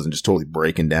that he wasn't just totally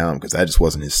breaking down, because that just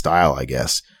wasn't his style, I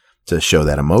guess, to show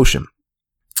that emotion.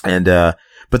 And,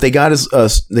 but they got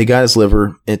his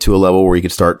liver into a level where he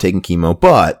could start taking chemo,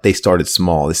 but they started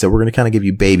small. They said, we're going to kind of give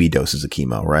you baby doses of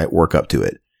chemo, right? Work up to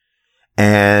it.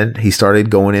 And he started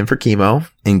going in for chemo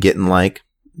and getting like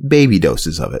baby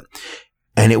doses of it.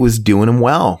 And it was doing him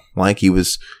well. Like he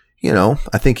was,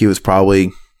 I think he was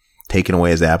probably taking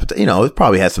away his appetite. It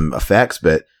probably had some effects,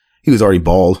 but he was already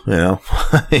bald,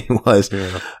 he was.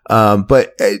 Yeah.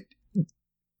 But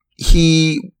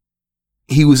he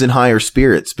was in higher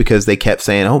spirits because they kept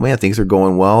saying, oh man, things are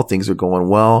going well. Things are going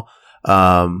well.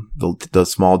 The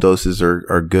small doses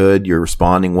are good. You're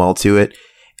responding well to it.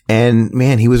 And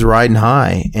man, he was riding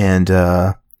high. And,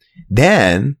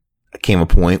 then came a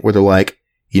point where they're like,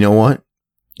 you know what?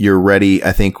 You're ready.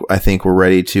 I think we're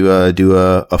ready to, do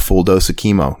a full dose of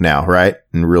chemo now, right?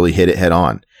 And really hit it head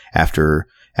on after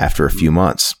a few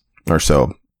months or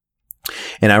so.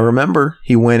 And I remember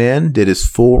he went in, did his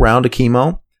full round of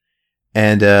chemo.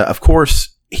 And, of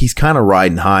course, he's kind of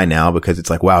riding high now because it's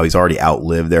like, wow, he's already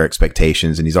outlived their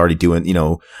expectations, and he's already doing,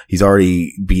 he's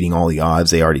already beating all the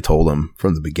odds they already told him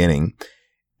from the beginning.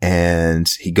 And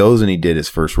he goes and he did his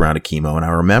first round of chemo. And I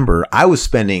remember I was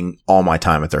spending all my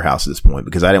time at their house at this point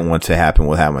because I didn't want it to happen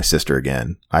with having my sister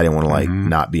again. I didn't want to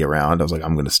not be around. I was like,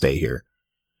 I'm going to stay here.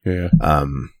 Yeah.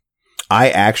 I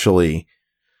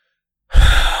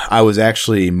was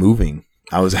actually moving.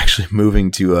 I was actually moving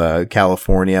to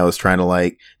California. I was trying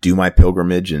to do my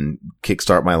pilgrimage and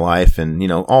kickstart my life,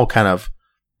 and all kind of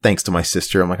thanks to my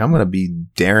sister. I'm like, I'm going to be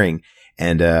daring.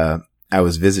 And I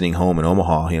was visiting home in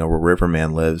Omaha, where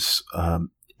Riverman lives,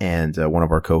 and one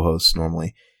of our co-hosts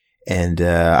normally. And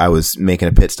I was making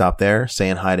a pit stop there,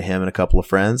 saying hi to him and a couple of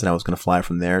friends, and I was going to fly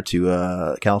from there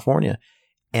to California.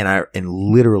 And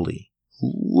literally,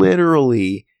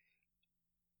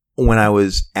 when I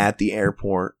was at the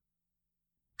airport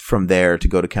from there to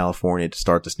go to California to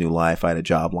start this new life, I had a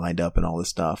job lined up and all this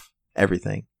stuff,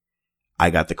 everything. I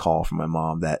got the call from my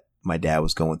mom that my dad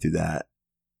was going through that.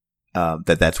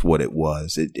 That's what it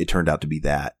was. It turned out to be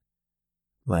that.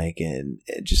 I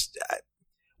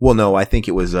think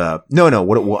it was,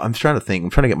 I'm trying to think. I'm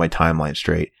trying to get my timeline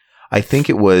straight. I think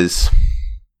it was,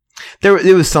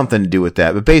 it was something to do with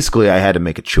that, but basically I had to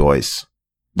make a choice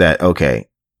that, okay,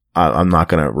 I'm not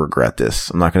going to regret this.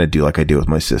 I'm not going to do like I did with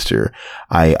my sister.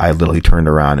 I literally turned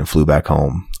around and flew back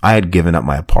home. I had given up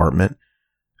my apartment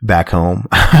back home.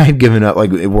 I had given up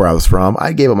where I was from.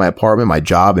 I gave up my apartment, my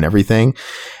job and everything.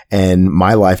 And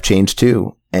my life changed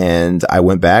too. And I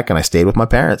went back and I stayed with my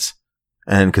parents,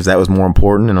 and cause that was more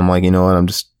important. And I'm like, you know what?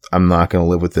 I'm not going to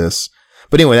live with this.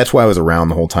 But anyway, that's why I was around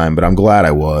the whole time, but I'm glad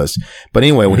I was. But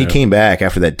anyway, when he came back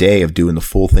after that day of doing the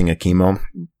full thing of chemo,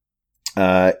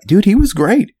 dude, he was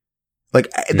great.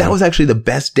 That was actually the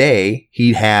best day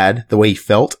he'd had, the way he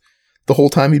felt the whole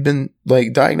time he'd been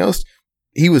diagnosed.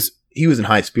 He was in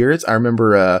high spirits. I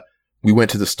remember, we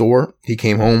went to the store. He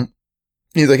came home.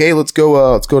 He's like, hey, let's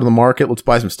go to the market. Let's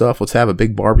buy some stuff. Let's have a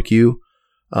big barbecue.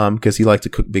 Cause he liked to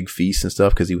cook big feasts and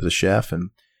stuff cause he was a chef,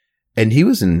 and he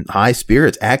was in high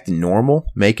spirits, acting normal,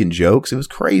 making jokes. It was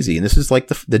crazy. And this is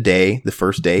the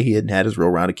first day he had his real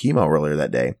round of chemo earlier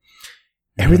that day.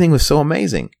 Everything was so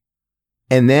amazing.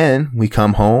 And then we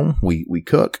come home, we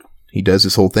cook. He does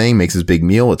this whole thing, makes his big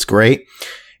meal. It's great.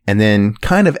 And then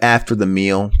kind of after the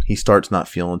meal, he starts not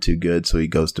feeling too good. So he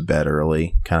goes to bed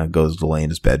early, kind of goes to lay in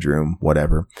his bedroom,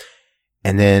 whatever.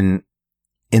 And then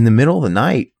in the middle of the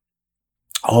night,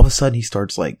 all of a sudden he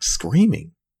starts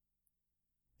screaming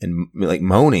and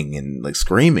moaning and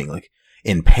screaming,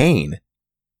 in pain.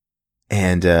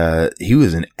 And, he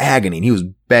was in agony and he was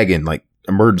begging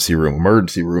emergency room.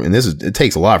 And it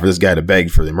takes a lot for this guy to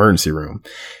beg for the emergency room.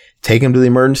 Take him to the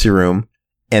emergency room.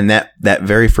 And that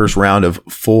very first round of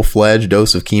full-fledged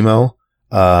dose of chemo,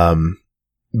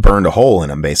 burned a hole in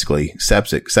him, basically.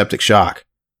 Septic shock.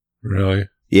 Really?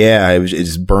 Yeah. It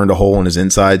just burned a hole in his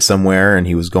inside somewhere, and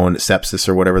he was going to sepsis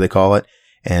or whatever they call it.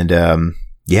 And,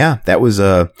 that was,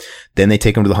 then they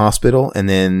take him to the hospital, and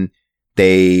then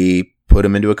they put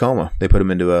him into a coma. They put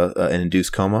him into an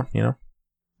induced coma,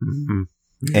 Mm-hmm.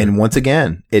 Yeah. And once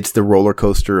again, it's the roller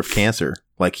coaster of cancer.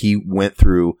 He went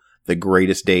through the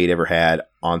greatest day he'd ever had,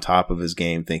 on top of his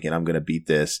game, thinking, I'm going to beat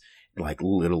this.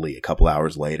 Literally a couple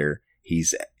hours later,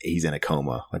 he's in a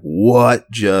coma. What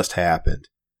just happened?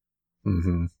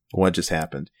 Mm-hmm. What just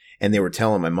happened? And they were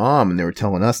telling my mom, and they were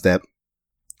telling us that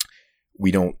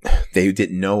they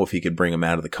didn't know if he could bring him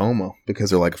out of the coma, because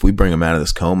they're like, if we bring him out of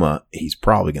this coma, he's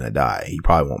probably going to die. He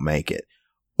probably won't make it.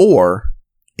 Or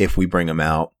if we bring him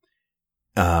out,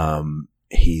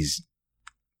 he's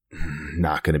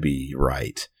not going to be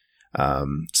right.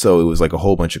 So it was like a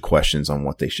whole bunch of questions on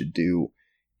what they should do.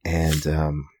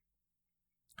 And,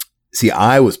 see,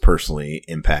 I was personally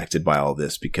impacted by all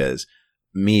this because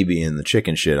me being the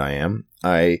chicken shit I am,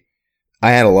 I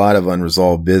had a lot of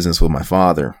unresolved business with my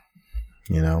father,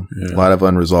 a lot of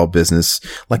unresolved business.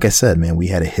 Like I said, man, we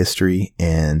had a history,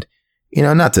 and,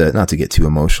 not to get too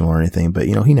emotional or anything, but,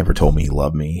 he never told me he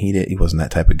loved me. He wasn't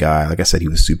that type of guy. Like I said, he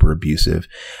was super abusive.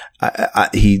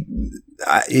 He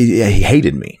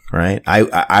hated me, right?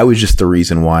 I was just the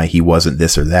reason why he wasn't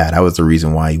this or that. I was the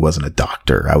reason why he wasn't a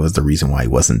doctor. I was the reason why he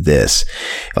wasn't this.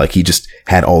 Like, he just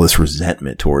had all this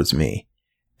resentment towards me.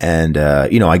 And,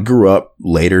 I grew up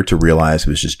later to realize it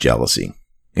was just jealousy.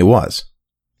 It was.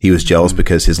 He was jealous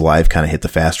because his life kind of hit the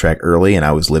fast track early, and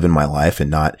I was living my life and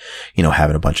not,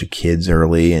 having a bunch of kids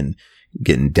early and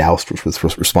getting doused with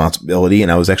responsibility.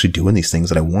 And I was actually doing these things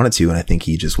that I wanted to. And I think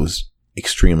he just was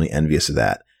extremely envious of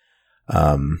that.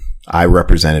 I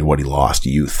represented what he lost,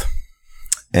 youth.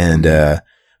 And,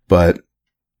 but,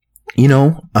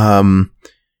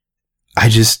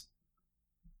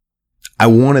 I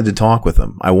wanted to talk with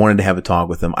him. I wanted to have a talk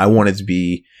with him. I wanted to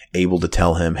be able to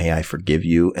tell him, hey, I forgive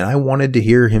you. And I wanted to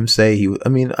hear him say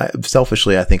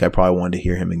selfishly, I think I probably wanted to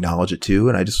hear him acknowledge it too.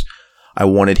 And I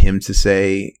wanted him to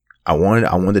say, I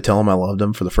wanted to tell him I loved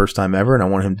him for the first time ever. And I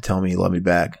wanted him to tell me he loved me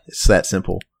back. It's that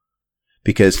simple.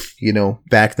 Because,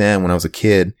 back then when I was a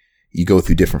kid, you go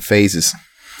through different phases.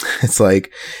 It's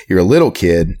like you're a little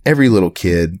kid, every little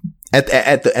kid at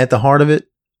the heart of it.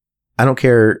 I don't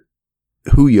care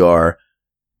who you are.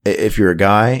 If you're a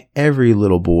guy, every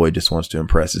little boy just wants to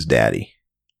impress his daddy.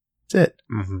 That's it.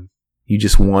 Mm-hmm. You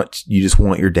just want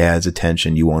your dad's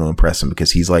attention. You want to impress him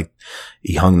because he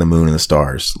hung the moon and the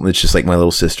stars. It's just like my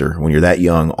little sister. When you're that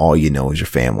young, all you know is your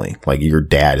family. Like, your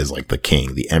dad is like the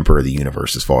king, the emperor of the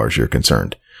universe as far as you're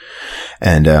concerned.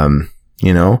 And,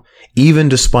 even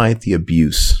despite the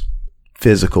abuse,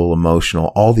 physical,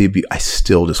 emotional, all the abuse, I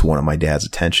still just wanted my dad's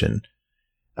attention.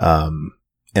 And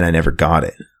I never got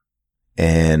it.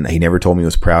 And he never told me he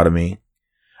was proud of me.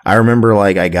 I remember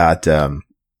I got,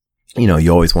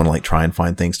 you always want to try and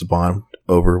find things to bond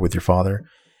over with your father.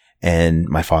 And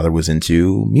my father was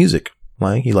into music.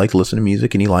 He liked to listen to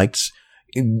music, and he liked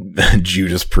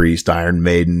Judas Priest, Iron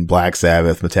Maiden, Black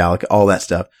Sabbath, Metallica, all that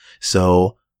stuff.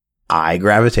 So I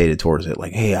gravitated towards it.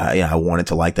 Hey, I wanted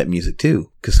to like that music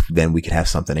too, because then we could have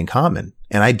something in common.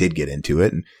 And I did get into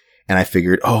it. And I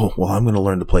figured, oh, well, I'm going to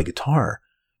learn to play guitar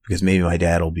because maybe my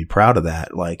dad will be proud of that.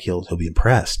 He'll be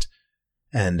impressed.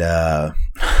 And,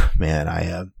 man,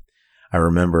 I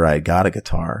remember I got a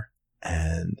guitar,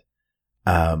 and,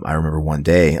 I remember one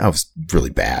day I was really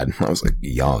bad. I was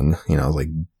young, I was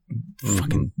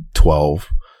fucking 12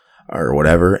 or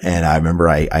whatever. And I remember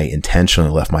I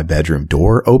intentionally left my bedroom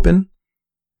door open,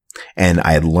 and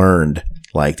I had learned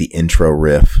the intro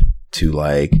riff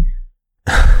to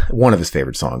one of his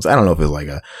favorite songs. I don't know if it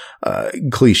was a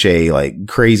cliche,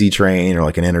 Crazy Train or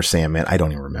an Enter Sandman. I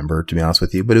don't even remember, to be honest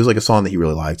with you, but it was a song that he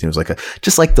really liked. And it was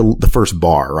just the first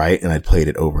bar, right? And I played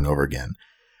it over and over again.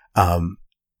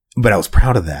 But I was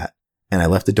proud of that. And I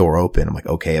left the door open. I'm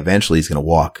okay, eventually he's going to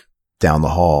walk down the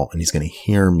hall and he's going to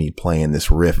hear me playing this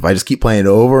riff. If I just keep playing it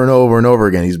over and over and over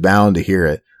again, he's bound to hear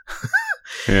it.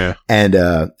 Yeah. And,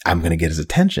 I'm going to get his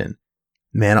attention.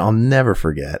 Man, I'll never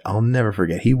forget.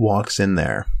 He walks in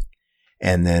there,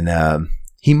 and then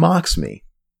he mocks me.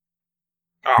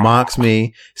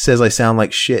 Says I sound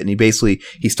like shit, and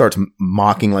he starts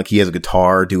mocking he has a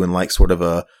guitar, doing sort of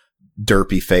a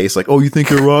derpy face, oh, you think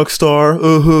you're a rock star?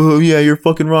 Yeah, you're a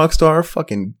fucking rock star.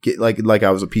 Fucking get like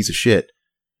I was a piece of shit.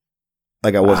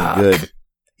 I wasn't good.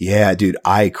 Yeah, dude,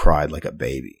 I cried like a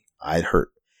baby. I'd hurt.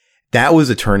 That was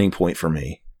a turning point for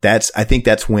me. I think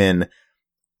that's when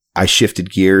I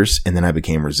shifted gears, and then I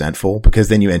became resentful, because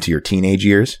then you enter your teenage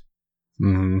years.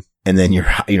 Mm-hmm. And then your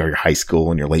high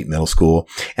school and your late middle school.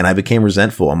 And I became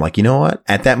resentful. I'm you know what?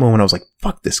 At that moment, I was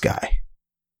fuck this guy.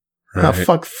 Right.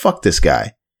 Oh, fuck this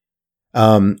guy.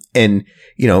 And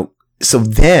so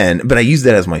then, but I used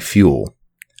that as my fuel.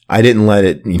 I didn't let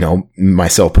it,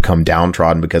 myself become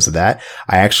downtrodden because of that.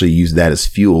 I actually used that as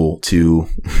fuel to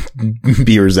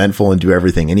be resentful and do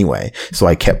everything anyway. So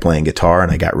I kept playing guitar,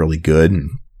 and I got really good, and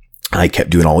I kept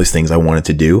doing all these things I wanted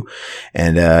to do,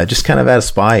 and, just kind of out of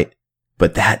spite.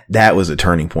 But that was a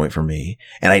turning point for me.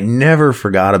 And I never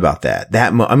forgot about that.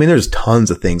 There's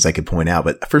tons of things I could point out,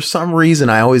 but for some reason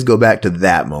I always go back to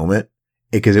that moment,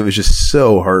 because it was just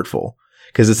so hurtful.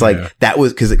 Cause it's like, that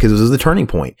was, cause it was the turning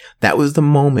point. That was the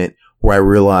moment where I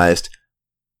realized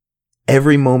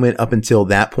every moment up until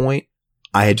that point,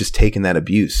 I had just taken that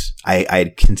abuse. I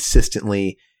had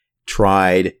consistently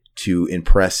tried to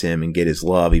impress him and get his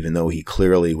love, even though he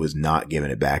clearly was not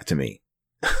giving it back to me.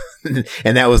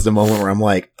 And that was the moment where I'm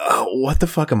like, oh, what the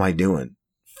fuck am I doing?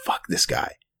 Fuck this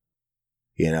guy.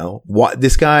 You know, what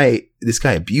this guy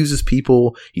abuses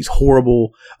people. He's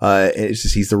horrible. It's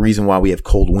just, he's the reason why we have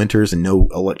cold winters and no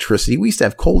electricity. We used to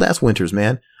have cold ass winters,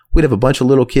 man. We'd have a bunch of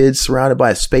little kids surrounded by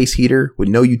a space heater with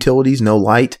no utilities, no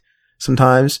light,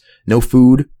 sometimes no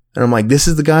food. And I'm like, this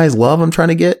is the guy's love I'm trying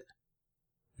to get.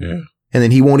 Yeah. And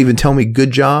then he won't even tell me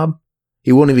good job.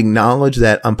 He won't even acknowledge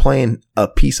that I'm playing a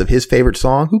piece of his favorite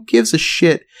song. Who gives a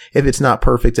shit if it's not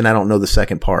perfect and I don't know the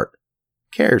second part?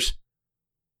 Who cares?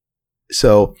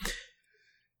 So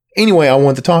anyway, I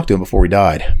wanted to talk to him before he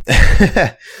died.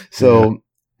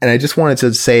 And I just wanted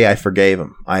to say I forgave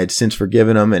him. I had since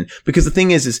forgiven him. And because the thing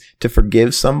is to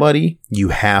forgive somebody, you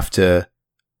have to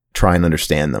try and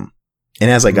understand them.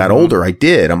 And as I got older, I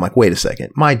did. I'm like, wait a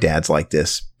second. My dad's like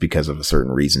this because of a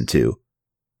certain reason too.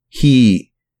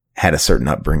 He had a certain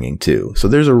upbringing too. So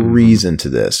there's a reason to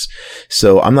this.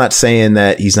 So I'm not saying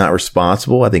that he's not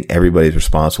responsible. I think everybody's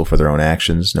responsible for their own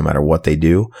actions, no matter what they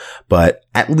do. But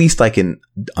at least I can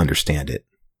understand it.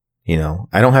 You know,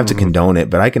 I don't have to condone it,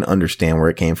 but I can understand where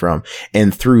it came from.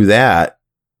 And through that,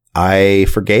 I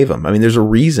forgave him. I mean, there's a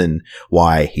reason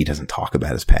why he doesn't talk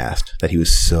about his past, that he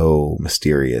was so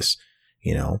mysterious,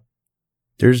 you know.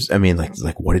 There's, I mean,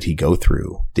 like what did he go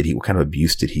through? What kind of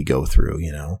abuse did he go through,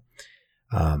 you know?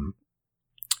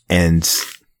 And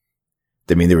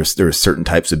I mean, there was certain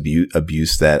types of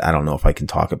abuse that I don't know if I can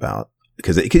talk about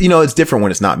because you know, it's different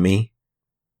when it's not me.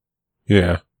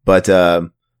 Yeah. But,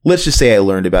 let's just say I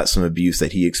learned about some abuse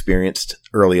that he experienced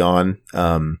early on.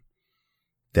 You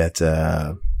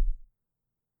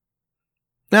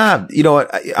know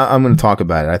what? I'm going to talk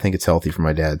about it. I think it's healthy for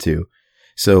my dad too.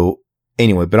 So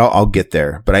anyway, but I'll get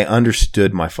there. But I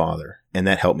understood my father, and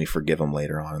that helped me forgive him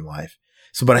later on in life.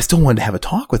 So, but I still wanted to have a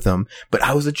talk with him, but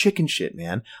I was a chicken shit,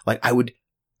 man. Like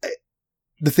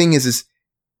the thing is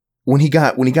when he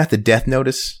got the death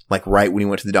notice, like right when he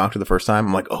went to the doctor the first time,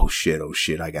 I'm like, oh shit.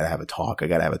 I gotta have a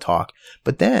talk.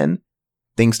 But then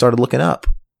things started looking up.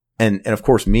 And of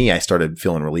course I started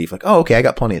feeling relief. Like, oh, okay, I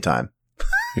got plenty of time.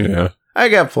 Yeah. I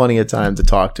got plenty of time to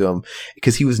talk to him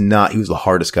because he was the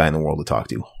hardest guy in the world to talk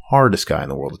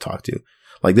to.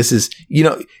 Like this is, you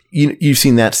know, you've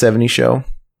seen that 70s show.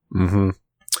 Mm-hmm.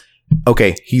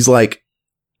 Okay. He's like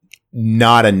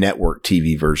not a network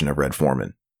TV version of Red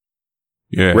Foreman.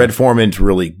 Yeah. Red Foreman's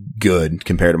really good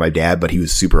compared to my dad, but he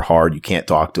was super hard. You can't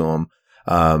talk to him.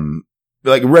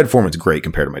 Like Red Foreman's great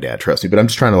compared to my dad, trust me, but I'm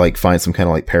just trying to like find some kind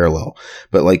of like parallel,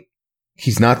 but like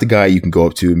he's not the guy you can go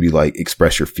up to and be like,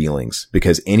 express your feelings,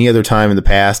 because any other time in the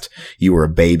past, you were a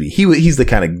baby. He's the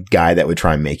kind of guy that would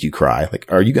try and make you cry. Like,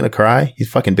 are you going to cry? He's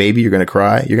fucking baby. You're going to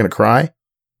cry. You're going to cry.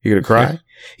 You're going to cry.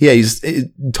 Yeah, he's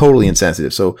totally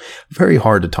insensitive. So very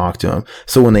hard to talk to him.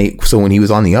 So when he was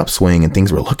on the upswing and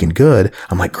things were looking good,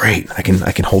 I'm like, great, I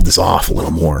can hold this off a little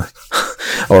more,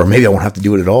 or maybe I won't have to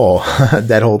do it at all.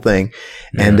 That whole thing.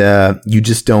 Yeah. And, you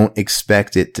just don't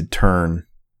expect it to turn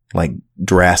like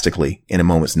drastically in a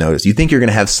moment's notice. You think you're going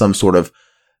to have some sort of,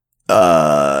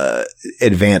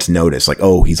 advance notice, like,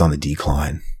 oh, he's on the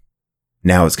decline.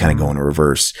 Now it's kind of going to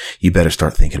reverse. You better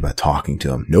start thinking about talking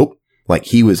to him. Nope. Like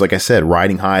he was, like I said,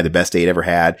 riding high, the best day he'd ever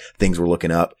had. Things were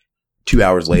looking up. 2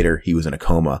 hours later, he was in a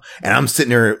coma. And I'm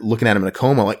sitting there looking at him in a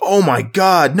coma like, oh my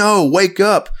God, no, wake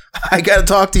up. I got to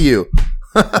talk to you.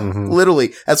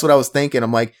 Literally. That's what I was thinking.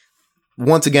 I'm like,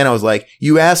 once again, I was like,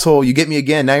 you asshole, you get me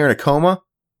again. Now you're in a coma.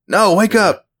 No, wake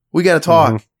up. We got to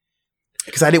talk.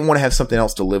 Because I didn't want to have something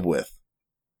else to live with.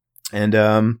 And,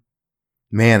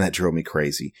 man, that drove me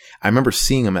crazy. I remember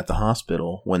seeing him at the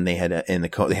hospital when they had they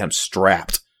had him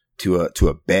strapped to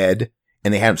a bed,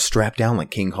 and they had him strapped down like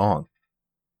King Kong.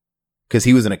 Cause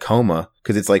he was in a coma.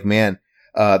 Cause it's like, man,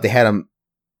 they had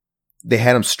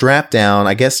him strapped down,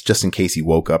 I guess just in case he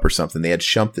woke up or something. They had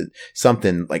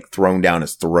something like thrown down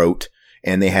his throat,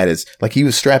 and they had he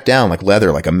was strapped down like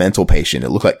leather, like a mental patient.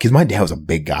 It looked like, cause my dad was a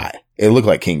big guy. It looked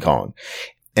like King Kong.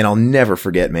 And I'll never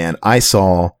forget, man, I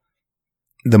saw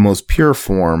the most pure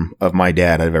form of my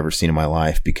dad I've ever seen in my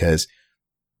life, because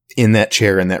in that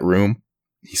chair, in that room,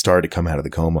 he started to come out of the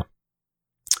coma.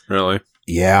 Really?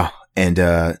 Yeah.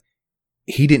 And,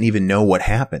 he didn't even know what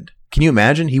happened. Can you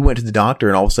imagine? He went to the doctor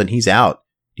and all of a sudden he's out.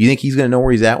 Do you think he's going to know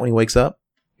where he's at when he wakes up?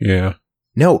 Yeah.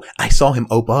 No, I saw him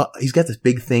open up. He's got this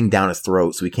big thing down his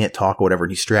throat, so he can't talk or whatever.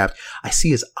 And he's strapped. I see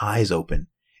his eyes open,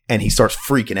 And he starts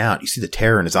freaking out. You see the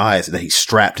terror in his eyes, and then he's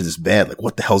strapped to this bed. Like,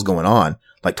 what the hell's going on?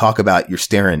 Like, talk about you're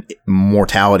staring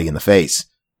mortality in the face.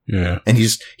 Yeah. And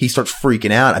he starts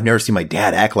freaking out. I've never seen my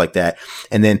dad act like that.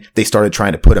 And then they started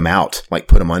trying to put him out, like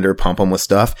put him under, pump him with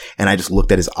stuff. And I just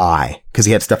looked at his eye because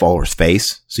he had stuff all over his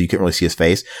face. So you couldn't really see his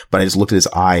face, but I just looked at his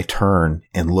eye turn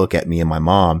and look at me and my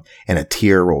mom, and a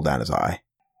tear rolled down his eye.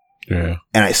 Yeah.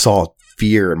 And I saw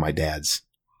fear in my dad's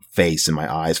face and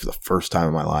my eyes for the first time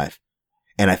in my life.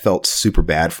 And I felt super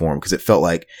bad for him because it felt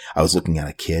like I was looking at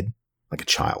a kid, like a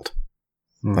child,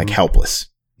 like helpless.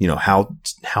 You know, how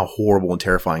horrible and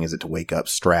terrifying is it to wake up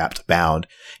strapped, bound?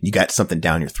 You got something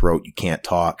down your throat. You can't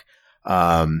talk.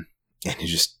 And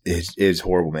it is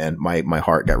horrible, man. My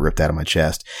heart got ripped out of my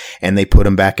chest, and they put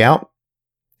him back out,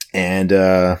 and,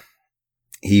 that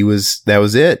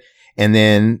was it. And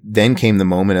then came the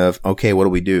moment of, okay, what do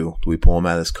we do? Do we pull him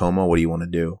out of this coma? What do you want to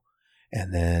do?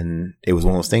 And then it was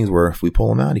one of those things where if we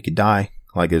pull him out, he could die.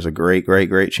 Like, there's a great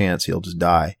chance he'll just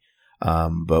die.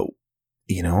 But,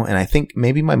 you know, and I think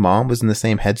maybe my mom was in the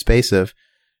same headspace of,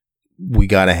 we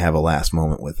got to have a last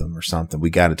moment with him or something. We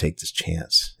got to take this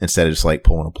chance instead of just like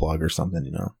pulling a plug or something,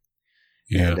 you know?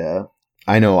 Yeah. And,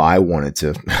 I know I wanted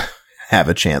to have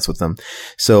a chance with him.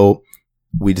 So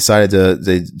we decided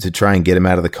to try and get him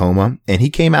out of the coma, and he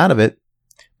came out of it,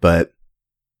 but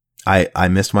I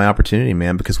missed my opportunity,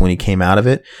 man, because when he came out of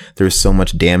it, there was so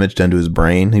much damage done to his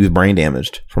brain. He was brain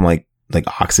damaged from like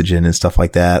oxygen and stuff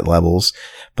like that levels.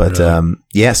 But,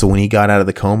 yeah, so when he got out of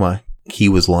the coma, he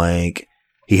was like,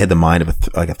 he had the mind of a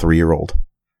 3-year-old.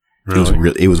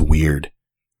 Really? It was weird.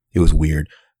 It was weird.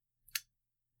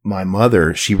 My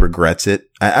mother, she regrets it.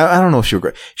 I don't know if she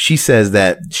regrets. She says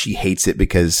that she hates it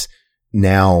because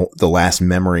now the last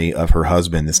memory of her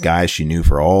husband, this guy she knew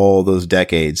for all those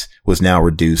decades, was now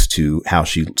reduced to how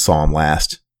she saw him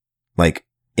last, like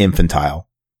infantile.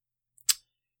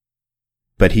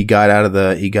 But he got out of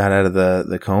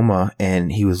the coma,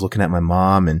 and he was looking at my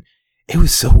mom, and it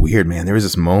was so weird, man. There was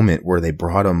this moment where they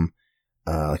brought him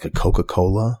like a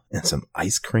Coca-Cola and some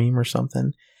ice cream or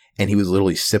something, and he was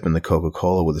literally sipping the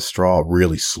Coca-Cola with a straw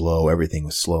really slow. Everything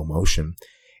was slow motion.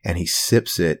 And he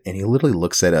sips it, and he literally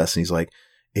looks at us, and he's like,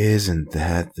 "Isn't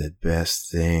that the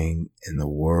best thing in the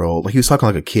world?" Like, he was talking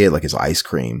like a kid, like his ice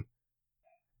cream.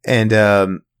 And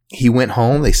he went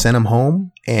home. They sent him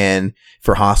home, and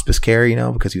for hospice care, you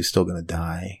know, because he was still going to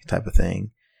die, type of thing.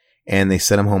 And they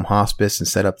sent him home hospice and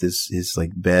set up his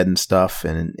like bed and stuff,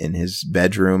 and in his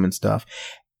bedroom and stuff.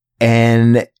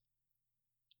 And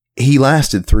he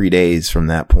lasted 3 days from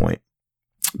that point.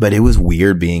 But it was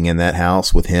weird being in that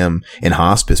house with him in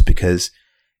hospice because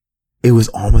it was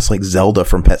almost like Zelda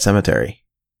from Pet Sematary.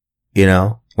 You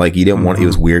know, like he didn't want, it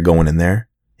was weird going in there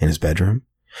in his bedroom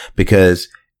because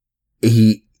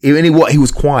he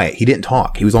was quiet. He didn't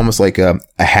talk. He was almost like a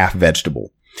half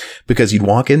vegetable because you'd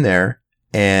walk in there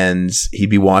and he'd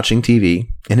be watching TV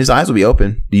and his eyes would be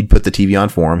open. You'd put the TV on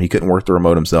for him. He couldn't work the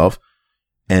remote himself.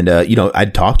 And, you know,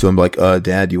 I'd talk to him like,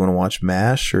 Dad, do you want to watch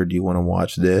MASH or do you want to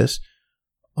watch this?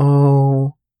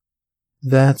 Oh,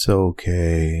 that's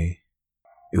okay.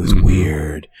 It was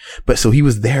weird. But so he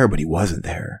was there, but he wasn't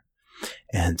there.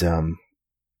 And,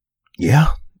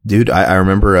 yeah, dude, I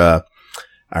remember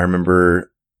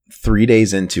 3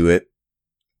 days into it,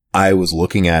 I was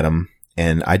looking at him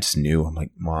and I just knew, I'm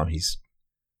like, Mom,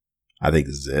 I think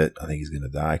this is it. I think he's going to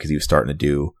die. Cause he was starting to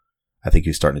do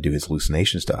his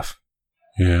hallucination stuff.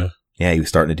 Yeah. Yeah, he was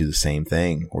starting to do the same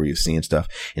thing where he was seeing stuff.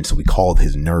 And so we called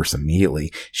his nurse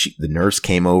immediately. The nurse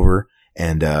came over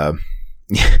and,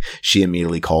 she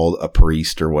immediately called a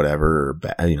priest or whatever,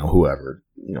 or, you know, whoever,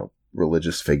 you know,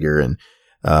 religious figure and,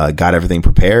 got everything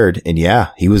prepared. And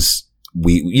yeah, you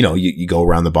know, you go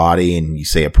around the body and you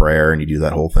say a prayer and you do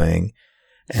that whole thing.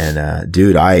 And,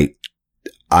 dude,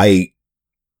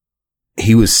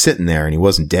 he was sitting there and he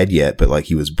wasn't dead yet, but like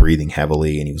he was breathing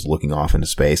heavily and he was looking off into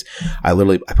space. I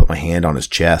put my hand on his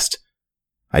chest.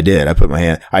 I did. I could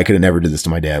have never did this to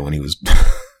my dad when he was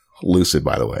lucid,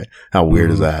 by the way. How weird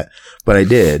is that? But I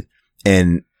did.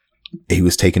 And he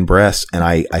was taking breaths and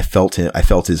I felt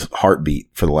his heartbeat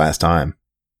for the last time.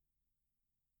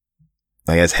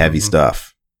 Like that's heavy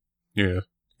stuff. Yeah.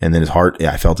 And then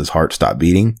I felt his heart stop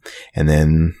beating and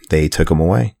then they took him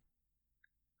away.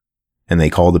 And they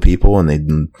called the people and they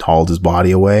hauled his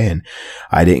body away. And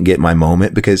I didn't get my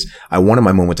moment because I wanted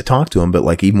my moment to talk to him. But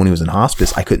like even when he was in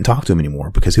hospice, I couldn't talk to him anymore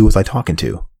because who was I talking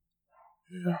to?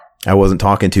 Yeah. I wasn't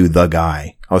talking to the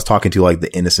guy. I was talking to like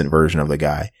the innocent version of the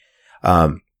guy.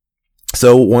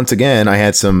 So once again, I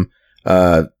had some,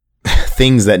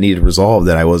 things that needed resolved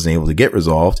that I wasn't able to get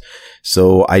resolved.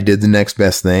 So I did the next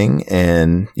best thing.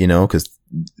 And, you know, cause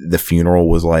the funeral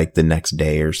was like the next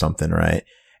day or something, right?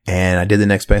 And I did the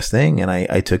next best thing, and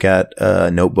I took out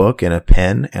a notebook and a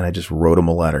pen, and I just wrote him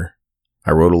a letter.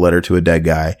 I wrote a letter to a dead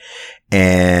guy,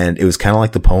 and it was kind of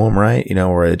like the poem, right? You know,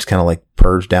 where it's kind of like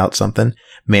purged out something.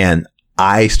 Man,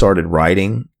 I started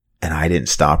writing, and I didn't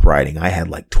stop writing. I had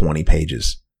like 20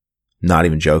 pages. Not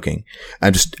even joking. I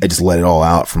just let it all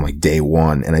out from like day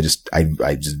one. And I just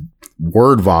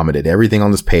word vomited everything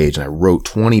on this page. And I wrote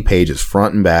 20 pages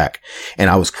front and back, and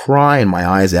I was crying my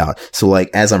eyes out. So like,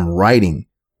 as I'm writing,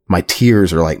 my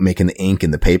tears are like making the ink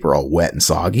in the paper all wet and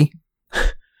soggy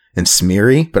and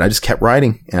smeary, but I just kept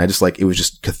writing, and I just like, it was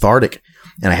just cathartic.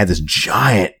 And I had this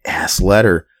giant ass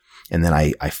letter, and then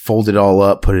I folded it all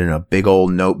up, put it in a big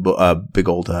old notebook,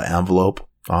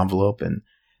 envelope. And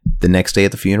the next day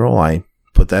at the funeral, I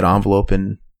put that envelope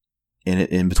in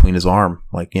between his arm.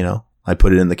 Like, you know, I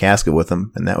put it in the casket with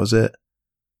him, and that was it.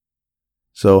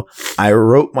 So I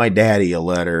wrote my daddy a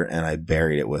letter, and I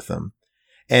buried it with him,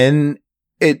 and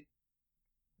it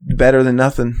better than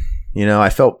nothing. You know, I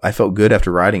felt good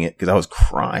after writing it, because I was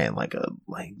crying like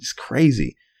just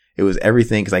crazy. It was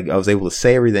everything, because I was able to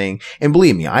say everything. And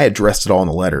believe me, I addressed it all in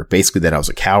the letter. Basically that I was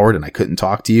a coward and I couldn't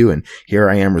talk to you. And here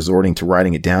I am resorting to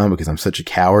writing it down because I'm such a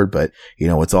coward. But, you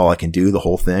know, it's all I can do, the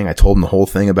whole thing. I told him the whole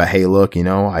thing about, hey, look, you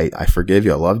know, I forgive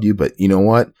you. I loved you. But you know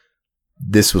what?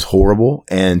 This was horrible.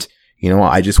 And, you know,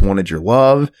 I just wanted your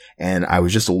love. And I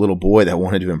was just a little boy that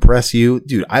wanted to impress you.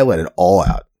 Dude, I let it all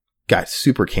out. Got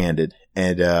super candid.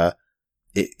 And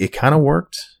it kind of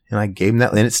worked. And I gave him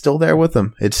that, and it's still there with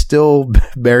him. It's still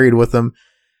buried with him.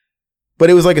 But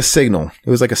it was like a signal. It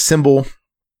was like a symbol.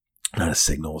 Not a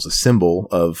signal. It was a symbol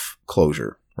of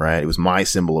closure, right? It was my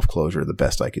symbol of closure, the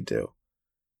best I could do.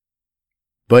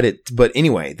 But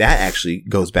anyway, that actually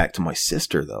goes back to my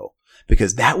sister, though,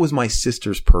 because that was my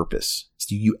sister's purpose.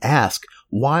 So you ask,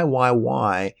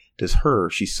 why does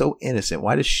she's so innocent.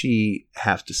 Why does she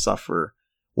have to suffer?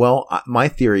 Well, my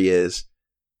theory is,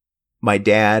 my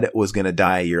dad was going to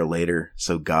die a year later,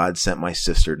 so God sent my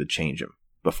sister to change him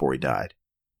before he died,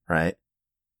 right?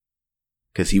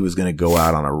 Because he was going to go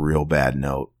out on a real bad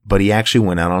note, but he actually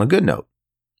went out on a good note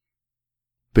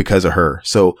because of her.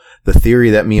 So the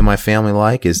theory that me and my family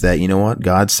like is that, you know what?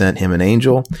 God sent him an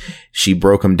angel. She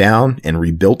broke him down and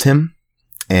rebuilt him,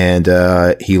 and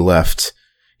he left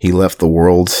the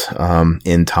world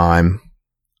in time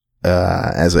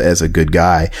as a good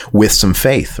guy with some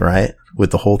faith, right?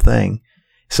 With the whole thing.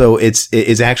 So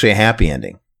it's actually a happy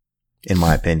ending, in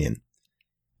my opinion.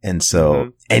 And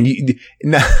so, and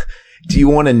do you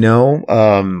want to know,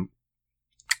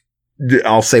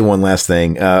 I'll say one last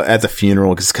thing, at the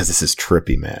funeral, cause this is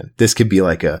trippy, man. This could be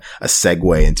like a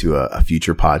segue into a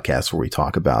future podcast where we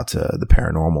talk about the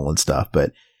paranormal and stuff.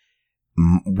 But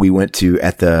we went to,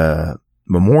 at the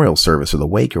memorial service or the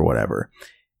wake or whatever,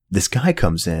 this guy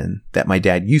comes in that my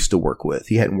dad used to work with.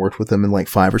 He hadn't worked with him in like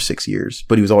 5 or 6 years,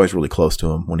 but he was always really close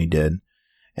to him when he did.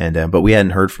 And, but we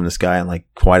hadn't heard from this guy in like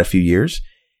quite a few years.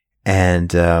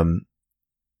 And,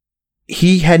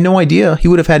 he had no idea. He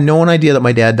would have had no idea that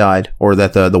my dad died or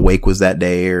that the wake was that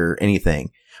day or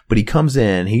anything. But he comes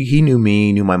in, he knew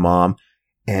me, knew my mom,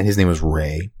 and his name was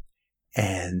Ray.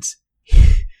 And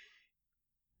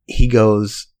he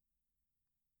goes,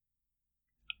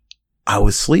 I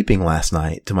was sleeping last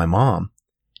night, to my mom.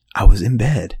 I was in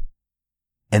bed.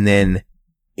 And then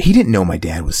he didn't know my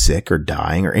dad was sick or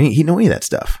dying or he didn't know any of that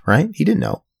stuff, right? He didn't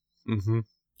know. Mm-hmm.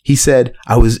 He said,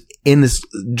 I was in this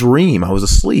dream. I was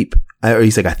asleep.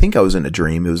 He's like, I think I was in a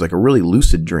dream. It was like a really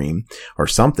lucid dream or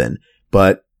something.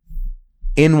 But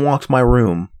in walked my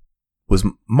room was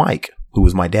Mike, who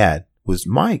was my dad, was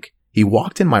Mike. He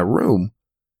walked in my room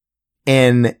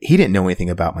and he didn't know anything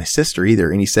about my sister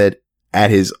either. And he said,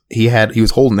 he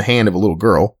was holding the hand of a little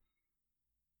girl,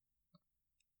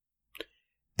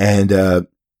 and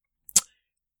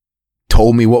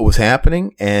told me what was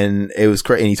happening, and it was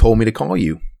crazy. And he told me to call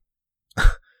you.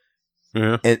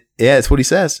 Yeah, and yeah, that's what he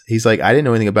says. He's like, I didn't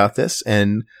know anything about this,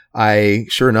 and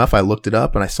sure enough, I looked it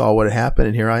up and I saw what had happened,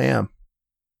 and here I am.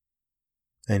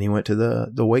 And he went to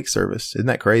the wake service. Isn't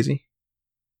that crazy?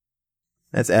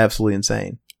 That's absolutely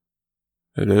insane.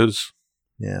 It is.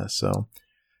 Yeah. So.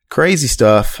 Crazy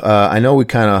stuff. I know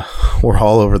we're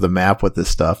all over the map with this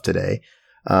stuff today.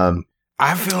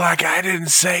 I feel like I didn't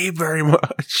say very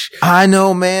much. I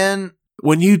know, man.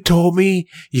 When you told me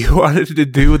you wanted to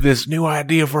do this new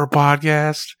idea for a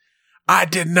podcast, I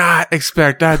did not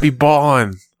expect I'd be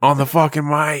bawling on the fucking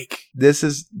mic.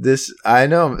 I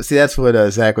know. See, that's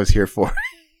what Zach was here for.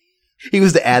 He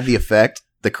was to add the effect,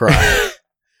 the cry.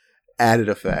 Added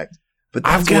effect. But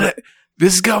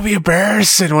This is gonna be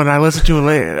embarrassing when I listen to it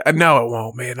later. No, it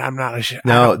won't, man. I'm not a shit.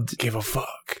 No, I don't give a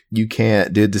fuck. You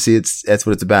can't, dude. To see, that's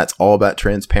what it's about. It's all about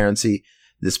transparency.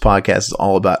 This podcast is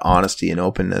all about honesty and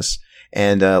openness.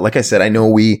 And like I said, I know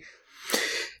we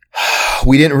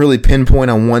didn't really pinpoint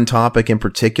on one topic in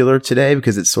particular today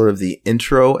because it's sort of the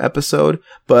intro episode.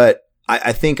 But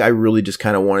I think I really just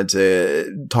kind of wanted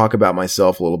to talk about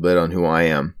myself a little bit on who I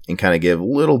am and kind of give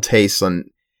little tastes on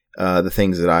the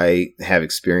things that I have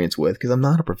experience with, because I'm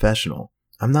not a professional.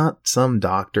 I'm not some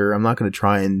doctor. I'm not going to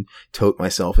try and tote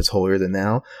myself as holier than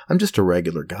thou. I'm just a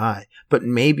regular guy. But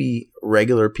maybe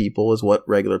regular people is what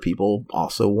regular people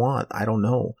also want. I don't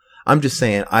know. I'm just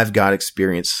saying I've got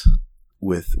experience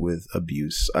with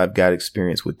abuse. I've got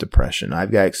experience with depression.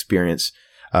 I've got experience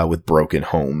with broken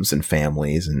homes and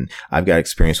families, and I've got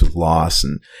experience with loss.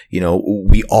 And,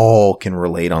 we all can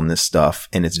relate on this stuff,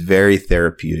 and it's very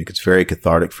therapeutic. It's very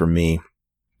cathartic for me.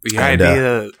 The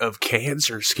idea of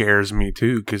cancer scares me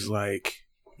too, because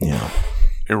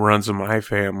it runs in my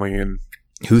family, and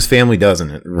whose family doesn't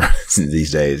it runs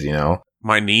these days?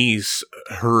 My niece,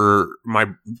 my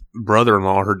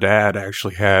brother-in-law, her dad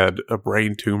actually had a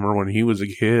brain tumor when he was a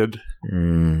kid.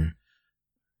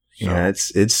 Yeah,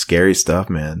 it's scary stuff,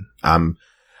 man. I'm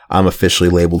officially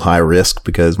labeled high risk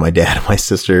because my dad and my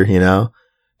sister,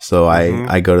 so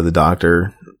I go to the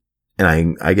doctor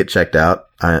and I get checked out.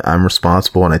 I'm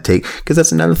responsible, and because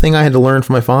that's another thing I had to learn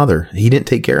from my father. He didn't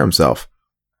take care of himself.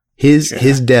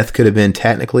 His death could have been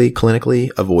technically,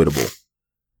 clinically avoidable,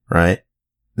 right?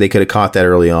 They could have caught that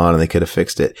early on and they could have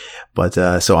fixed it. But,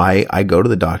 so I go to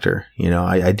the doctor,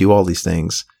 I do all these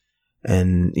things,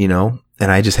 and,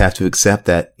 and I just have to accept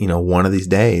that, one of these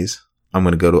days I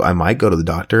might go to the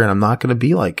doctor, and I'm not going to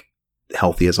be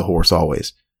healthy as a horse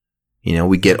always.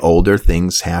 We get older,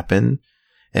 things happen.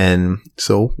 And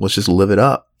so let's just live it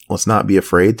up. Let's not be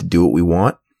afraid to do what we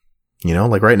want.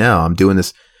 Like right now, I'm doing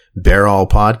this Bear All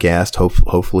podcast,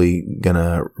 hopefully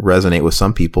gonna resonate with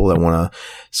some people that want to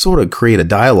sort of create a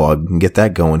dialogue and get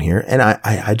that going here. And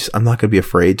I'm not gonna be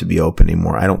afraid to be open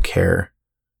anymore. I don't care,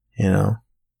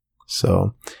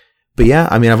 so, but yeah,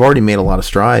 I mean, I've already made a lot of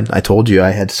stride. I told you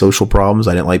I had social problems.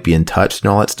 I didn't like being touched and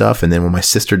all that stuff. And then when my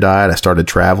sister died, I started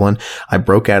traveling. I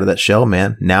broke out of that shell,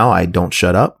 man. Now I don't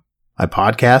shut up. I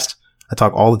podcast. I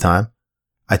talk all the time.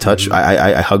 I touch,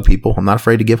 I hug people. I'm not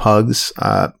afraid to give hugs.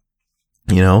 I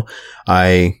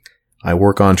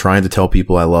work on trying to tell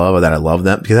people I love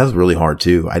them, because that was really hard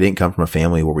too. I didn't come from a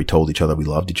family where we told each other we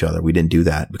loved each other. We didn't do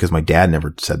that because my dad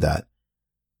never said that.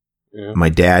 Yeah. My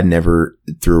dad never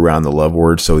threw around the love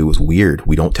word, so it was weird.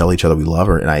 We don't tell each other we love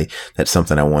her, and that's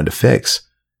something I wanted to fix.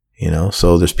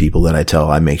 So there's people that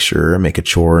I make a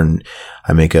chore, and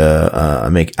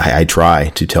I try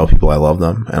to tell people I love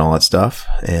them and all that stuff.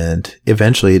 And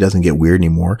eventually it doesn't get weird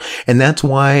anymore. And that's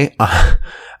why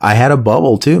I had a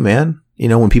bubble too, man.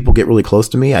 When people get really close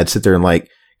to me, I'd sit there and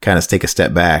kind of take a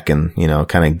step back and,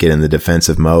 kind of get in the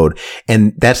defensive mode.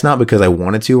 And that's not because I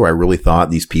wanted to, or I really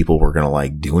thought these people were going to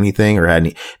do anything or had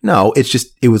any. No, it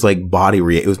was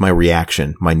it was my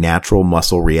reaction, my natural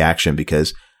muscle reaction,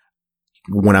 because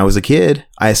when I was a kid,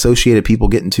 I associated people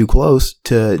getting too close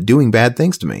to doing bad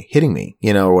things to me, hitting me,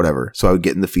 or whatever. So I would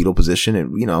get in the fetal position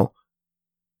and,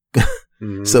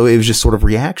 so it was just sort of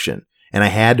reaction. And I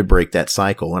had to break that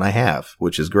cycle, and I have,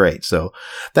 which is great. So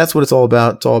that's what it's all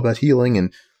about. It's all about healing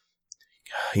and,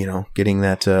 getting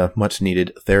that much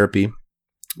needed therapy.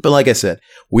 But like I said,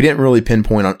 we didn't really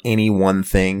pinpoint on any one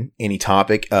thing, any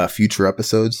topic. Future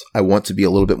episodes, I want to be a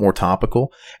little bit more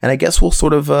topical. And I guess we'll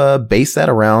sort of base that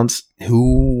around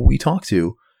who we talk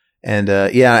to. And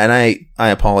and I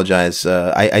apologize.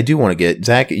 I do want to get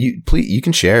Zach. You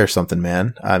can share something,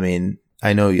 man. I mean,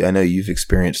 I know you've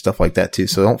experienced stuff like that too,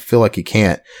 so don't feel like you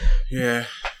can't. Yeah.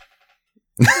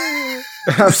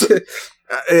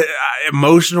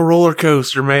 Emotional roller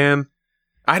coaster, man.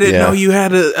 I didn't know you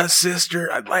had a sister.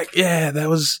 That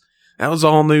was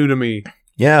all new to me.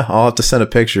 Yeah, I'll have to send a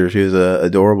picture. She was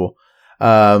adorable.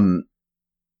 You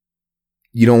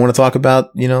don't want to talk about,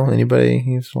 anybody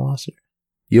who's lost her?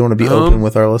 You don't want to be open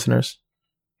with our listeners?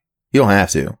 You don't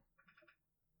have to.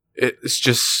 It's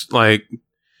just similar.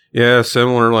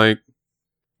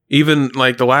 Even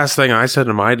the last thing I said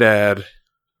to my dad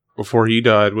before he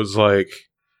died was the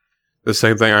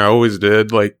same thing I always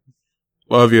did.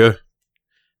 Love you.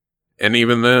 And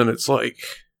even then, it's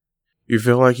you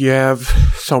feel like you have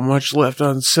so much left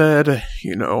unsaid,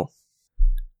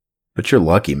 But you're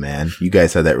lucky, man. You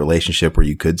guys had that relationship where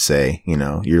you could say,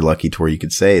 you're lucky to where you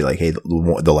could say, hey,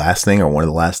 the last thing or one of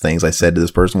the last things I said to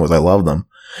this person was I love them.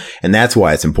 And that's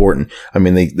why it's important. I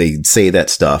mean, they say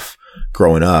that stuff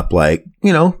growing up,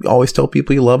 always tell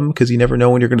people you love them because you never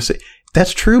know when you're going to say.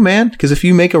 That's true, man. Because if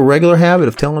you make a regular habit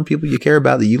of telling people you care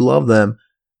about, that you love them,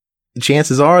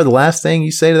 chances are the last thing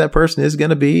you say to that person is going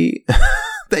to be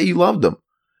that you loved them.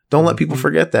 Don't let people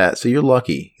forget that. So you're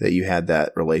lucky that you had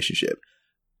that relationship.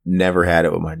 Never had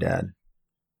it with my dad.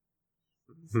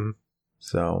 Mm-hmm.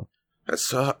 So That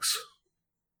sucks.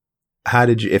 how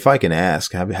did you, if I can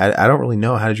ask, I don't really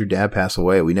know. How did your dad pass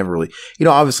away? We never really,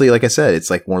 obviously, like I said, it's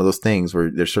like one of those things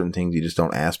where there's certain things you just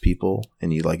don't ask people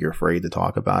and you're afraid to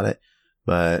talk about it.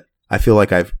 But I feel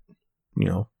like I've,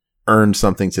 earned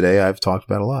something today. I've talked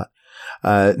about a lot.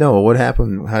 No, what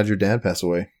happened? How did your dad pass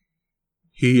away?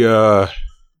 He had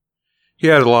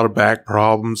a lot of back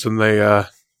problems, and they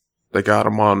got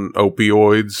him on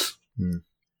opioids,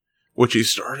 which he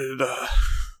started,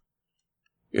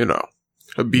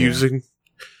 abusing.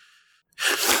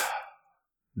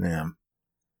 Yeah.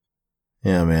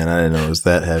 Yeah, man, I didn't know it was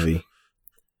that heavy.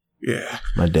 Yeah.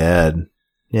 My dad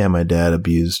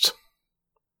abused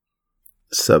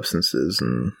substances,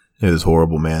 and it was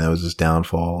horrible, man. That was his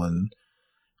downfall. And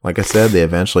like I said, they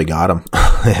eventually got him.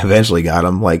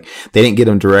 Like, they didn't get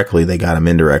him directly. They got him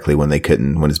indirectly when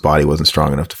his body wasn't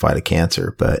strong enough to fight a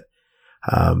cancer. But,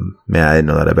 man, I didn't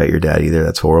know that about your dad either.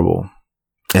 That's horrible.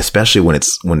 Especially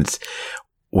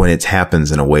when it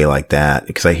happens in a way like that,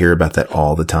 because I hear about that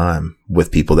all the time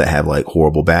with people that have like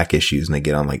horrible back issues and they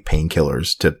get on like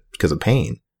painkillers because of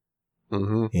pain,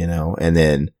 and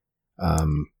then,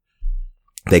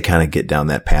 they kind of get down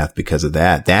that path because of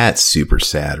that. That's super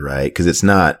sad, right? Because it's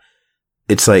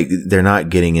like they're not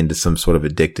getting into some sort of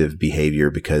addictive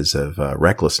behavior because of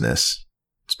recklessness.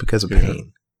 It's because of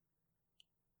pain.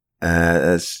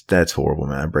 That's horrible,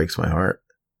 man. It breaks my heart.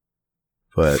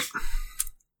 But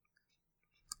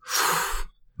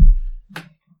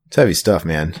it's heavy stuff,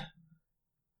 man.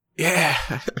 Yeah.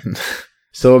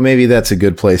 So maybe that's a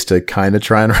good place to kind of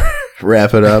try and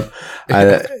wrap it up.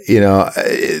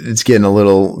 It's getting a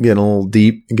little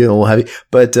deep, getting a little heavy.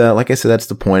 But like I said, that's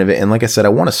the point of it. And like I said, I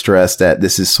want to stress that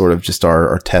this is sort of just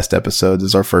our test episode. This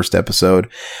is our first episode.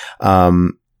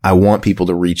 I want people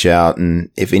to reach out, and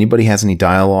if anybody has any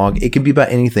dialogue, it can be about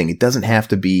anything. It doesn't have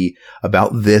to be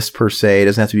about this per se. It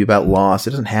doesn't have to be about loss. It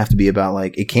doesn't have to be about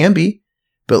it can be,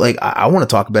 but I want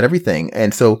to talk about everything.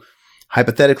 And so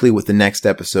hypothetically with the next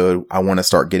episode, I want to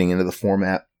start getting into the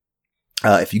format.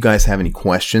 If you guys have any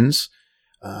questions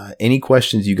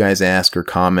you guys ask or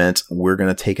comment, we're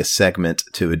going to take a segment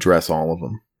to address all of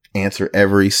them, answer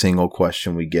every single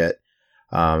question we get,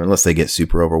 unless they get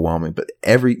super overwhelming, but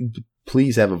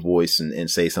please have a voice and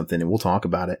say something, and we'll talk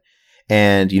about it.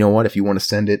 And you know what? If you want to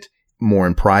send it more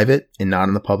in private and not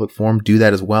in the public forum, do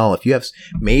that as well. If you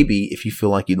feel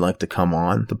like you'd like to come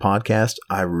on the podcast,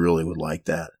 I really would like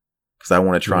that, because I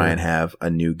want to try and have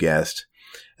a new guest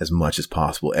as much as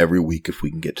possible every week if we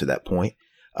can get to that point.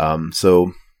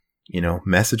 So,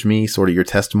 message me sort of your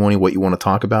testimony, what you want to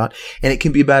talk about. And it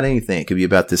can be about anything. It could be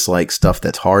about this stuff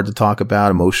that's hard to talk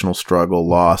about, emotional struggle,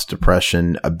 loss,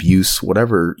 depression, abuse,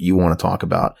 whatever you want to talk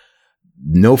about.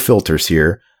 No filters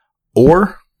here.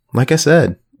 Or, like I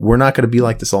said, we're not going to be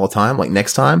like this all the time. Like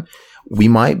next time, we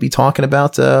might be talking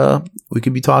about, we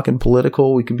could be talking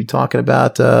political. We could be talking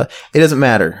about, it doesn't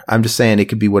matter. I'm just saying it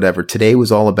could be whatever. Today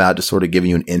was all about just sort of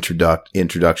giving you an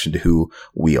introduction to who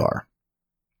we are.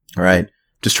 All right.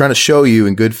 Just trying to show you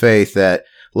in good faith that,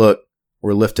 look,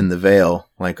 we're lifting the veil.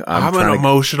 I'm an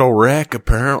emotional wreck,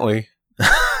 apparently.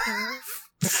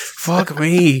 Fuck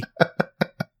me.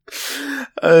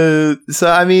 So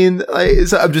I'm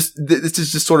just, this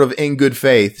is just sort of in good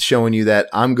faith showing you that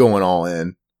I'm going all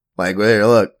in. Hey,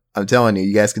 look, I'm telling you,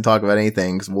 you guys can talk about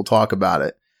anything because we'll talk about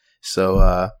it.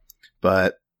 So,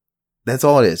 but that's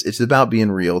all it is. It's about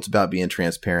being real. It's about being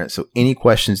transparent. So any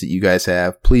questions that you guys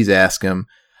have, please ask them.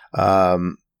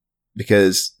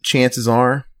 Because chances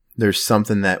are there's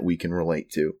something that we can relate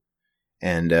to.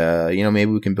 And,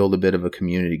 maybe we can build a bit of a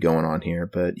community going on here.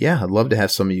 But yeah, I'd love to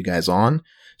have some of you guys on.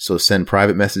 So send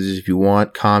private messages if you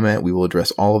want, comment. We will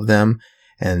address all of them.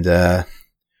 And,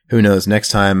 who knows? Next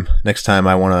time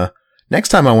I want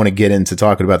to get into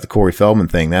talking about the Corey Feldman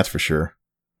thing. That's for sure.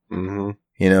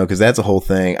 Mm-hmm. Cause that's a whole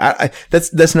thing.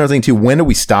 That's another thing too. When do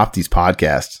we stop these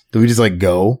podcasts? Do we just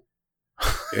go?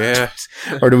 Yeah.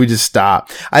 Or do we just stop?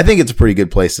 I think it's a pretty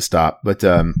good place to stop, but,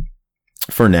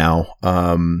 for now,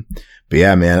 but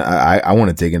yeah, man, I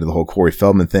want to dig into the whole Corey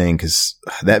Feldman thing, cause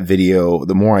that video,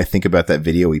 the more I think about that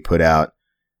video he put out,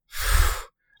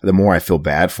 the more I feel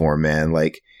bad for him, man.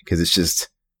 Cause it's just,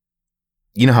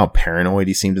 how paranoid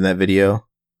he seemed in that video.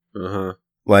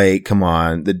 Come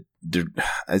on.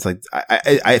 It's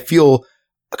I feel,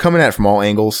 coming at it from all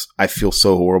angles, I feel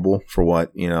so horrible for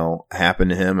what,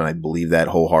 happened to him. And I believe that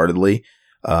wholeheartedly.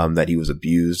 that he was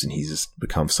abused and he's just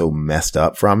become so messed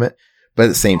up from it. But at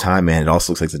the same time, man, it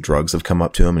also looks like the drugs have come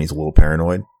up to him and he's a little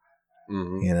paranoid,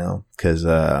 you know, cause,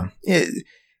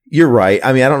 you're right.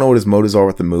 I mean, I don't know what his motives are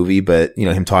with the movie, but you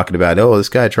know, him talking about, oh, this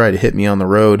guy tried to hit me on the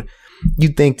road.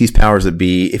 You'd think these powers that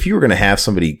be, if you were going to have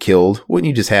somebody killed, wouldn't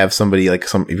you just have somebody like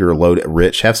if you're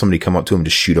rich, have somebody come up to him and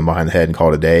just shoot him behind the head and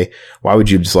call it a day? Why would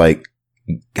you just like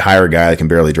hire a guy that can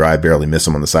barely drive, barely miss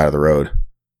him on the side of the road?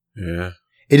 Yeah.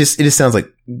 It just sounds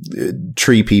like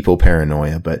tree people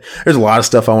paranoia, but there's a lot of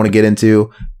stuff I want to get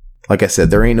into. Like I said,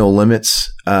 there ain't no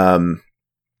limits.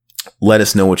 Let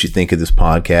us know what you think of this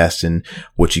podcast and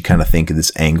what you kind of think of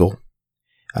this angle.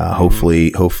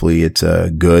 Hopefully it's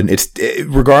good.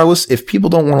 Regardless, if people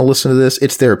don't want to listen to this,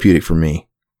 it's therapeutic for me.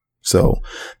 So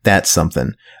that's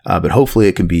something. But hopefully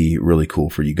it can be really cool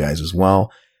for you guys as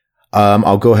well.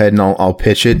 I'll go ahead and I'll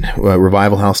pitch it.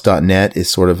 Revivalhouse.net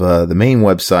is sort of the main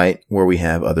website where we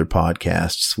have other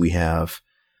podcasts. We have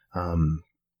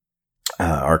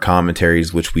our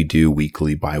commentaries, which we do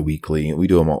weekly, bi-weekly. We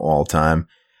do them all the time.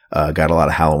 Got a lot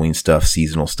of Halloween stuff,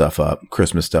 seasonal stuff up,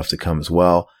 Christmas stuff to come as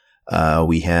well.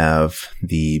 We have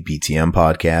the BTM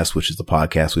podcast, which is the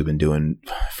podcast we've been doing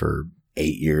for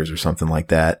 8 years or something like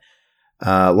that.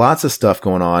 Lots of stuff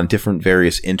going on, different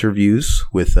various interviews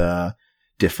with,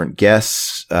 different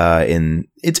guests,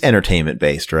 it's entertainment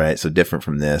based, right? So different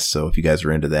from this. So if you guys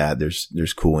are into that,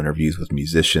 there's cool interviews with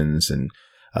musicians and,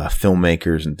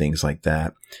 filmmakers and things like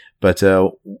that. But,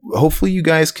 hopefully you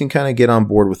guys can kind of get on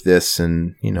board with this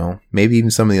and, you know, maybe even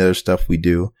some of the other stuff we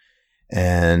do.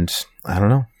 And I don't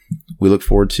know. We look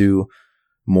forward to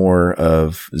more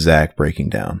of Zach breaking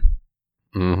down.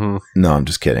 Mm-hmm. No, I'm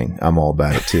just kidding. I'm all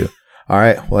about it too. All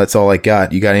right. Well, that's all I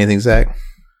got. You got anything, Zach?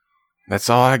 That's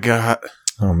all I got.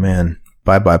 Oh man.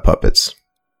 Bye-bye puppets.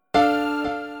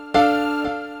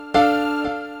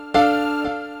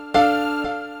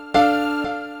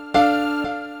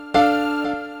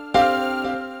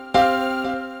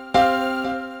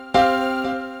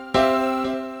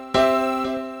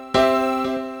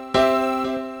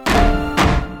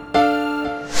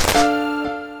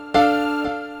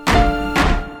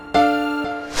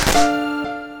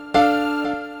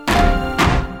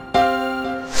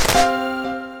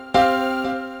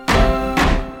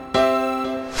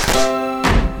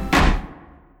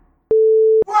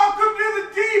 Welcome to the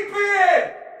Deep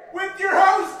End with your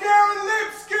host Darren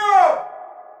Lipscomb.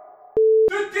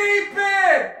 The Deep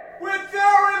End with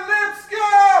Darren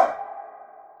Lipscomb.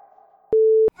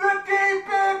 The Deep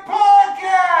End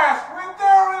Podcast with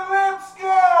Darren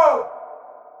Lipscomb.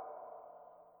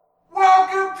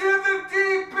 Welcome to the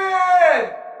Deep End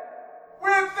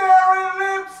with Darren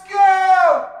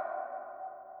Lipscomb.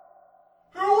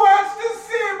 Who wants to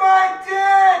see my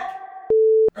dick?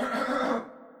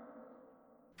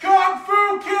 Kung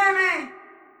Fu Kenny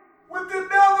with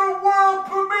another world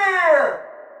premiere.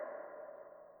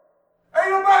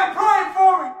 Ain't nobody praying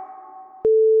for me.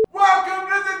 Welcome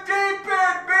to the Deep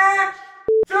End, bitch.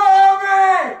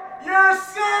 Tommy, your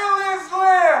sailor's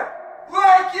lip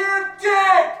like your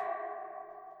dick.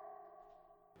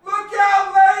 Look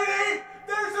out, lady.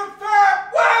 There's a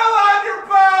fat whale on your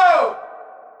boat.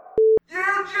 You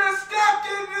just stepped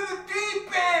into the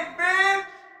deep end, bitch.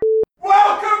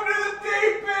 Welcome to the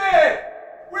Deep End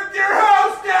with your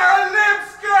host, Darren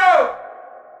Lipscomb.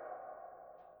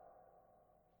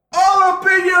 All up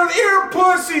in your ear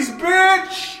pussies,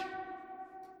 bitch.